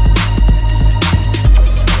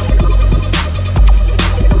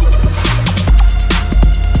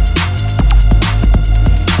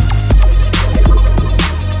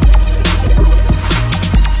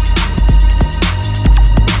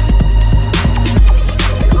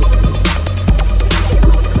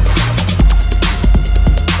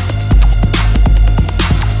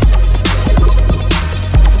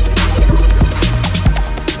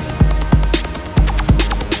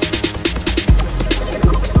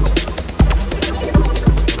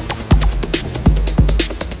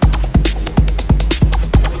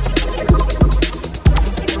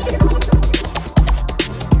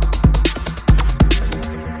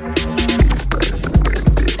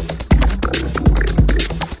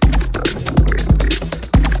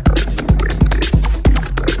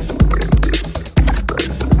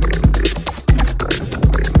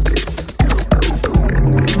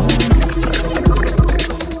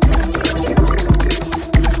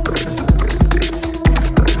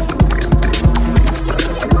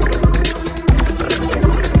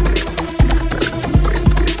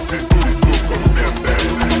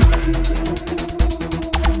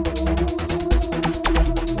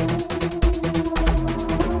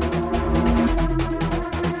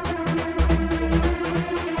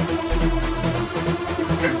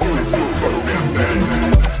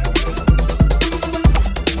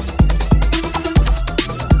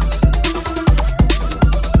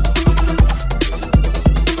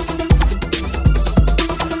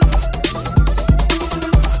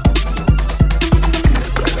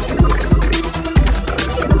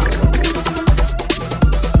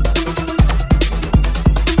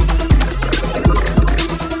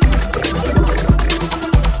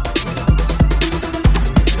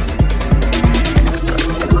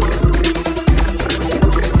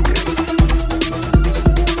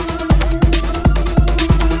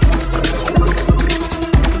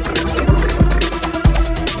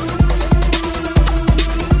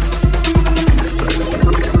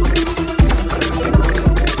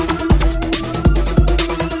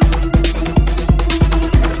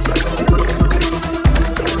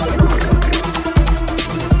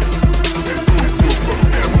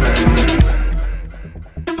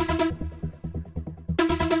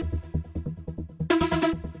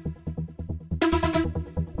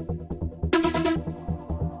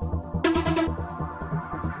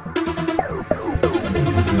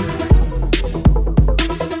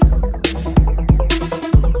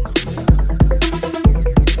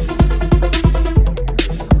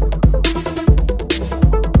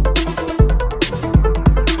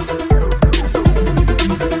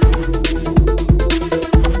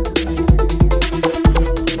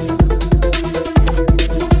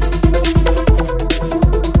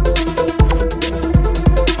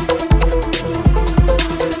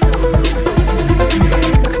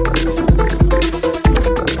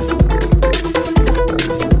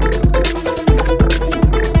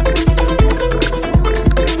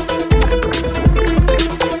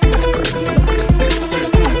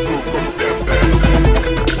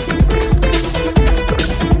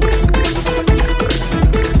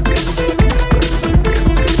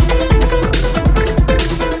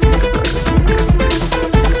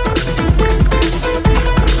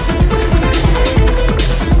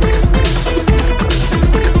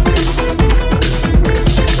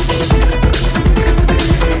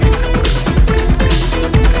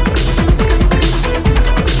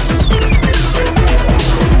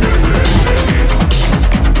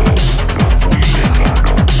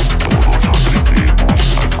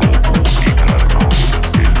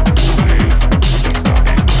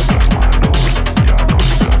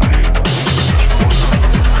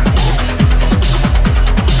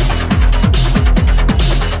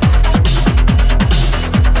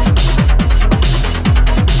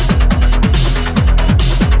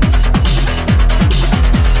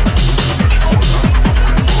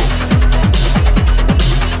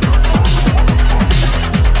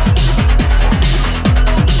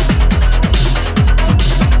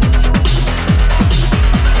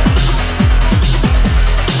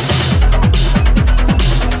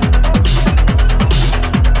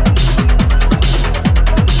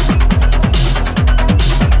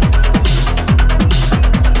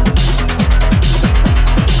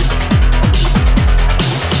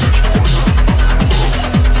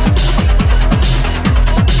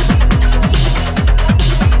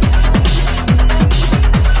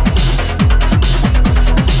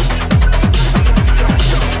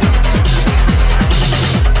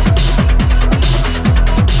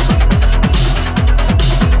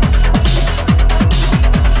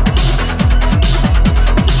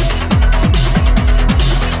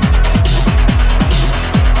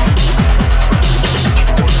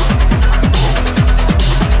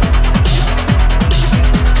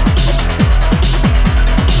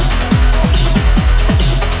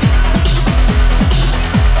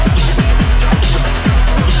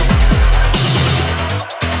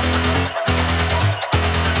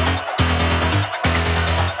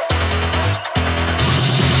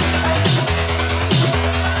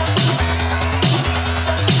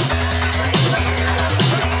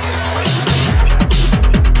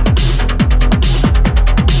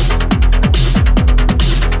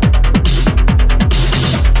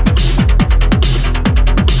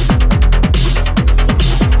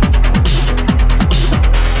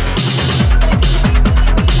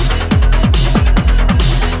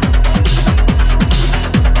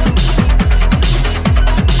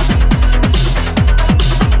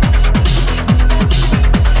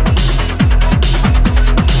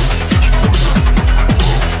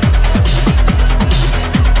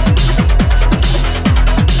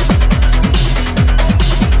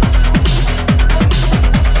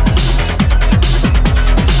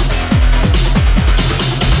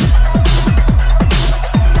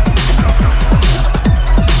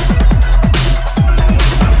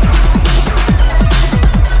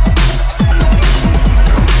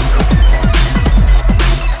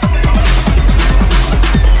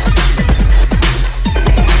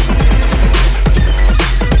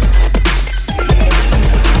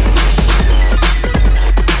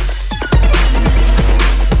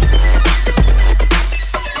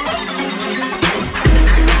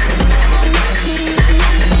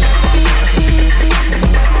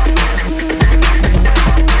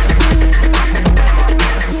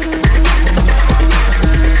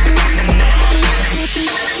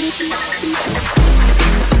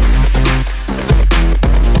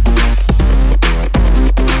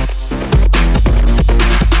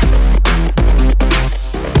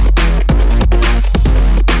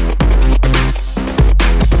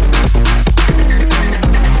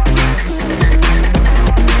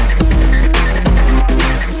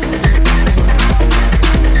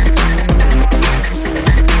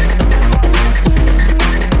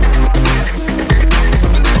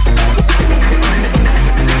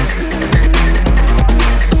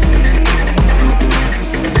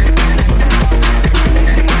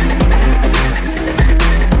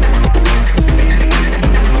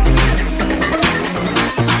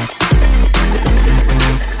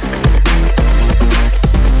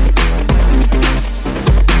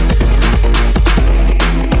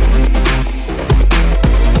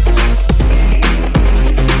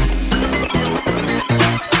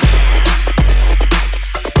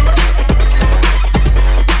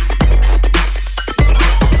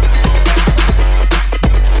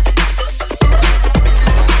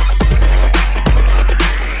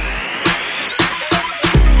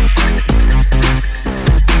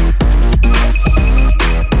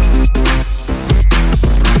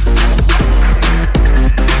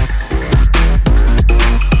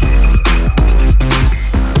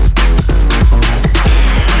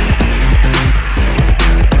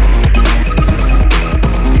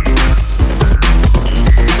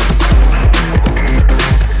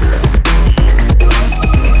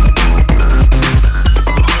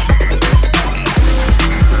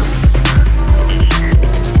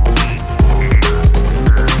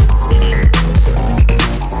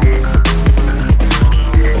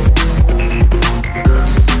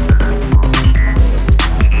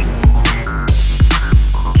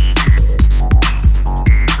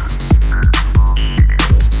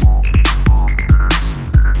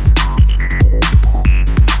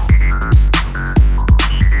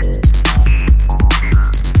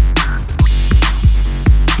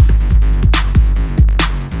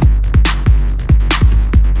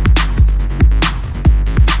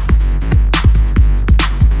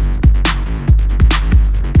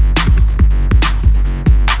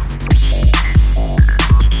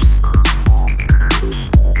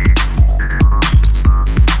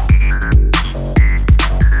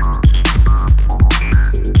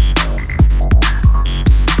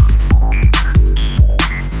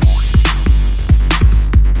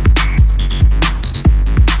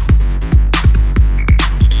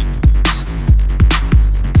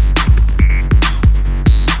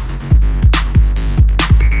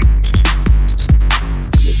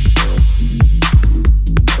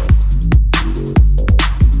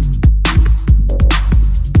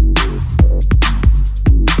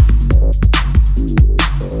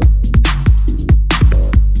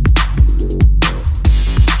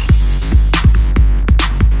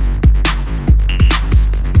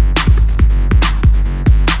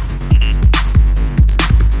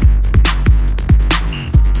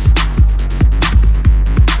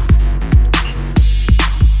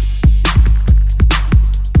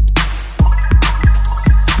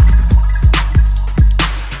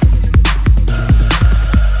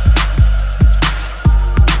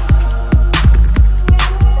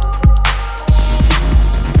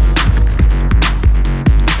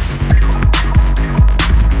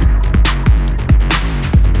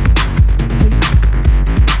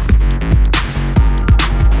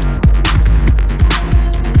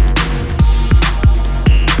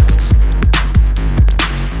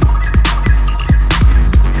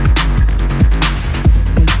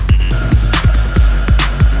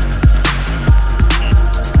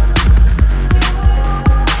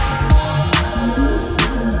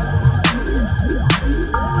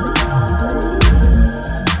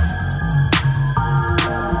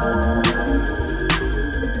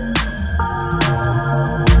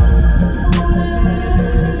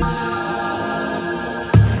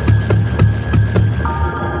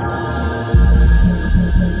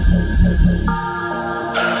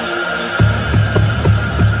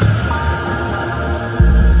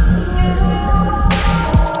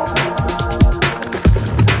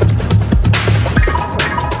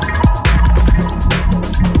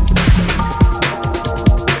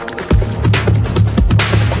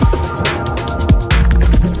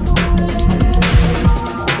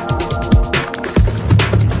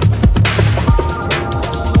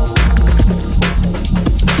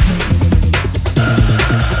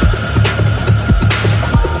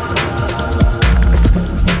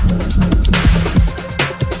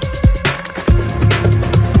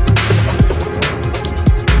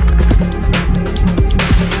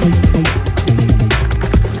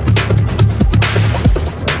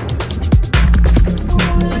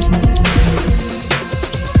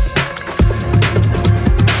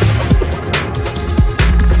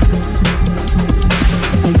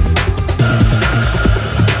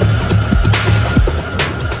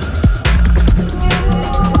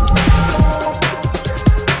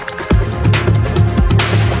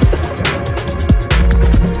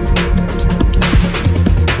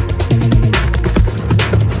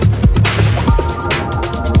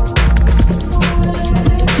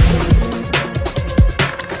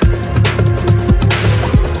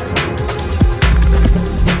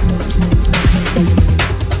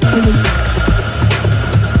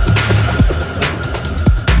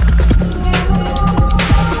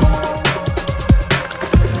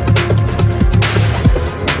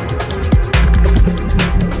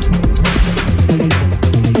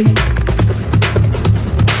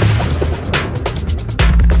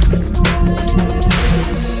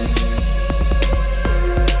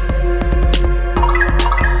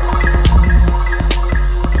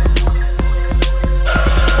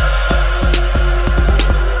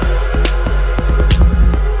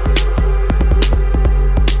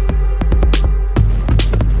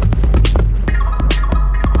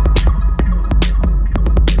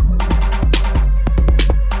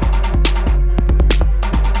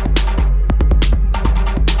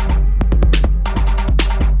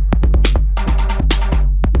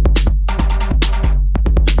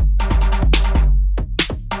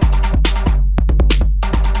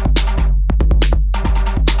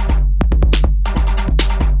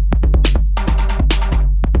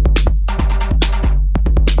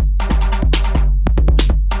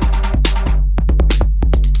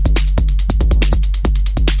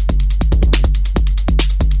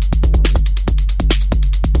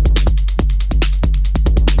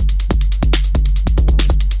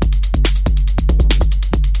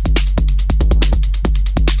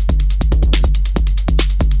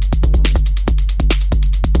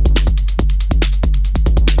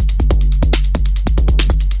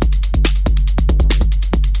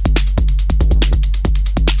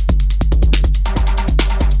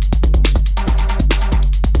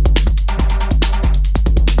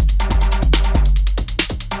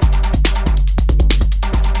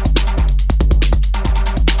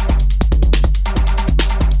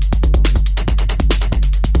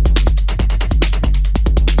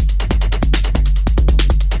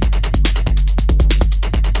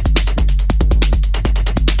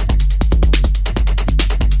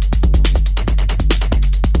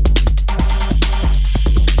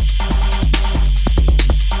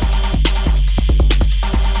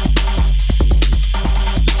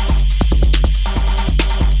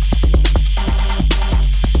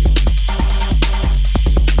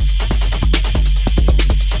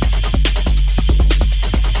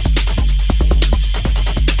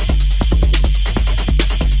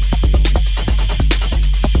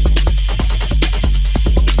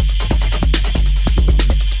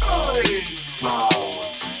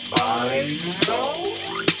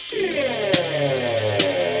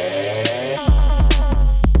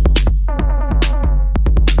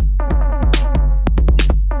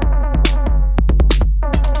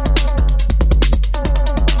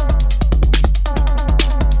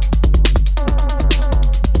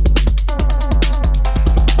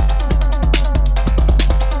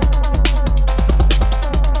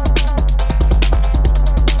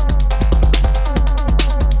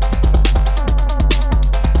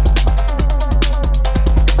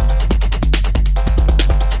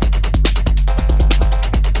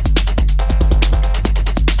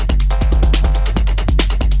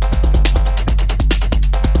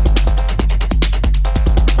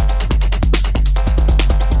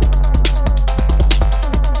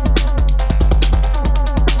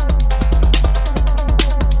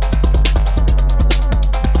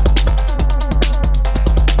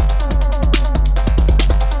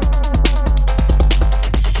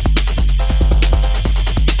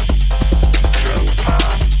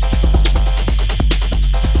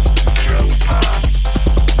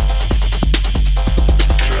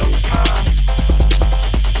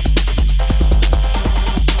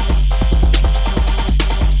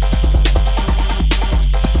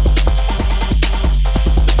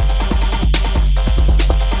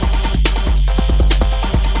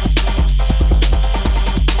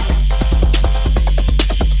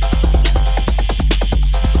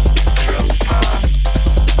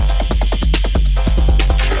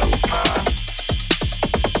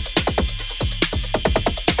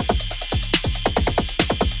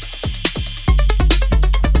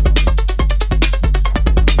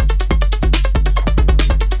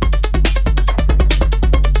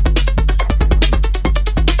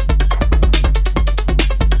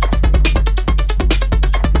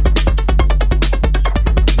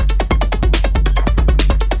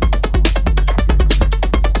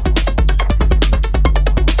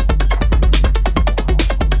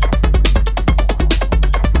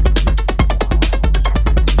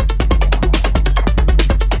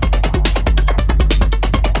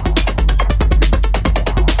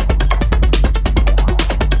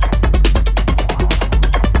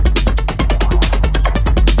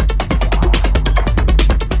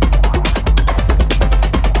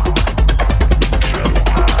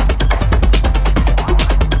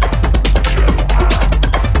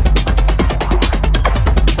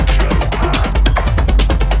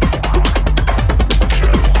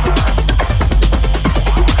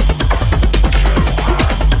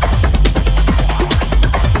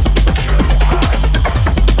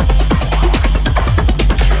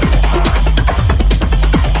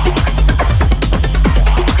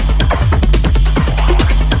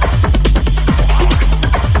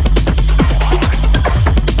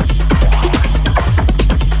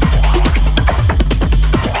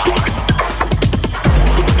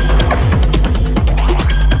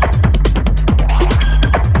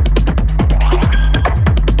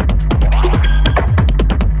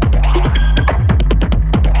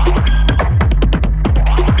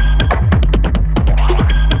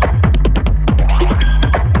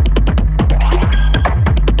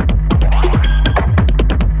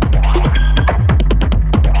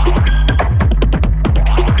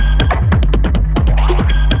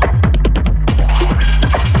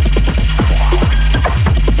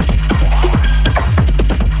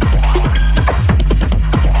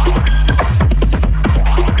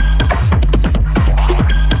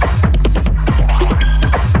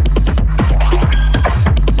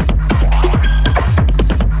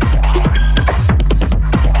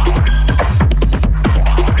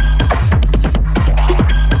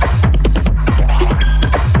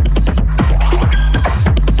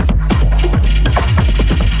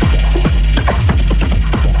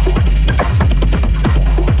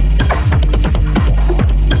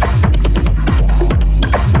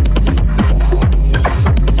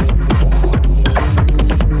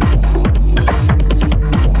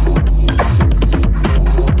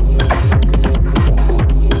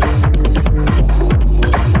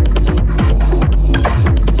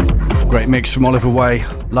 Great mix from Oliver Way.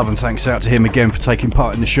 Love and thanks out to him again for taking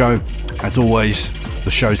part in the show. As always,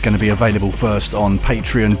 the show's going to be available first on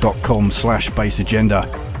patreon.com/BassAgenda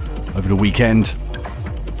over the weekend,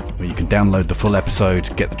 where you can download the full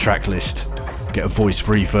episode, get the track list, get a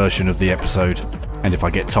voice-free version of the episode, and if I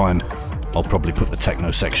get time, I'll probably put the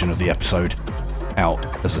techno section of the episode out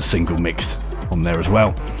as a single mix on there as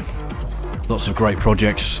well. Lots of great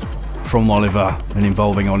projects from Oliver and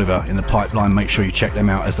involving Oliver in the pipeline. Make sure you check them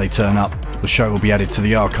out as they turn up. The show will be added to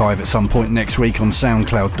the archive at some point next week on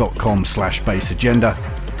soundcloud.com/BassAgenda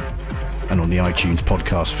and on the iTunes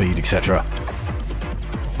podcast feed, etc.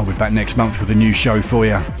 I'll be back next month with a new show for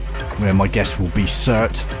you, where my guest will be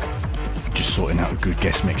Cert. Just sorting out a good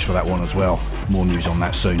guest mix for that one as well. More news on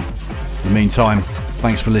that soon. In the meantime,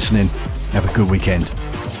 thanks for listening. Have a good weekend.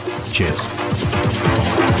 Cheers.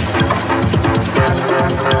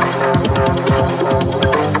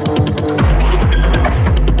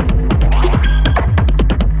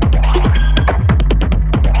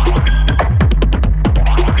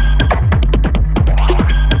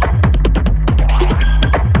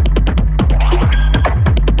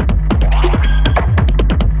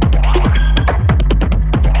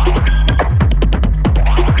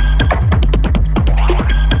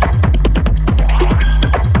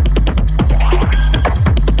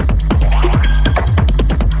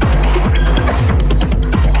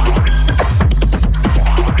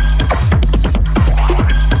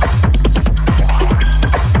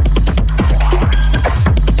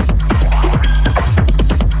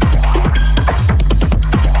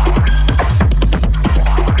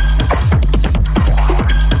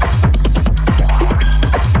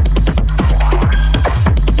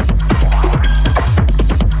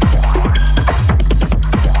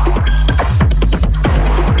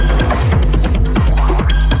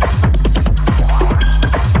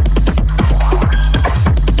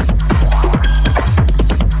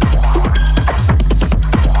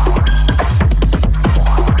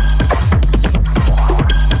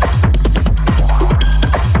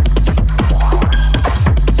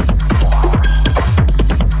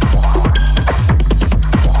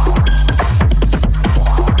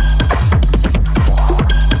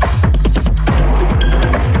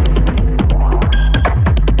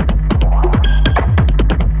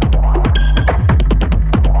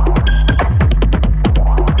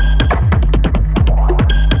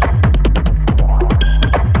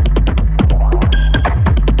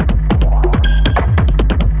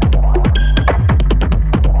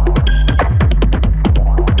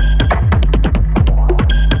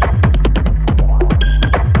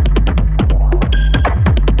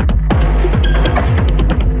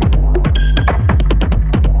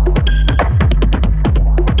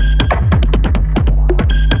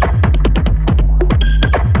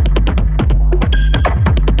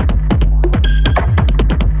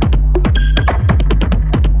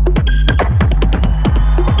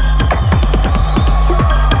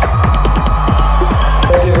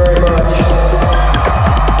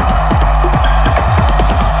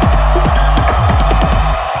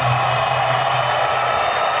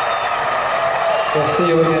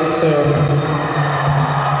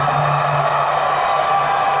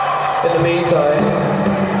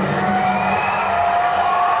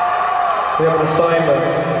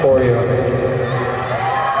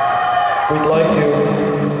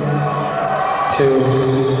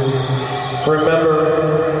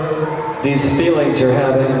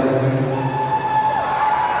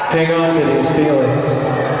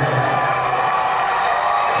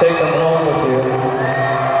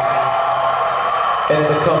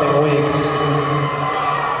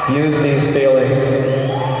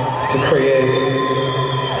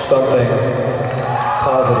 Something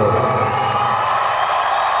positive.